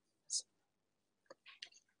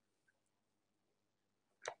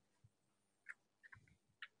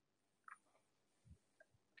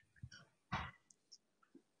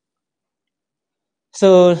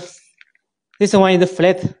 So this one is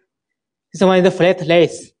flat. This one is flat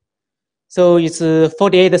lace. So it's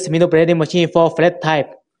 48 spindle braiding machine for flat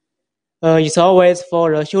type. It's always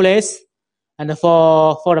for the shoelace and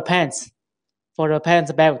for the pants, for the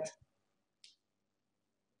pants belt.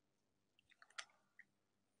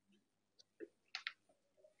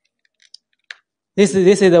 This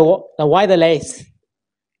is the wide lace.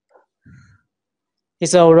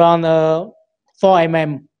 It's around 4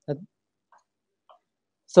 mm.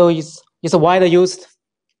 So it's widely used.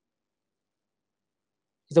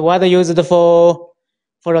 It's widely used for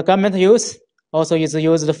the garment use. Also, it's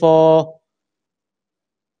used for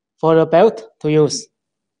the belt to use.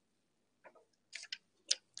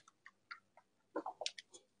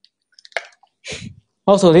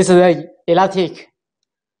 Also, this is the elastic.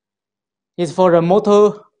 It's for the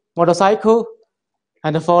motorcycle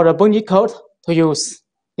and for the bungee cord to use.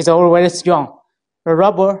 It's all very strong. The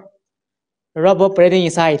rubber braiding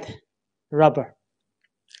inside rubber.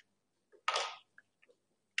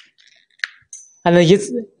 And this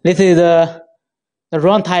is the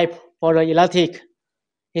round type for the elastic.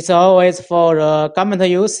 It's always for the garment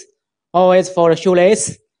use, always for the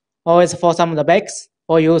shoelace, always for some of the bags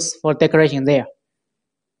for use for decoration there.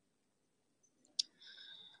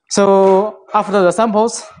 So after the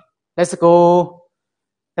samples, let's go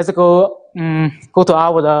to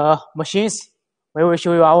our machines. We will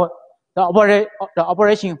show you the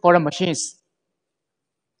operation for the machines.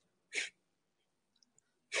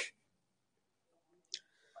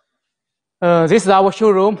 This is our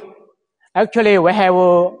showroom. Actually, we have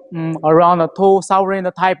around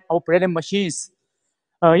 2,000 type of braiding machines.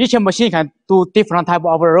 Each machine can do different type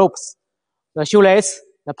of ropes: the shoelace,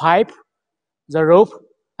 the pipe, the rope,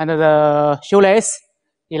 and the shoelace,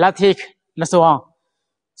 elastic, and so on.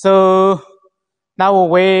 So now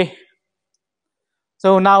we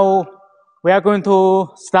are going to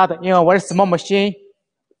start in a very small machine.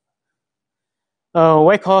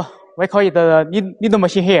 We call it the needle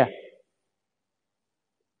machine here.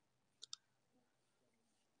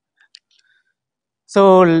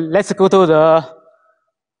 So let's go to the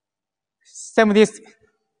 70s.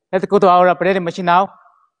 Let's go to our braiding machine now.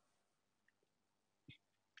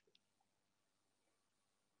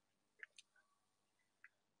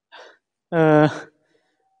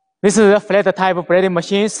 This is a flat type braiding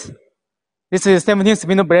machines. This is 17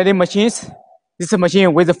 spindle braiding machines. This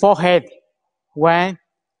machine with 4 heads. 1,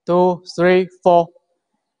 2, 3, 4.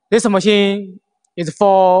 This machine is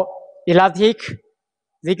for elastic,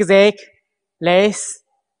 zigzag, lace,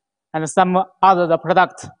 and some other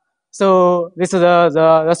product. So this is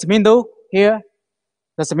the spindle here,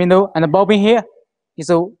 the spindle, and the bobbin here is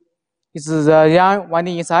the yarn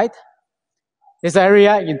winding inside. This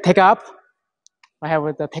area is take up. I have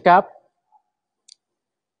the take up.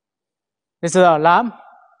 This is the alarm.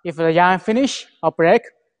 If the yarn finish or break,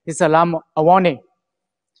 this is alarm a warning.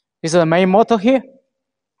 This is the main motor here.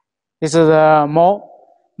 This is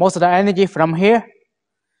most of the energy from here.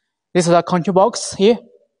 This is the control box here.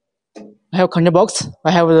 I have control box.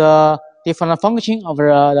 I have the different function of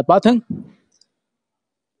the button.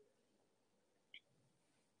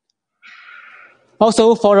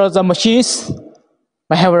 Also for the machines,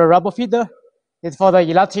 I have a rubber feeder. It's for the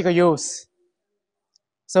elastic use.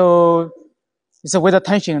 So it's with the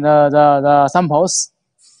tension the samples.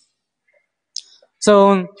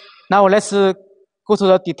 So now let's go to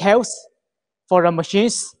the details for the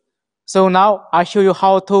machines. So now I show you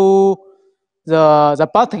how to the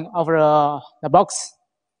button of the box.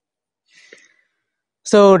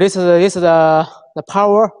 So this is the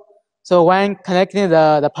power. So when connecting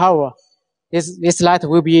the power, this light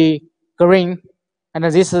will be green, and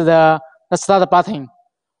this is the start button.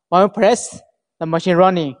 When we press, the machine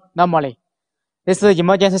running normally. This is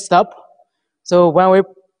emergency stop. So when we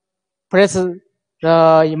press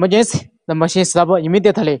the emergency, the machine stop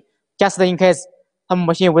immediately, just in case some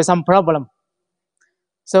machine with some problem.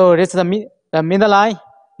 So this is the middle line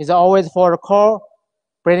is always for the core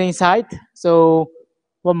braiding side. So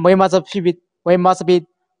we must be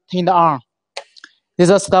turned on. This is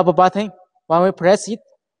a stop button. When we press it,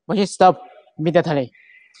 machine stop immediately.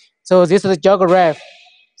 So this is the jog rev.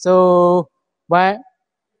 So when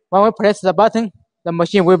we press the button, the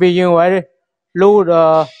machine will be in very low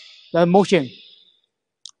the motion.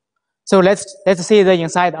 So let's see the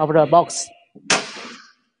inside of the box.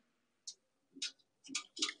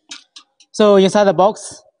 So inside the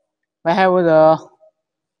box, we have the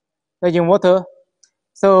inverter.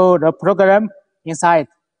 So the program inside.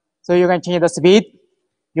 So you can change the speed,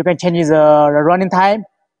 you can change the running time,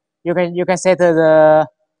 you can set the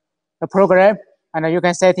program, and you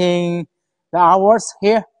can set in the hours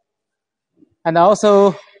here. And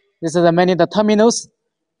also this is the many the terminals.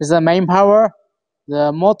 This is the main power,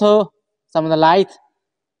 the motor, some of the light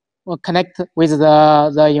will connect with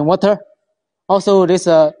the inverter. Also this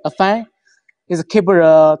a fan is keep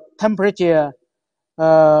the temperature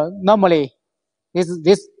normally.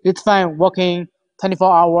 This fan working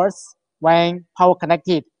 24 hours when power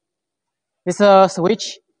connected. This is a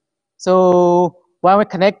switch. So when we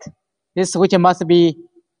connect, this switch must be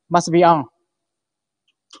on.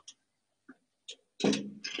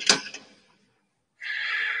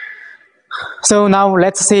 So now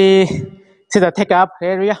let's see the take up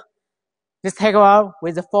area. This take up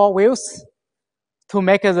with the 4 wheels to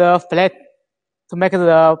make the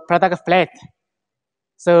product flat.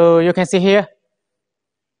 So you can see here.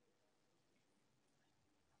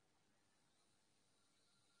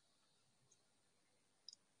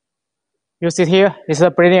 You see here, this is a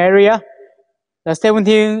braiding area. The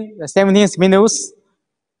 17 spindles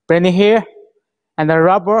braiding here, and the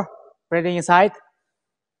rubber braiding inside.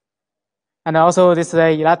 And also this is the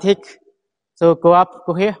elastic. So go up,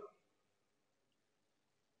 go here.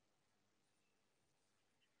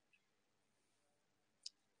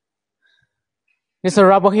 This is a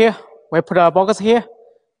rubber here. We put a box here.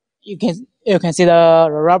 You can see the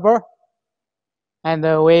rubber, and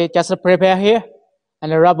we just prepare here,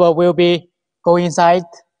 and the rubber will be go inside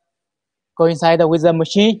with the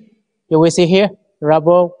machine. You will see here, the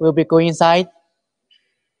rubber will be going inside.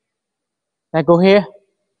 Then go here,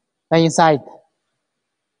 then inside.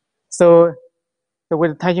 So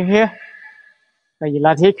with the tension here, the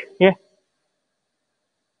elastic here.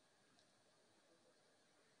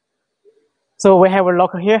 So we have a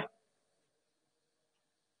locker here.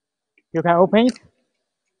 You can open it.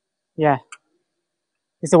 Yeah,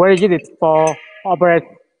 it's very easy for operate.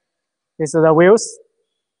 This is the wheels.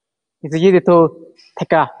 It's easy to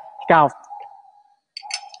take out.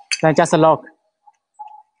 Then just lock.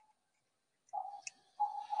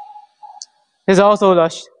 This is also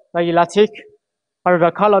the elastic, or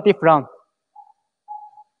the color different.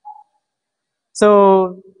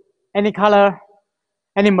 So any color,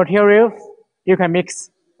 any material, you can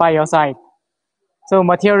mix by your side. So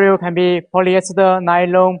material can be polyester,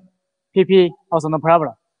 nylon, PP, also no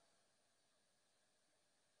problem.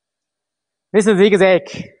 This is zigzag.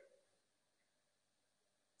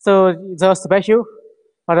 So it's a special,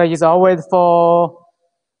 but it's always for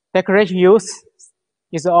decoration use.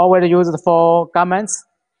 It's always used for garments.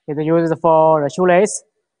 It's used for the shoelace.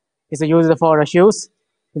 It's used for the shoes.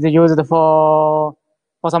 It's used for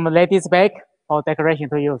some ladies' bag or decoration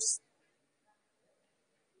to use.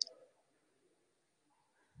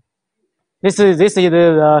 This is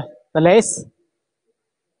the lace.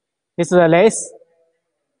 This is the lace.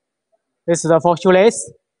 This is the for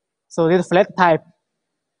shoelace. So this is flat type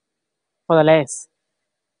for the lace.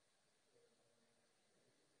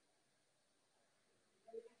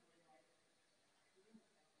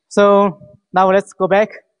 So now let's go back.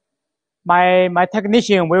 My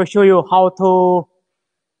technician will show you how to.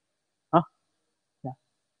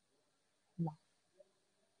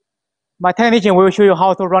 My technician will show you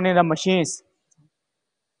how to run in the machines.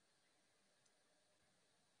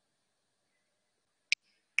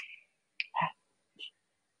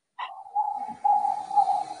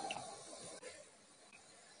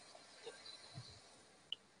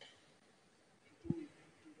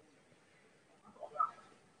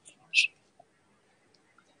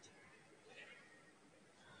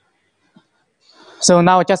 So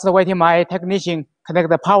now just waiting my technician connect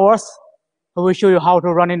the powers. I will show you how to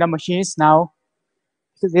run in the machines now.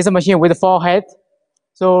 This is a machine with 4 heads.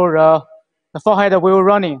 So the 4 heads will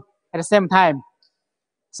running at the same time.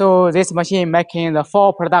 So this machine making the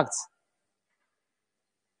 4 products.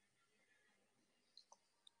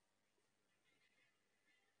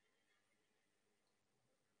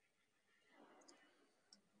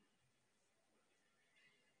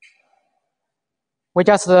 We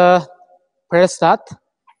just press start.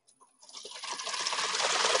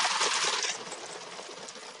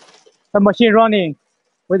 The machine running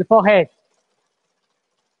with 4 heads.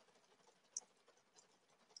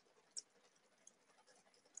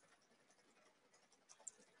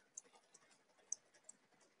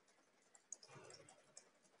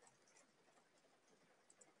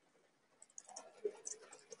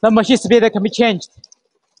 The machine speed can be changed.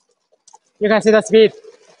 You can see the speed.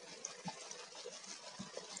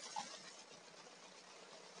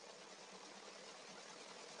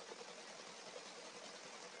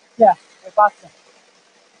 Yeah, faster.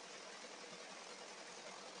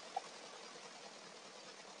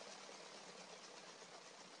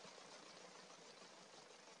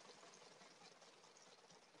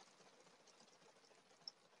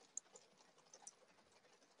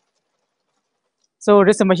 So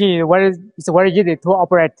this machine is very easy to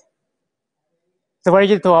operate. It's very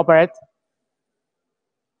easy to operate.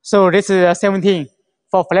 So this is 17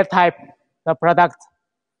 for flat type, the product.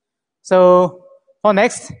 So for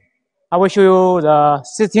next, I will show you the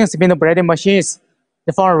 16 spindle braiding machines,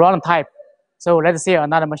 the for round type. So let's see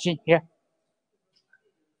another machine here.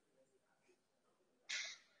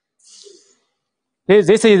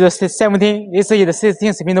 This is the 17. This is the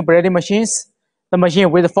 16 spindle braiding machines. The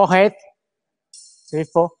machine with 4 heads, 3,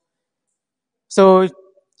 4. So this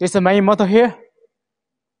is the main motor here.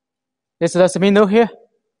 This is the spindle here,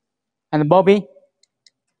 and the bobbin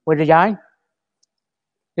with the yarn.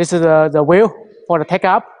 This is the wheel for the take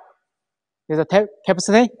up. This is the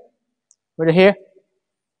capacity right here.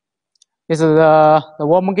 This is the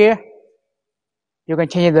warm gear. You can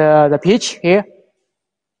change the pitch here.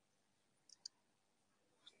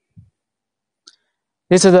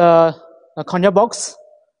 This is the control box.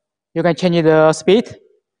 You can change the speed.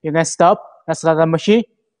 You can stop and start the machine.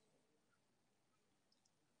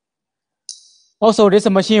 Also, this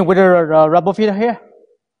machine with a rubber feeder here.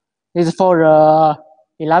 This is for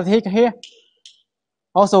elastic here.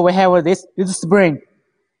 Also, we have this spring.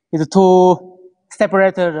 It's to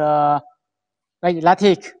separate the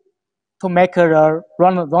elastic to make a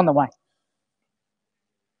round one.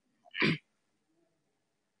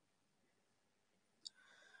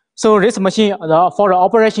 So this machine for the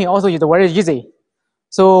operation also is very easy.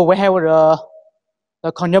 So we have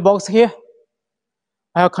the control box here.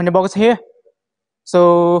 I have control box here.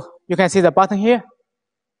 So you can see the button here.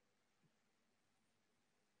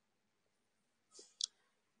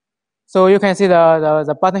 So you can see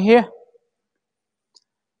the button here.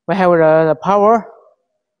 We have the power.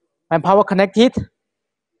 When power connected,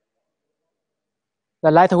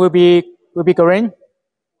 the light will be green.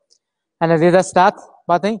 And this is the start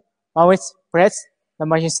button. Always press the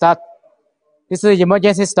machine start. This is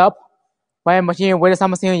emergency stop. When machine with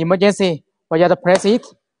something emergency, we just press it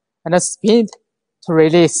and spin to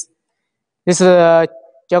release. This is a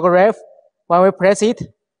geograph. When we press it,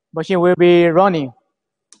 machine will be running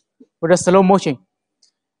with a slow motion.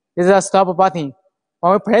 This is a stop button.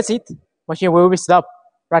 When we press it, machine will be stopped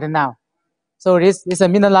right now. So this is a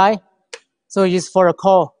middle line. So it's for a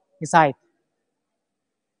call inside.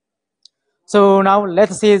 So now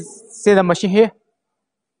let's see the machine here.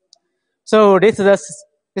 So this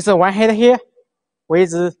is one head here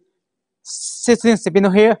with 16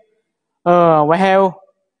 spindle here. We have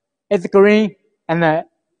 8 green and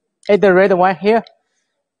 8 red one here.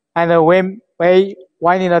 And we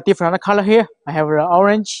one in a different color here. I have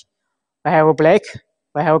orange, I have black,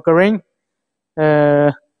 I have green.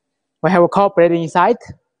 We have a core braiding inside.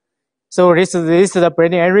 So this is the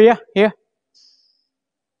braiding area here.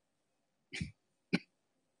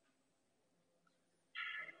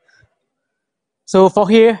 So for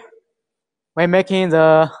here, we're making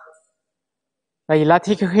the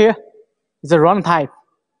elastic here. It's a round type.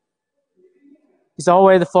 It's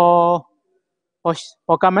always for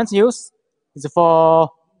garments use. It's for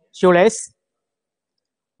shoelace.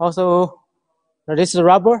 Also, this is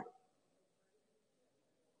rubber.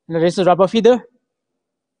 And this is rubber feeder.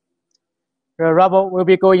 The rubber will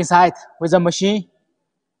be go inside with the machine.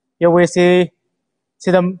 You will see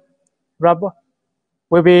the rubber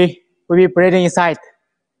will be braiding inside.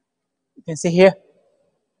 You can see here,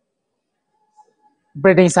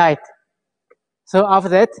 braiding inside. So after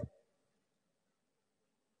that,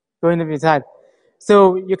 going to be inside.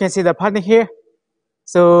 So you can see the pattern here.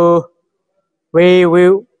 So we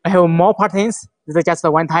will have more patterns. This is just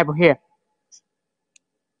one type here.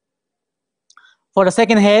 For the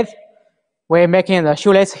second head, we're making the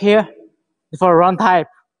shoelace here for round type.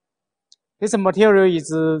 This material is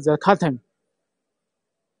the cotton,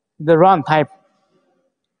 the round type.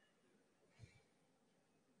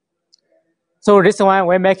 So this one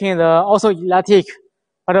we're making the also elastic,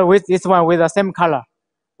 but with this one with the same color.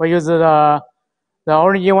 We use the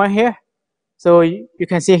orange one here. So you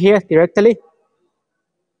can see here directly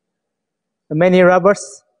the many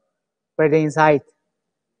rubbers braided inside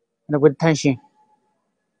and with tension.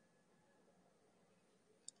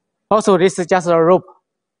 Also, this is just a rope.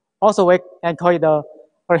 Also, we can call it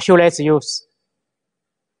for shoelace use.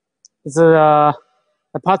 It's the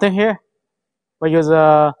pattern here. We use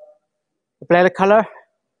the black color.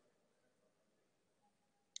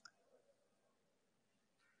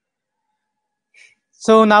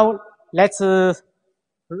 So now let's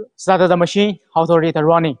start the machine, how to read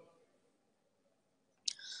running.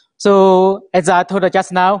 So as I told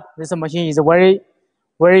just now, this machine is very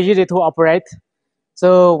easy to operate.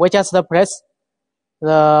 So we just press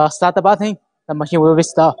the start button, the machine will be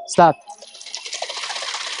start.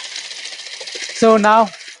 So now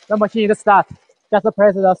the machine is start. Just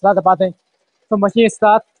press the start button. So machine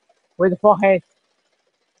start with 4 heads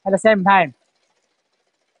at the same time.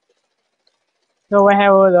 So we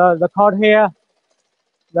have the cord here,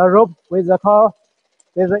 the rope with the cord,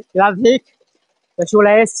 with the elastic, the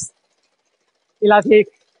shoelace, elastic.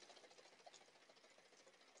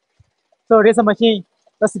 So this machine,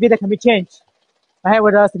 the speed can be changed. I have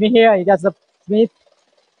the speed here, you just speed.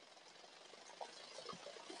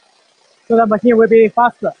 So the machine will be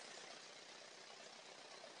faster.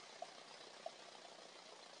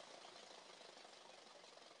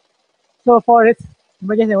 So for this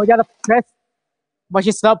emergency, we just press,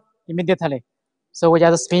 machine stop immediately. So we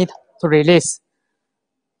just speed to release.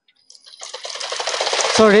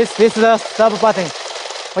 So this is the stop button.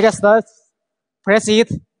 We just press it,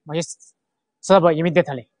 machine stop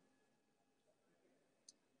immediately.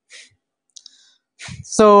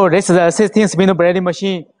 So this is the 16 spindle braiding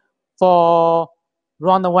machine for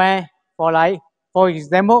round one. For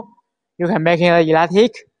example, you can make it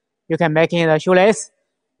elastic, you can make it a shoelace,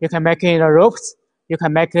 you can make it ropes, you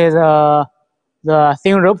can make it the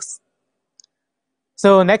thin ropes.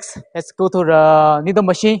 So next, let's go to the needle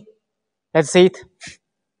machine. Let's see it.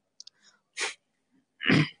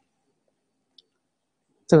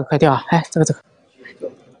 这个快掉啊！哎，这个。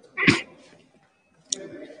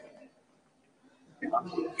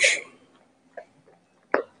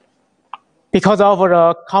Because of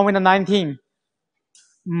the COVID-19,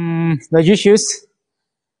 the issues,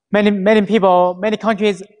 many people, many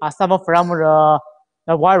countries are suffering from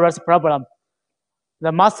the virus problem.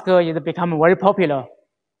 The mask is becoming very popular.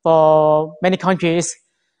 for many countries,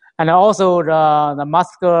 and also the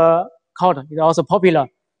master code is also popular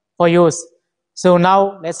for use. So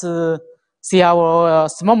now let's see our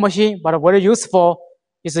small machine, but very useful.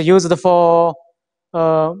 Is used for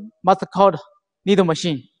master code needle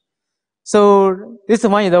machine. So this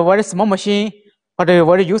one is a very small machine, but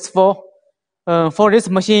very useful. For this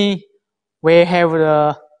machine, we have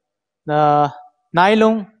the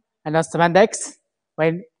nylon and the spandex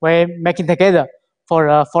when making together for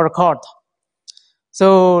a cord.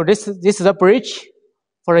 So this is the bridge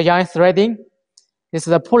for the yarn threading. This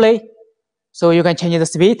is the pulley, so you can change the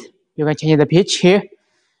speed. You can change the pitch here.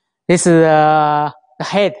 This is the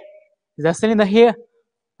head, the cylinder here.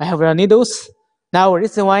 I have the needles. Now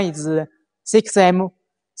this one is 6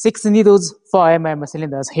 needles, 4 mm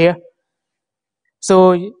cylinders here.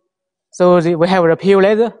 So we have the PU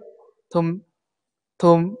laser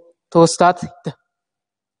to start.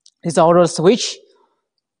 This auto switch.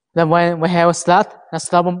 Then when we have start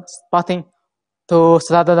button to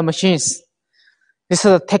start the machines. This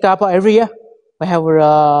is the take up area. We have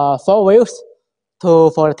 4 wheels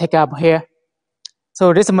for the take up here.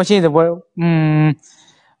 So this machine is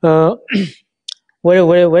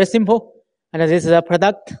very simple. And this is a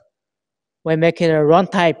product. We make it a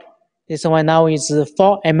round type. This one now is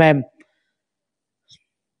 4 mm.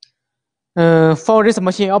 For this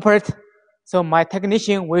machine operate, so my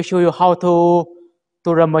technician will show you how to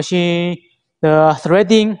do the machine, the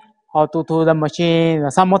threading, how to do the machine, the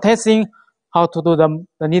sample testing, how to do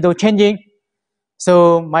the needle changing.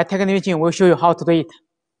 So my technician will show you how to do it.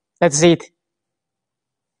 Let's see it.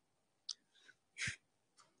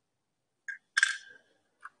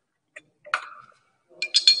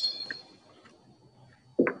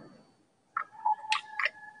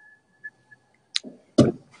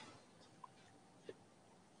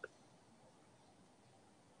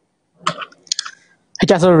 I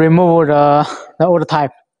just remove the old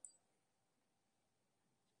type.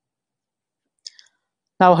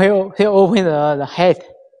 Now here open the head.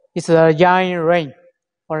 It's a yarn ring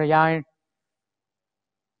or yarn.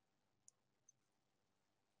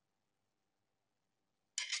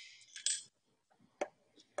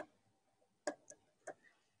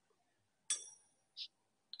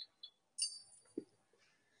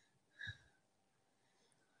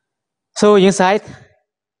 So inside,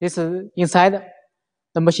 this is inside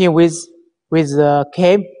the machine with the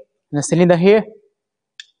cam and the cylinder here.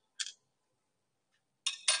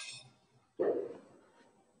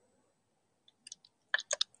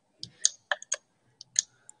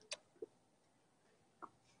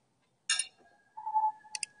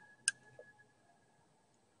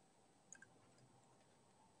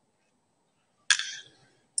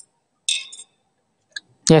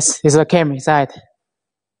 Yes, it's a cam inside.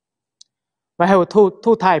 We have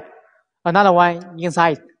two type. Another one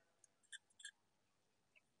inside.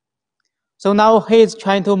 So now he's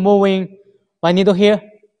trying to moving one needle here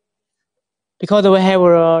because we have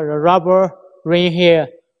a rubber ring here.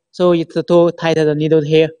 So it's too tight the needle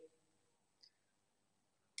here.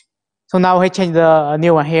 So now he changed the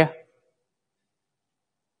new one here.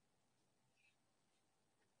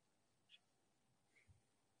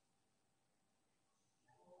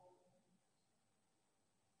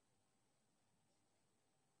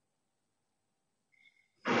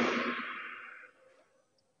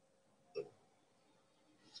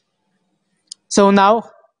 So now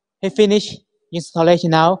he finished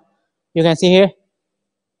installation now. You can see here.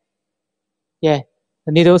 Yeah,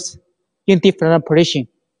 the needles in different position.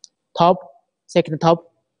 Top, second top,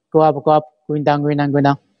 go up, going down, going down, going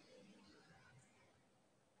down.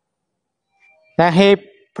 Then he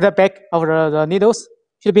put it back of the needles.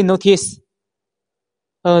 Should be noticed.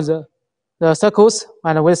 The circles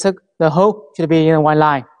and with the hole should be in one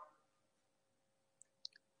line.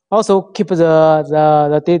 Also keep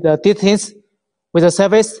the distance with the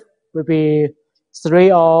surface will be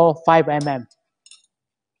 3 or 5 mm.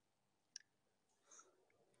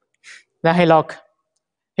 Then he lock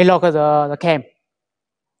the cam.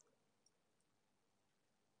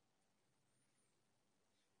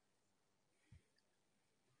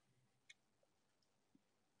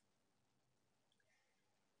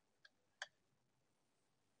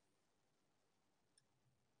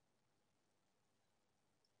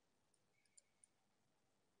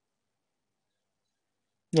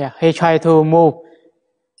 Yeah, he tried to move.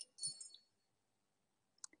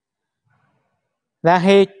 Then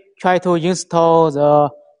he tried to install the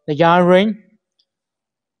yarn ring.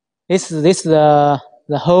 This the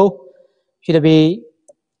hole should be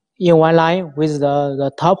in one line with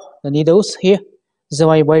the top, the needles here. This is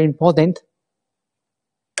why very important.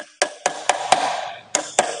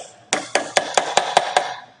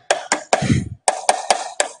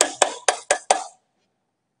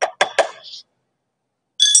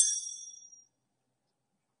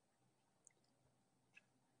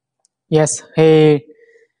 Yes, he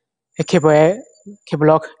keep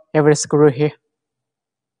lock every screw here.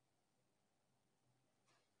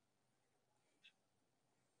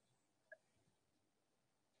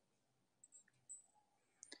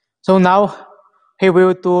 So now he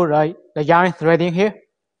will do the yarn threading here.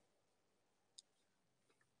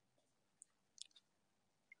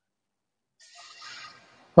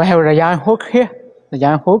 We have the yarn hook here, the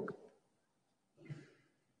yarn hook.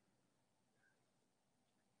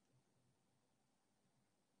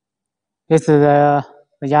 This is the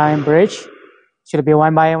yarn bridge. Should be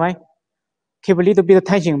one by one. Keep a little bit of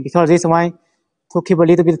tension because this one to keep a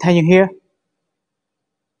little bit of tension here.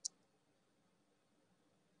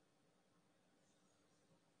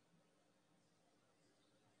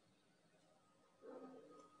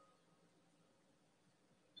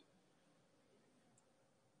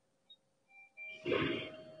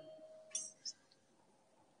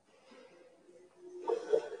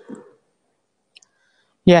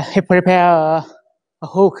 Yeah, he prepare a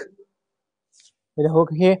hook with a hook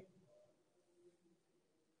here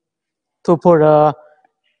to put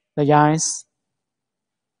the yarns.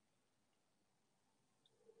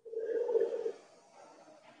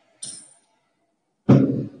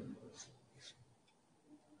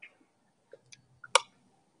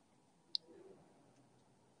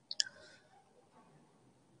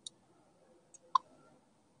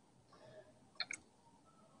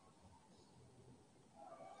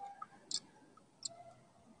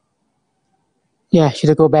 Yeah,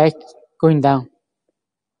 should go back, going down.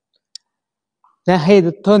 Then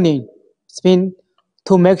head turning, spin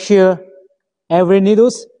to make sure every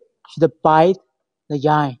needles should bite the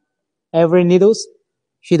yarn. Every needles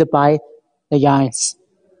should bite the yarns.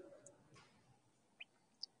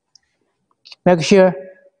 Make sure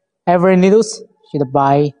every needles should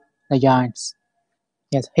bite the yarns.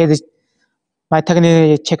 Yes, my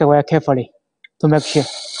technique check very carefully to make sure.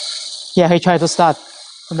 Yeah, he tried to start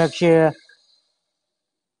to make sure.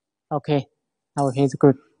 Okay, now he's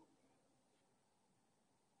good.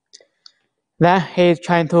 Then he's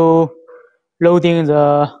trying to loading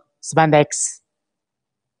the spandex.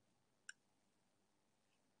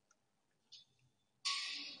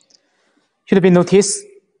 Should be noticed,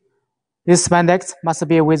 this spandex must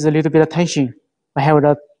be with a little bit of tension. I have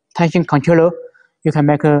the tension controller. You can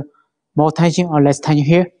make more tension or less tension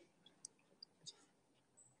here.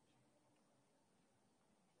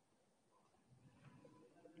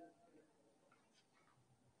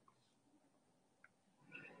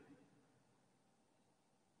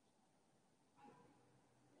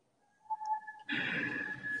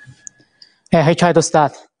 Yeah, he tried to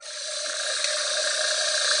start.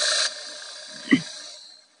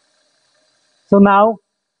 So now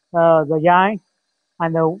the yarn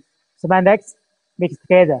and the spandex mix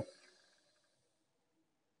together.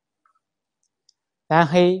 Then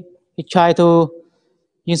he tried to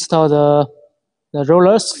install the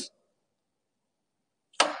rollers.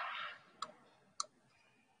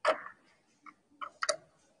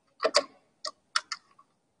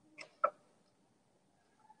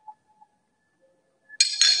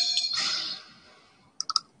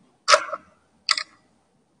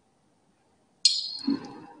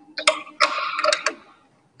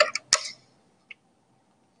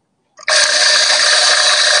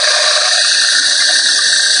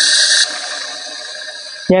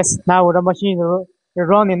 Yes, now the machine is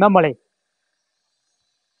running normally.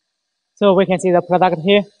 So we can see the product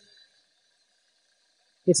here.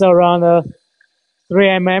 It's around 3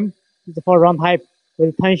 mm. It's for round type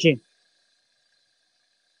with tension.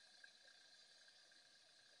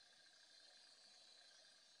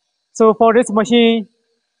 So for this machine,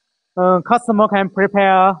 customer can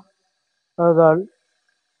prepare the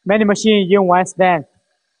many machine in one stand.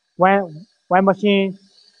 One machine,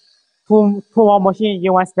 two more machine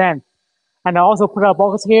in one stand, and also put a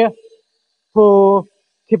box here to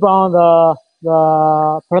keep on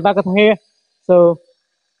the product here. So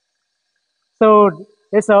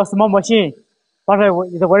it's a small machine, but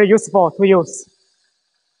it's very useful to use.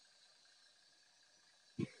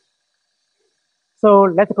 So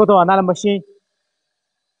let's go to another machine.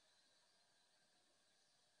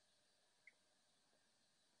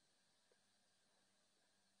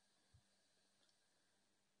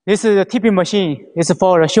 This is a tipping machine. This is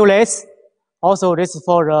for the shoelace. Also, this is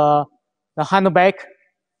for the handbag.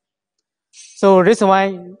 So this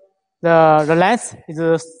one, the length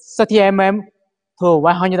is 30 mm to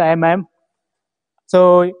 100 mm.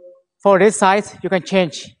 So for this size, you can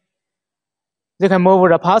change. You can move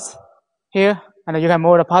the parts here, and you can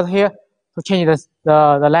move the part here to change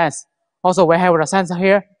the length. Also, we have the sensor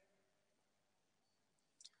here.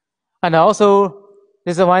 And also,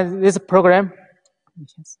 This program.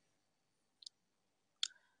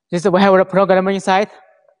 This we have a program inside.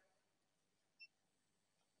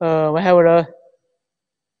 We have the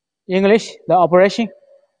English, the operation.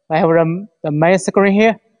 I have the main screen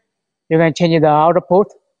here. You can change the output,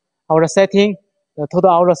 outer setting, the total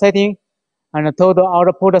outer setting, and the total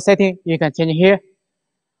output setting. You can change here.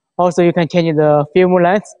 Also, you can change the film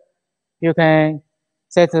length. You can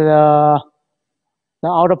set the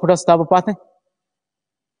output stop button.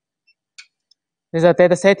 This is a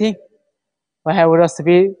data setting. We have the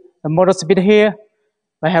speed, the motor speed here.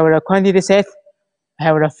 We have the quantity set. We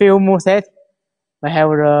have the film set. We have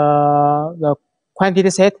the quantity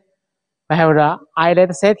set. We have the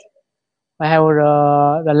eyelid set. We have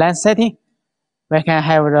the lens setting. We can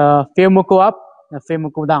have the film go up, the film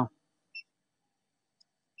go down.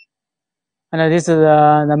 And this is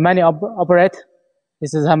the manual operate.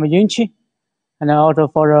 This is some winch, and also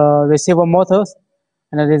for the receiver motors.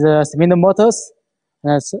 And this is spindle motors,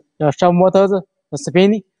 and the shaft motors, the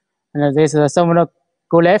spin. And this is some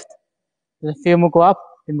go left, the film go up,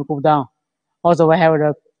 film go down. Also, we have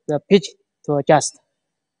the pitch to adjust.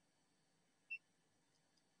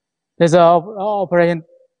 This operation.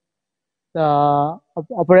 The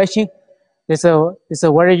operation is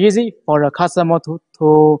very easy for the customer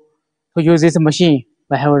to use this machine.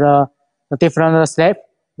 We have the different steps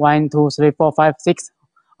 1, 2, 3, 4, 5, 6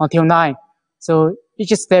 until 9. So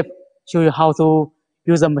each step show you how to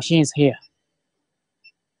use the machines here.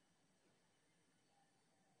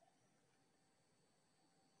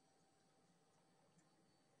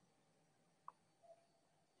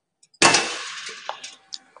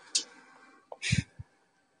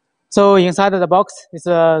 So inside the box is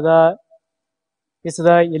the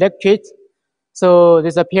electric. So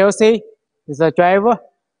this is a PLC, this is a driver.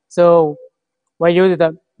 So we use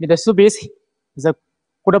the Mitsubishi, is a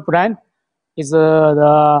good brand, is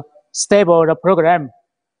the stable the program.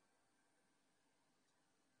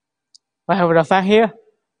 I have the fan here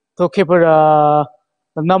to keep the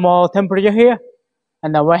normal temperature here,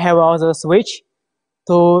 and we have also the switch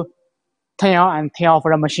to turn on and turn off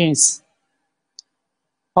the machines.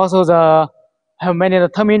 Also, have many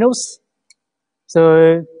terminals.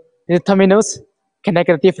 So these terminals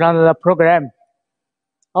connect different program.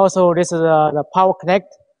 Also, this is the power connect.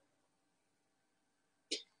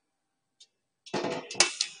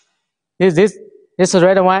 This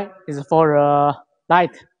red one is for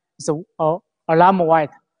light. It's a alarm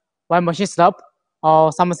light. When machine stop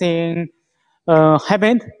or something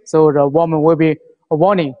happened, so the warning will be a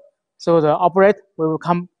warning. So the operator will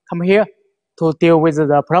come here to deal with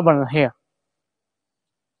the problem here.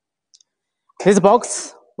 This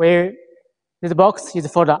box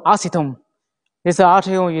is for the acetone. This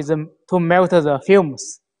acetone is to melt the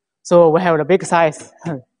films. So we have the big size.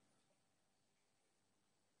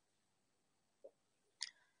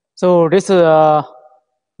 So this is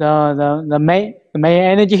the main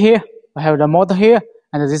energy here. We have the motor here,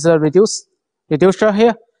 and this is a reducer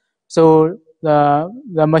here. So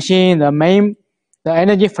the machine, the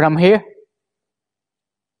energy from here.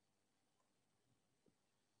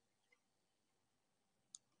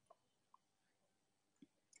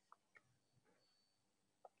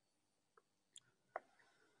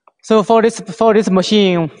 So for this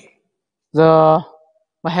machine, we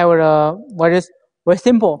have a very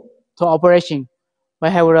simple to operation. We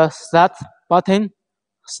have a start button,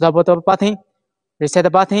 stop button, reset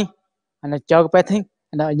button, and a jog button,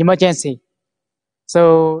 and an emergency.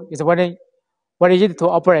 So it's very easy to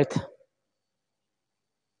operate.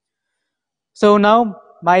 So now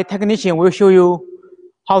my technician will show you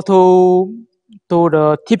how to do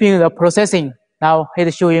the tipping the processing. Now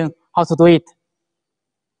he's showing how to do it.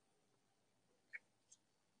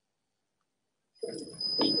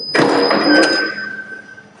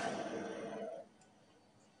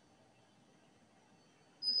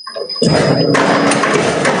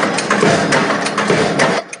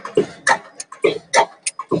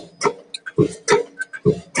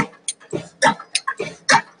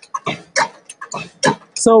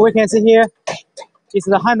 So we can see here is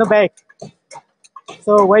the handbag.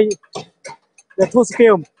 So the tooth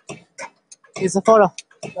film is for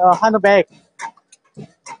the handbag.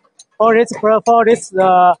 For this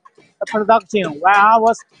the production 1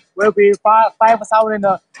 hour will be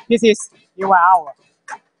 5,000 pieces in 1 hour.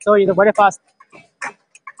 So it's very fast.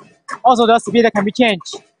 Also the speed can be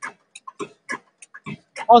changed.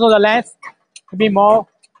 Also the length can be more.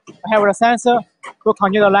 We have a sensor to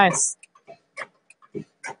control the length.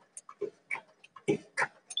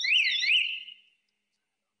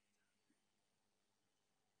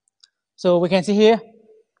 So we can see here,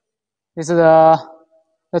 this is the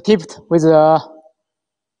tipped with the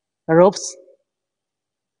ropes.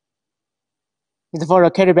 It's for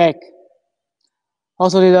the carry bag.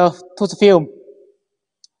 Also the tooth film.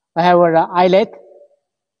 I have an eyelet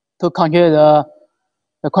to control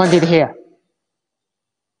the quantity here.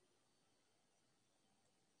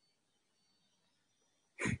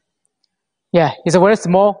 Yeah, it's very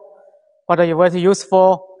small, but it was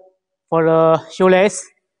useful for the shoelace,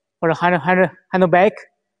 for the handle bag.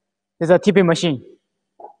 It's a tipping machine.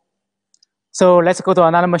 So let's go to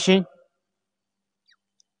another machine.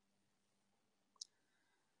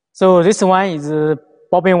 So this one is a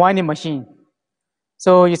bobbin winding machine.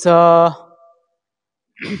 So it's a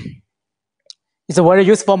very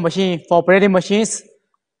useful machine for braiding machines.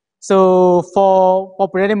 So for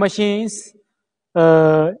braiding machines,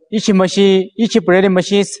 each braiding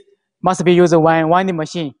machines must be used one winding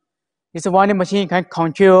machine. This winding machine can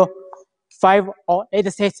control 5 or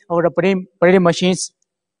 8 sets of the braiding machines.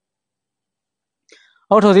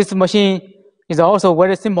 Also, this machine is also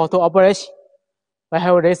very simple to operate. I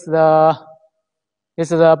have this is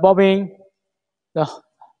the bobbin, the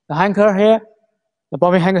hanger here, the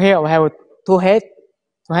bobbin hanger here. We have two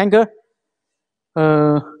hanger.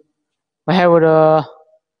 I have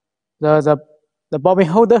the bobbin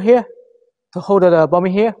holder here to hold the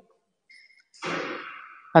bobbin here,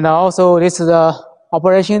 and also this is the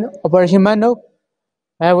operation manual.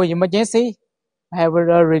 I have emergency. I have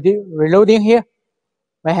a reloading here.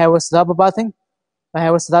 I have a stop button. I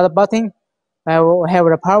have a start button. I have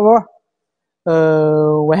the power.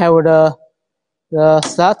 We have the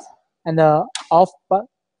start and the off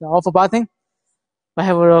button. I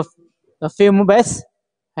have the film base.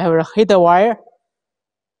 I have a heater wire.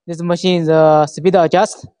 This machine is speed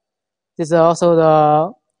adjust. This is also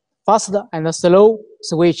the fast and the slow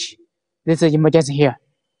switch. This is emergency here.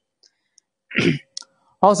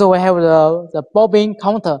 Also, we have the bobbin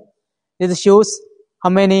counter. This shows how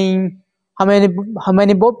many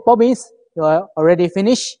bobbins you are already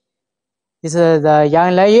finished. This is the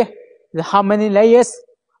yarn layer. How many layers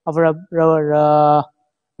of the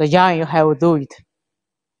yarn you have to do it.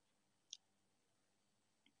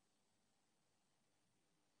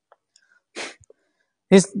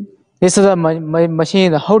 This is the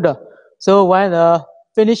machine holder. So when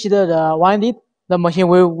finish the winding, the machine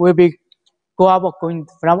will be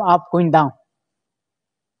going down.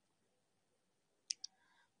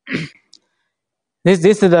 This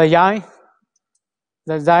is the yarn.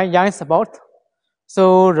 The yarn support.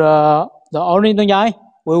 So the original yarn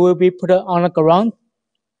will be put on the ground.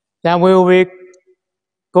 Then we will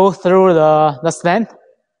go through the strand.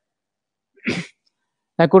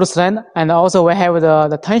 I go to strand, and also we have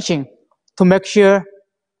the tension to make sure.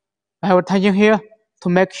 I have a tension here to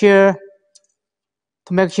make sure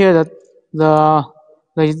that the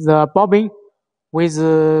bobbin with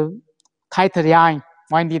tight yarn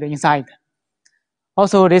winded inside.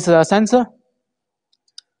 Also, this is a sensor.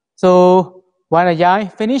 So when the yarn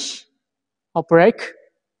finish or break,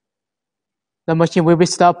 the machine will be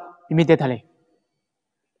stopped immediately.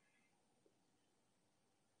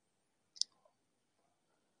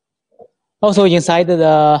 Also inside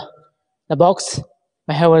the box,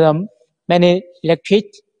 I have many electric.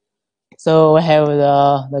 So I have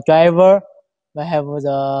the driver, I have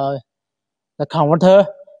the converter,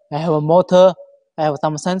 I have a motor, I have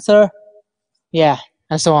some sensor, yeah,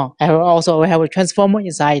 and so on. I have a transformer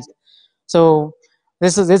inside. So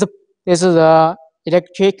this is the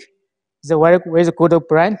electric. It's a very good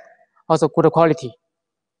brand, also good quality.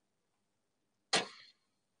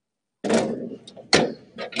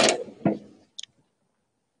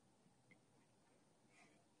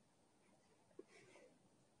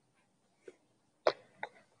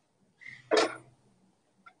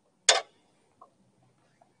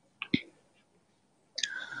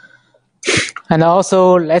 And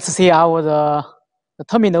also, let's see the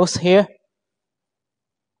terminals here.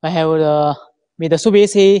 I have the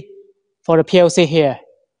Mitsubishi for the PLC here.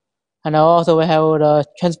 And also we have the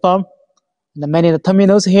transform, the many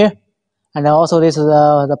terminals here. And also this is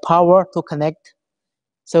the power to connect.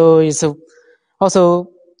 So it's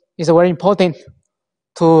very important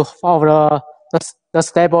to follow the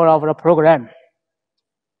step of the program.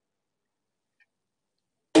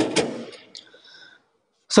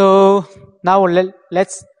 So now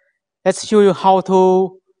let's show you how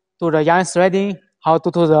to do the yarn threading, how to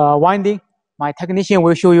do the winding. My technician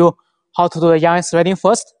will show you how to do the yarn threading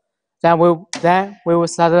first. Then we will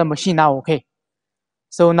start the machine now. Okay.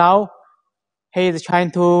 So now he is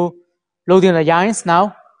trying to loading the yarns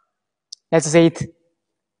now. Let's see it.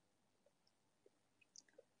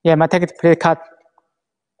 Yeah, my technical plate cut.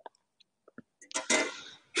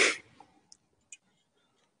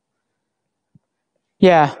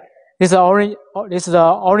 Yeah, This is orange. This is the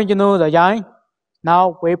original the yarn.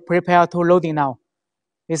 Now we prepare to loading now.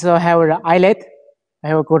 This will have the eyelet.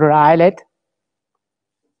 I will go to the eyelet.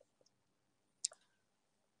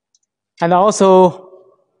 And also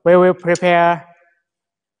we will prepare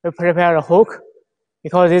a hook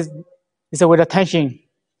because this is with a tension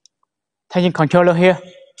controller here.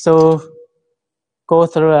 So go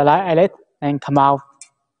through the eyelet and come out.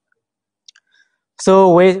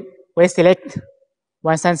 So we select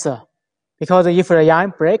one sensor because if the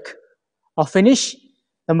yarn break or finish,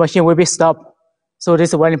 the machine will be stopped. So this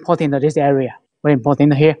is very important in this area, very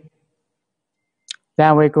important here.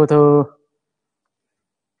 Then we go to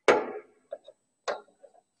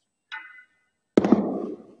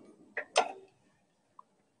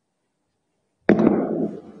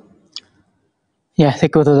they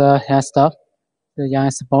go to the stop, the yarn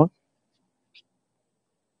support.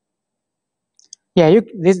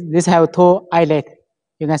 This have two eyelet.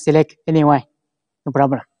 You can select anyone, no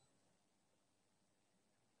problem.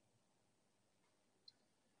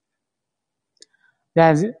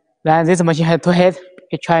 Then this machine has two heads.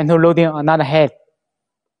 It's trying to loading another head.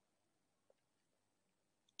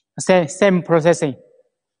 Same processing.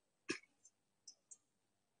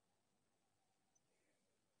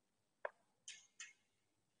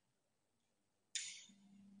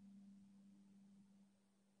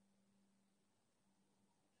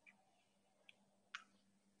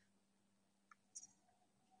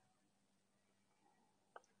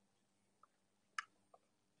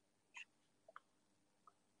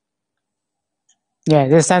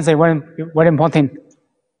 This sensor is very important.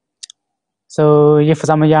 So if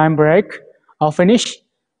some yarn break or finish,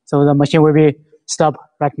 so the machine will be stopped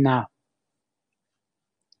right now.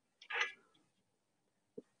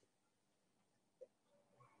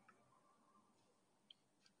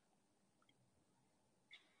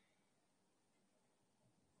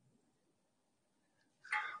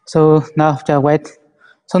 So now just wait.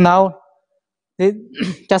 So now,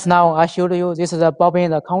 just now I showed you this is the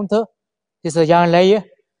bobbin the counter. This is a yarn layer.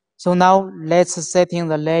 So now let's setting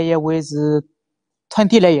the layer with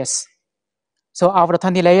 20 layers. So after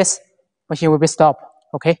 20 layers, machine will be stopped.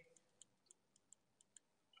 Okay.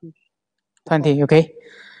 20. Okay.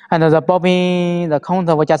 And the bobbin the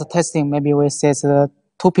counter we just testing. Maybe we set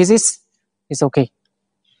 2 pieces. It's okay.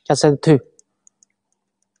 Just set 2.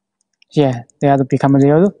 They have to become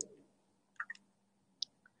 0.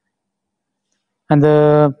 And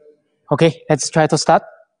okay, let's try to start.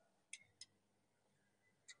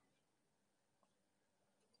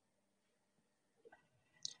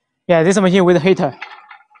 This machine with a heater.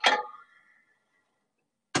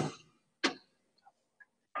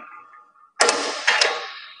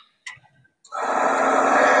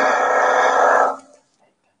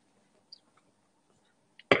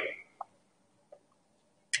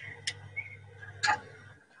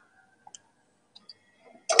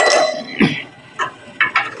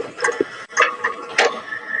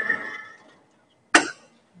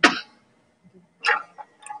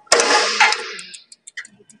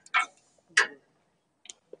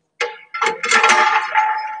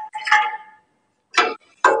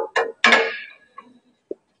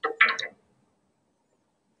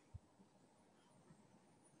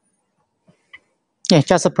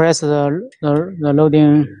 Just press the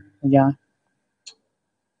loading.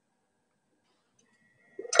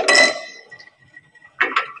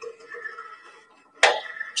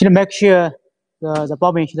 Should make sure the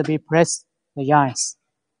bobbin should be pressed the yarns.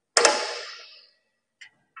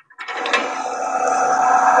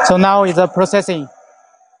 So now is the processing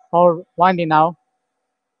or winding now.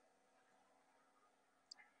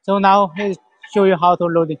 So now he'll show you how to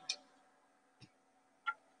load it.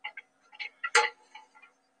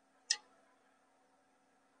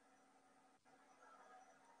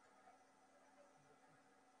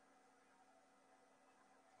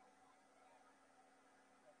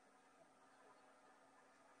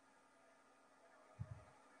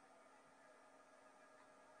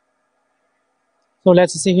 So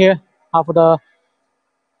let's see here after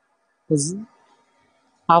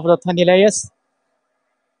 20 layers,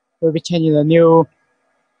 we'll be changing the new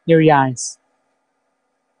yarns.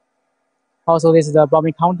 Also, this is the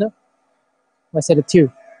bobbin counter. We set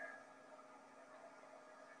 2.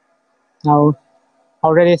 Now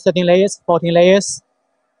already 13 layers, 14 layers.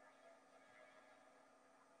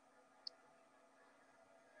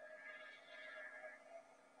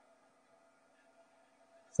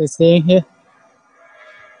 So staying here.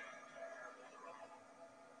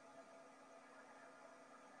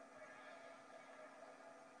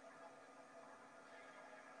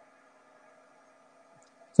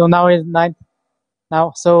 So now it's 9.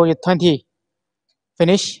 Now so it's 20.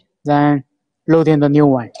 Finish. then loading the new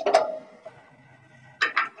one.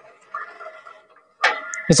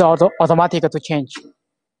 It's automatic to change.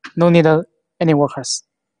 No need any workers.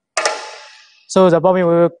 So the bobbin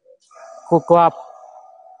will go up.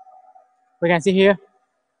 We can see here.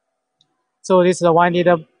 So this is the one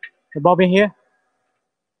needed the bobbin here.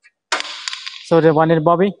 So the one needed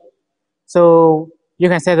bobbin. So you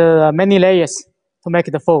can set many layers to make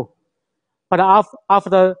it full. But after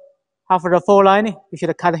the full line, you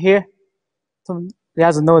should cut here. So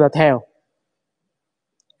there's no the tail.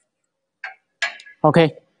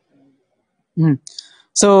 Okay.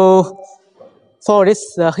 So for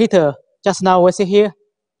this heater, just now we see here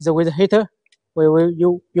is with the heater.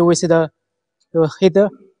 You will see the heater.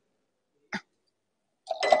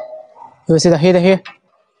 You will see the heater here.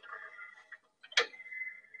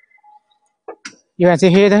 You can see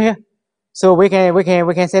heater here. So we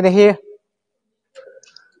can set it here.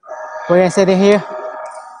 We can set it here.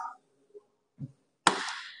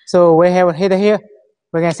 So we have a heater here.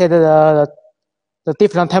 We can set the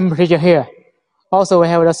different temperature here. Also we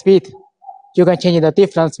have the speed. You can change the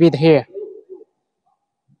different speed here.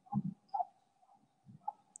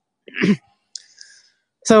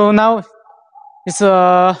 So now it's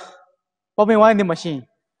a bobbin winding machine.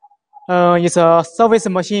 It's a service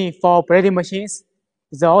machine for braiding machines.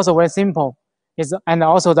 It's also very simple. And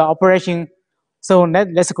also the operation. So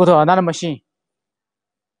let's go to another machine.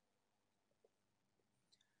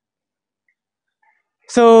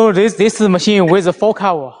 So this machine with a full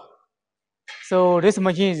cover. So this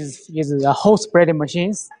machine is a hose braiding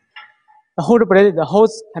machine. The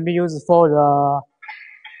hose can be used for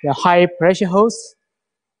the high pressure hose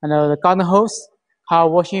and the garden hose, car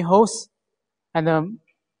washing hose, and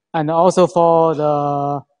also for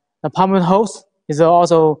the pump hose is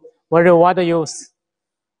also very wide use.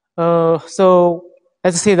 So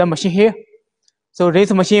let's see the machine here. So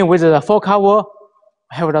this machine with the full cover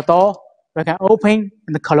have the door. We can open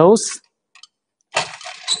and close.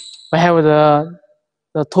 We have the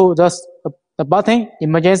button,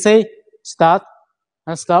 emergency, start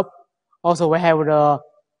and stop. Also we have the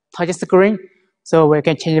touch screen, so we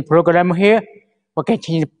can change the program here. We can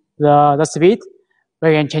change the speed.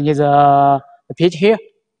 We can change the pitch here.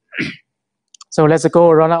 So let's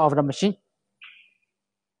go run out of the machine.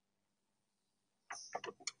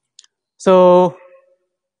 So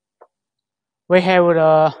we have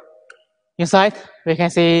the inside. We can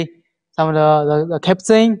see some of the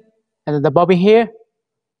capstan and the bobbin here.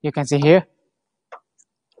 You can see here.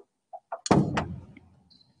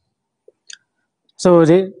 So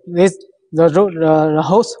the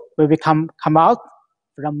hose will come out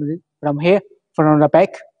from here, from the back.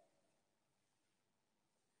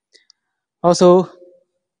 Also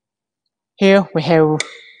here we have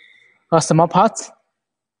a small part.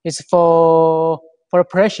 It's for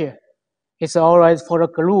pressure. It's alright for the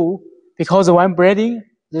glue, because when braiding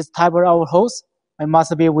this type of hose, it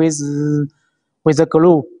must be with the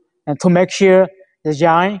glue, and to make sure the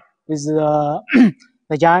yarn with the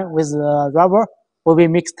yarn with the rubber will be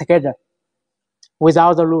mixed together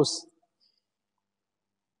without the loose.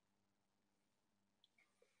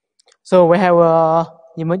 So we have a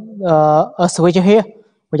switch here.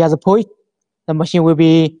 We just pull it, the machine will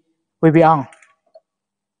be on.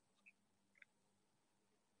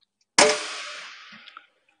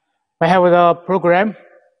 We have the program.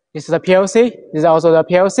 This is the PLC. This is also the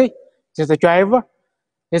PLC. This is the driver.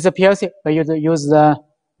 This is the PLC. We use the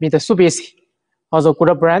Mitsubishi. Also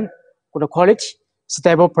good brand, good quality,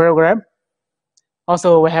 stable program.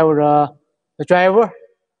 Also we have the driver.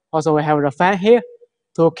 Also we have the fan here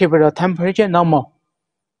to keep the temperature normal.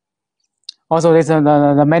 Also this is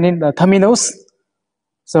the many terminals.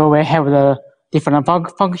 So we have the different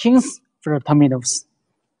functions for the terminals.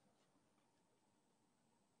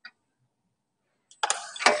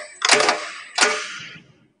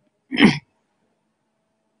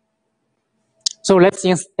 So let's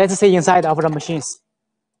see inside of the machines.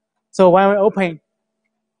 So when we open,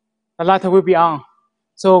 the light will be on.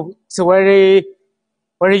 So it's very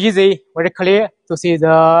easy, very clear to see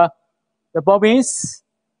the bobbins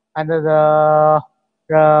and the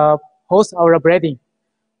hose of the braiding.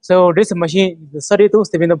 So this machine is 32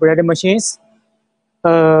 spindle braiding machines.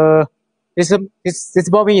 This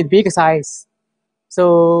bobbin is big size.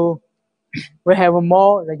 So we have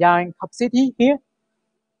more the yarn capacity here,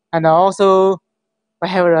 and also we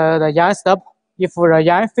have the yarn stop. If the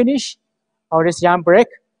yarn finish or this yarn break,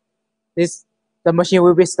 the machine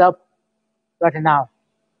will be stopped right now.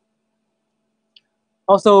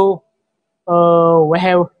 Also, we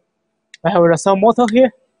have the saw motor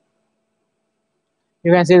here.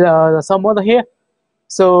 You can see the saw motor here.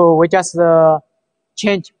 So we just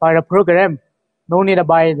change by the program, no need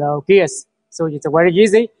by the gears. So it's very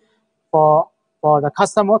easy for the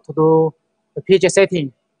customer to do the pitch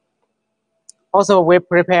setting. Also, we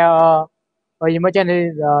prepare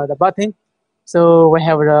emergency the button. So we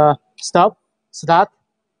have the stop, start,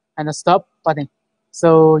 and the stop button.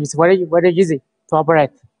 So it's very easy to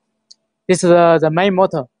operate. This is the main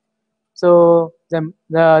motor. So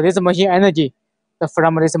this machine energy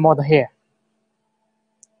from this motor here.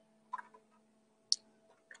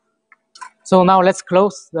 So now let's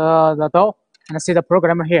close the door and see the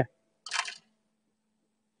program here.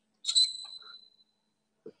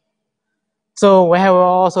 So we have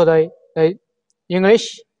also the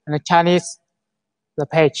English and the Chinese the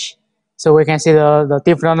page. So we can see the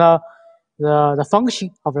different the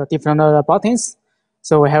function of the different buttons.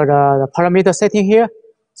 So we have the parameter setting here.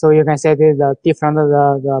 So you can set the different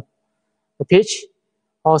the pitch.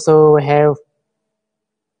 Also we have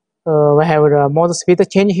the motor speed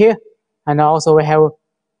change here, and also we have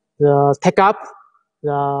the take up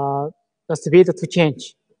the speed to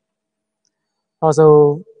change.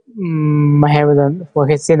 Also I have we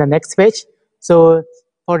can see the next page. So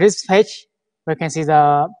for this page, we can see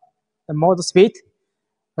the motor speed.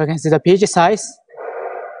 We can see the pitch size.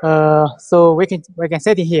 So we can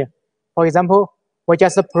set it here. For example, we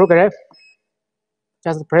just program,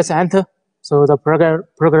 just press enter. So the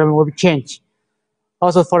program will be changed.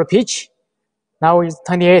 Also for the pitch, now it's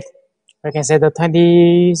 28. We can set the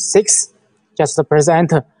 26. Just press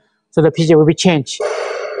enter. So the pitch will be changed.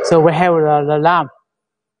 So we have the alarm.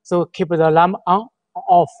 So keep the alarm on or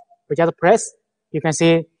off. We just press. You can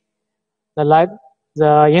see the light,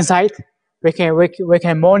 the inside. We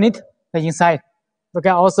can monitor the inside. We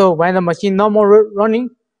can also, when the machine no more running,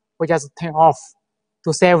 we just turn off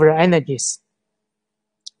to save the energies.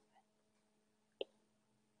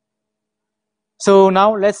 So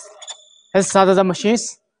now let's start the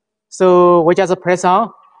machines. So we just press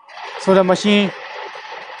on. So the machine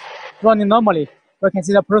running normally. We can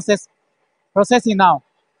see the processing now.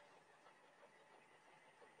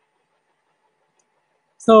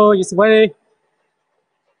 So it's very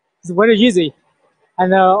easy,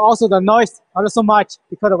 and also the noise not so much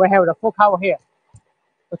because we have the full cover here.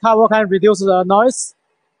 The cover can reduce the noise,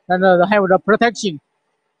 and have the protection.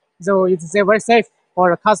 So it's very safe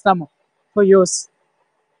for the customer to use.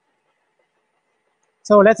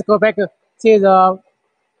 So let's go back see the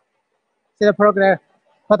program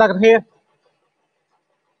product here.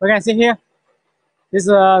 We can see here. This is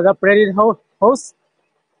the braided hose.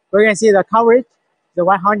 We can see the coverage, the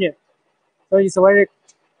 100. So it's very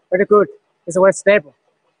good. It's very stable.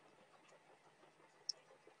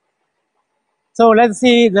 So let's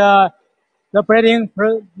see the braiding.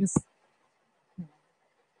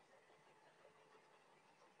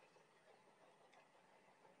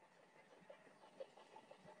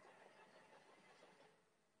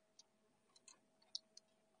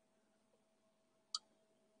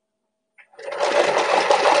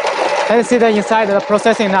 Let's see the inside of the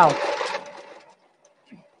processing now.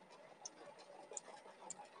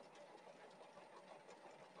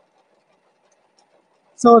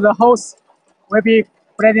 So the hose will be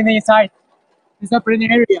braiding inside. This is the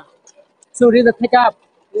braiding area. So this is the pickup.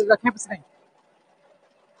 This is the capacity.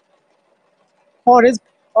 For this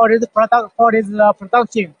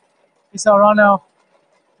production, it's around 1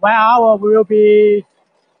 hour will be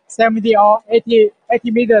 70 or 80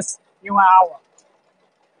 meters in 1 hour.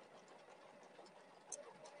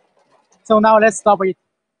 So now let's stop it.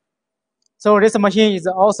 So this machine is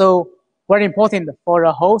also very important for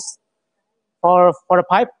the hose, for the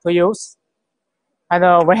pipe to use.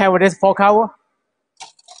 And we have this full cover.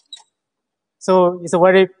 So it's a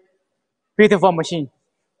very beautiful machine.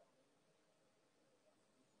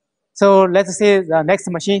 So let's see the next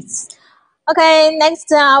machine. Okay, next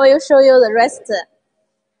I will show you the rest.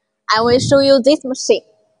 I will show you this machine.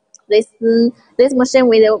 This machine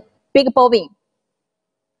with a big bobbin.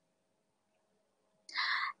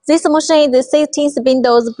 This machine is 16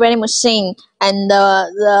 spindles braiding machine, and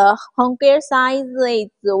the Henghui size is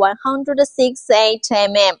 168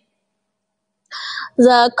 mm.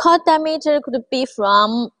 The cut diameter could be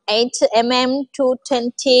from 8 mm to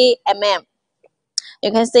 20 mm.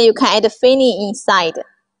 You can see you can add filling inside.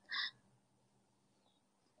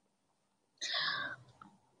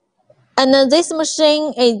 And this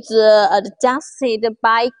machine is adjusted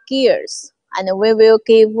by gears, and we will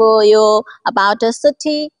give you about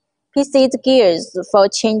 30 pieces gears for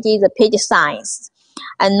changing the pitch size.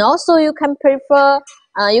 And also you can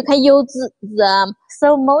you can use the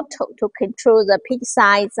servo motor to control the pitch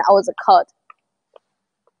size of the cord.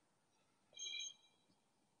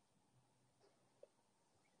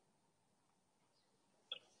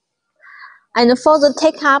 And for the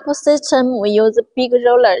take-up system, we use big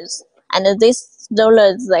rollers, and this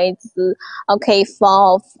rollers is okay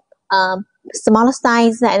for small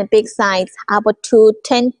size and big size up to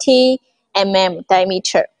 20 mm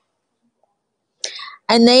diameter.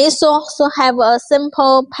 And they also have a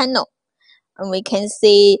simple panel, and we can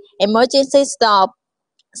see emergency stop,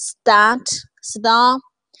 start, stop,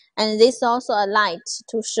 and this also a light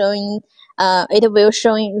to showing it will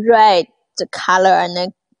showing red color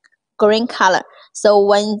and green color. So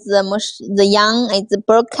when the yarn is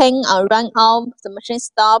broken or run off, the machine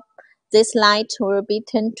stop, this light will be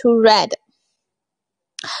turned to red.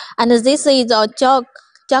 And this is a jog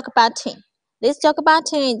button. This jog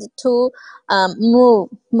button is to move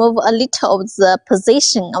a little of the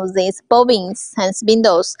position of these bobbins and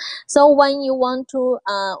spindles. So when you want to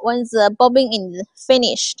when the bobbin is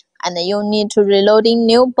finished, and you need to reloading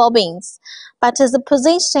new bobbins, but the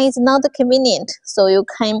position is not convenient, so you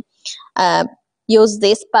can use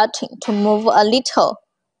this button to move a little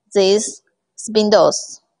these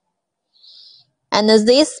spindles. And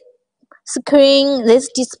this screen,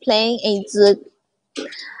 this display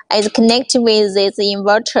is connected with this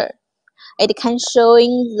inverter. It can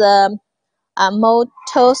showing the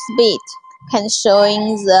motor speed, can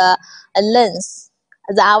showing the length,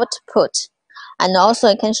 the output, and also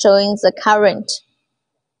it can showing the current.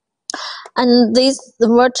 And this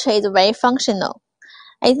inverter is very functional.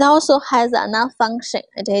 It also has another function.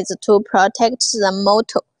 It is to protect the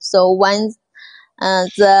motor. So when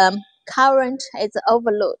the current is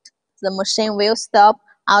overload, the machine will stop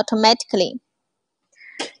automatically.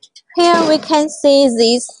 Here we can see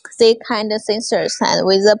these kind of sensors and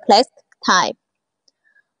with the plastic type.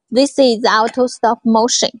 This is auto stop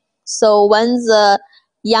motion. So when the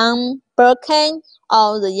yarn broken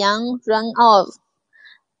or the yarn run off,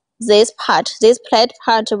 this plate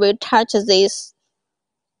part will touch this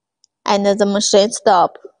and the machine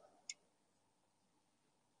stop.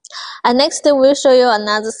 And next we'll show you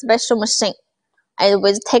another special machine. And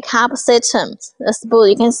with take-up systems, the spool,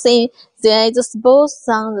 you can see there is a spool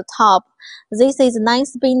on the top. This is 9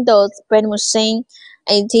 spindles braiding machine.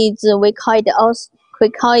 It is we call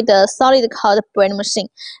it a solid cord braiding machine.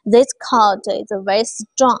 This cord is very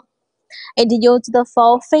strong. It used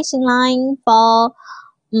for fishing line, for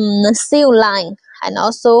seal line, and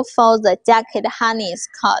also for the jacket harness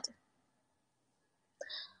cord.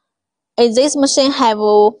 This machine have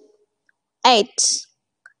 8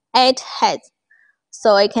 heads.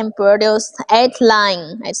 So it can produce 8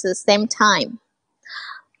 lines at the same time.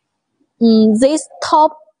 This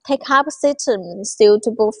top take-up system is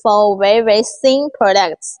suitable for very thin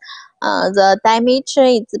products. The diameter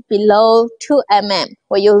is below 2 mm.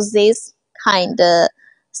 We use this kind of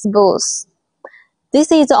spools.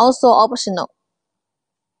 This is also optional.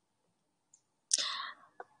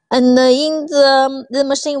 And in the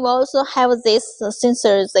machine, we also have this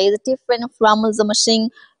sensors that is different from the machine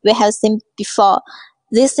we have seen before.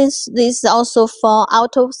 This is also for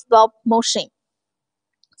auto stop motion.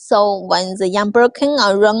 So when the yarn broken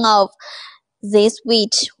or run off, this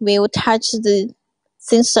switch will touch the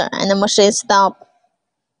sensor and the machine stop.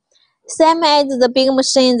 Same as the big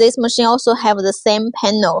machine, this machine also have the same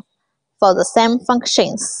panel for the same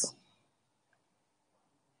functions.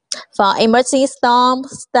 For emergency stop,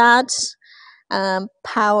 start,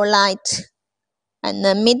 power light, and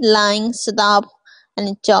the midline stop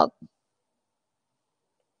and jog.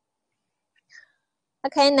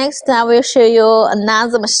 Okay, next I will show you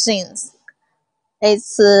another machine. It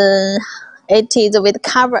is with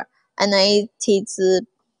cover, and it is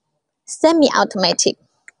semi-automatic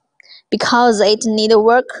because it need a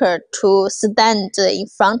worker to stand in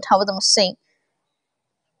front of the machine.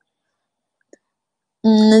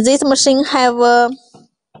 This machine have the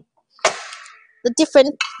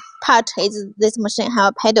different part is this machine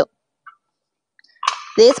have a pedal.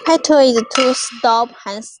 This pedal is to stop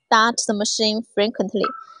and start the machine frequently.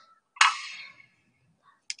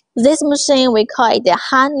 This machine we call it the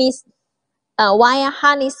harness, wire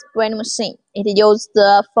harness braiding machine. It used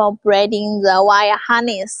for braiding the wire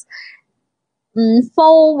harness.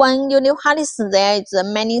 For when you need harness, there is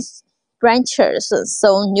many branches,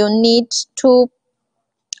 so you need to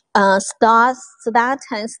start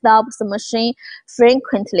and stop the machine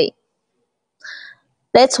frequently.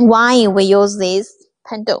 That's why we use this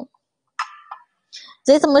pedal.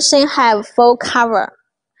 This machine have full cover,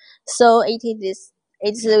 so it is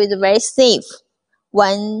very safe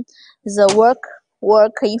when the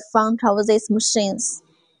work in front of these machines.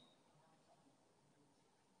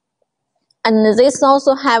 And this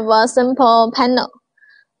also have a simple panel.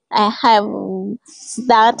 I have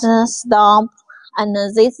start, stop, and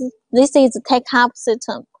this is take-up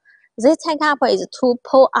system. This take up is to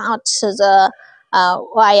pull out the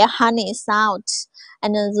wire harness out,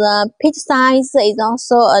 and the pitch size is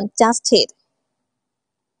also adjusted.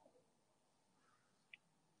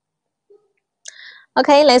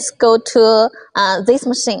 Okay, let's go to this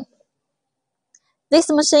machine. This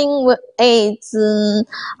machine is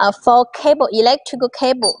for cable, electrical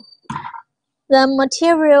cable. The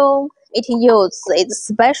material it uses is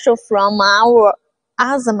special from our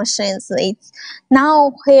other machines.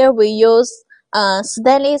 Now here we use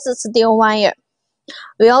stainless steel wire.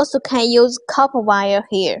 We also can use copper wire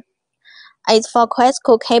here. As for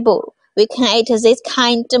classical cable, we can add this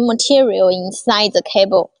kind of material inside the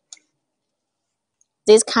cable.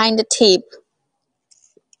 This kind of tip.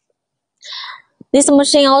 This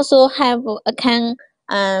machine also can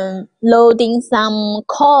loading some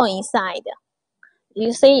coil inside.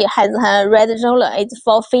 You see, it has a red roller. It's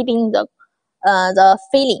for feeding the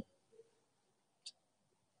filling.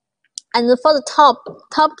 And for the top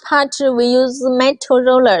part, we use metal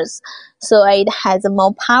rollers, so it has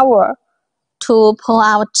more power to pull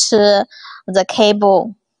out the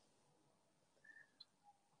cable.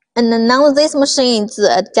 And now this machine is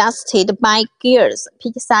adjusted by gears,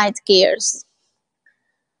 pitch-size gears.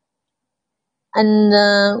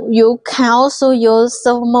 And you can also use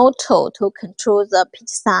servo motor to control the pitch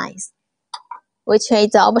size, which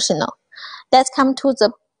is optional. Let's come to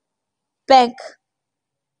the back.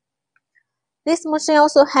 This machine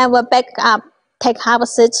also have a backup take-up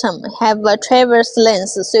system, have a traverse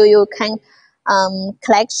lens, so you can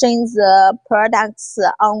collection the products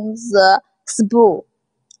on the spool.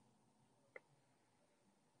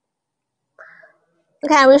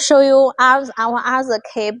 Okay, I will show you our other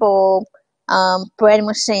cable braid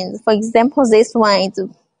machines. For example, this one is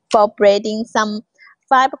for braiding some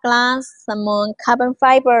fiberglass, some carbon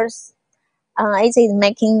fibers. It is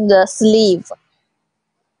making the sleeve.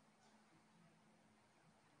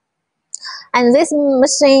 And this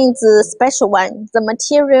machine is a special one. The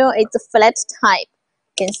material is flat type.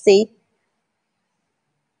 You can see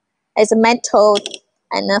it's metal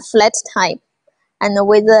and a flat type, and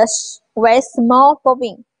with a very small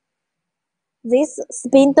bobbin. This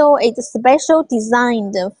spindle is special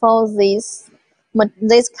designed for this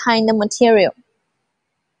kind of material.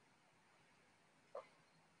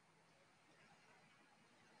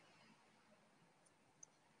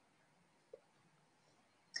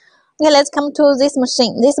 Okay, let's come to this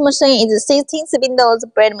machine. This machine is a 16 spindles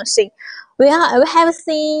braid machine. We have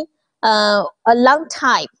seen a long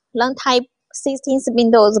type 16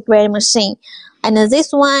 spindles braid machine, and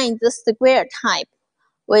this one is the square type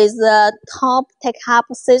with the top take-up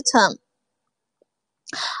system.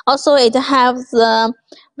 Also, it has the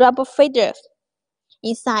rubber feeder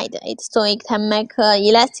inside it, so it can make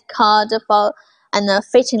elastic cord for a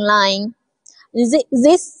fishing line.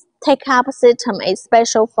 This take-up system is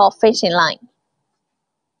special for fishing line.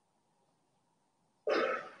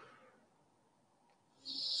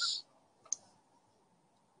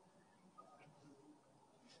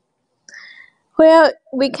 Where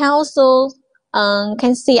we can also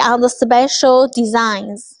can see other special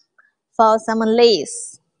designs for some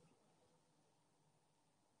lace.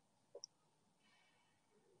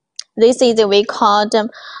 This is we call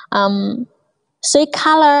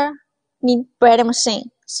three-color braid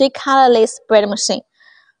machine. Three-color lace braid machine.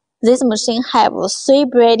 This machine have 3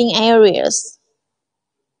 braiding areas.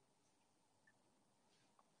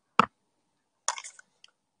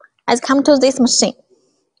 Let's come to this machine.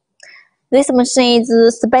 This machine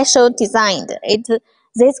is special designed.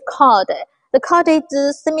 The cord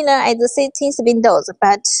is similar as the 16 spindles,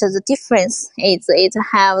 but the difference is it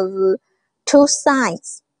has 2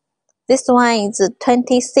 sides. This one is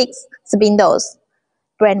 26 spindles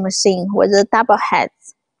braid machine with the double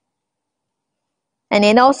heads, and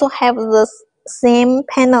it also have the same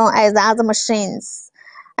panel as other machines.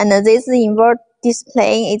 And this invert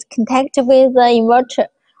display is connected with the inverter.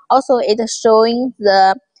 Also, it is showing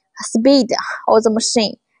the speed of the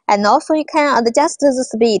machine, and also you can adjust the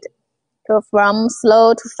speed from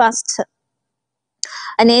slow to fast.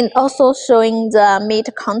 And it also showing the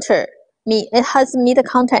meter counter. It has meter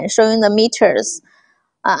counter showing the meters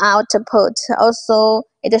output. Also,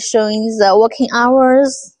 it is showing the working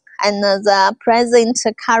hours and the present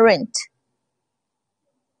current.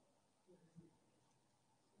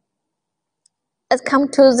 Let's come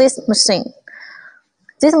to this machine.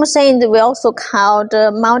 This machine we also call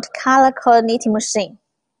the multicolor coordinating machine.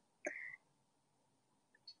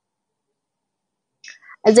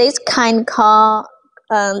 This kind called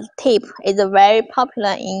tip is very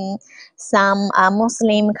popular in some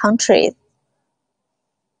Muslim countries.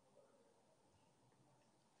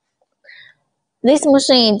 This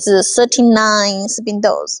machine is 39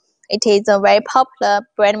 spindles. It is a very popular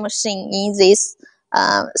braiding machine in this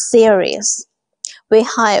series. We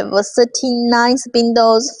have 39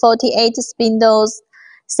 spindles, 48 spindles,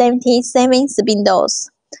 77 spindles,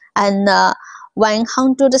 and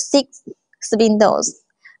 106 spindles,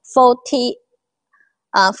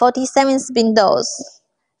 47 spindles,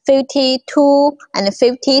 52 and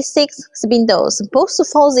 56 spindles, both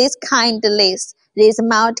for this kind list, this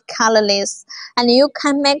multicolor list, and you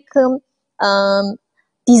can make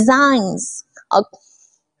designs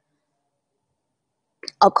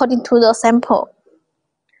according to the sample.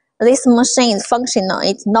 This machine is functional.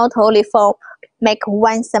 It's not only for make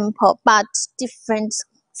one sample, but different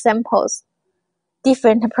samples,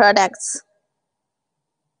 different products.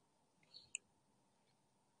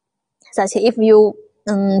 Such if you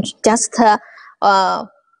just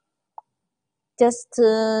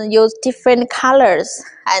use different colors,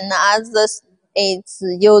 and others it's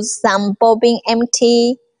use some bobbin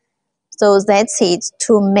empty, so that's it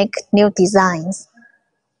to make new designs.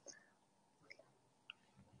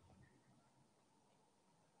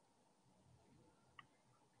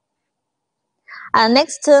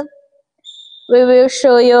 Next, we will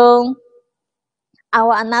show you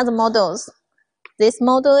our another models. This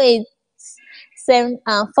model is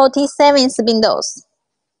 47 spindles.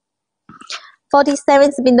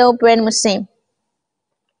 47 spindle braiding machine.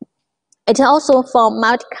 It is also for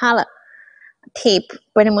multicolor tip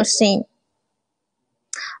braiding machine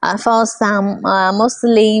for some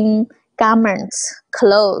Muslim garments,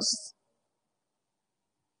 clothes.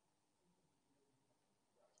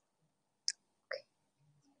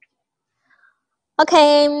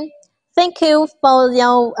 Okay, thank you for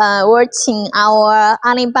your watching our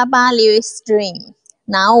Alibaba live stream.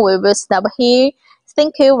 Now we will stop here.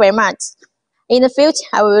 Thank you very much. In the future,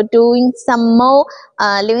 I will doing some more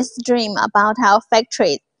live stream about our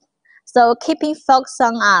factory. So keeping focus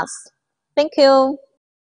on us. Thank you.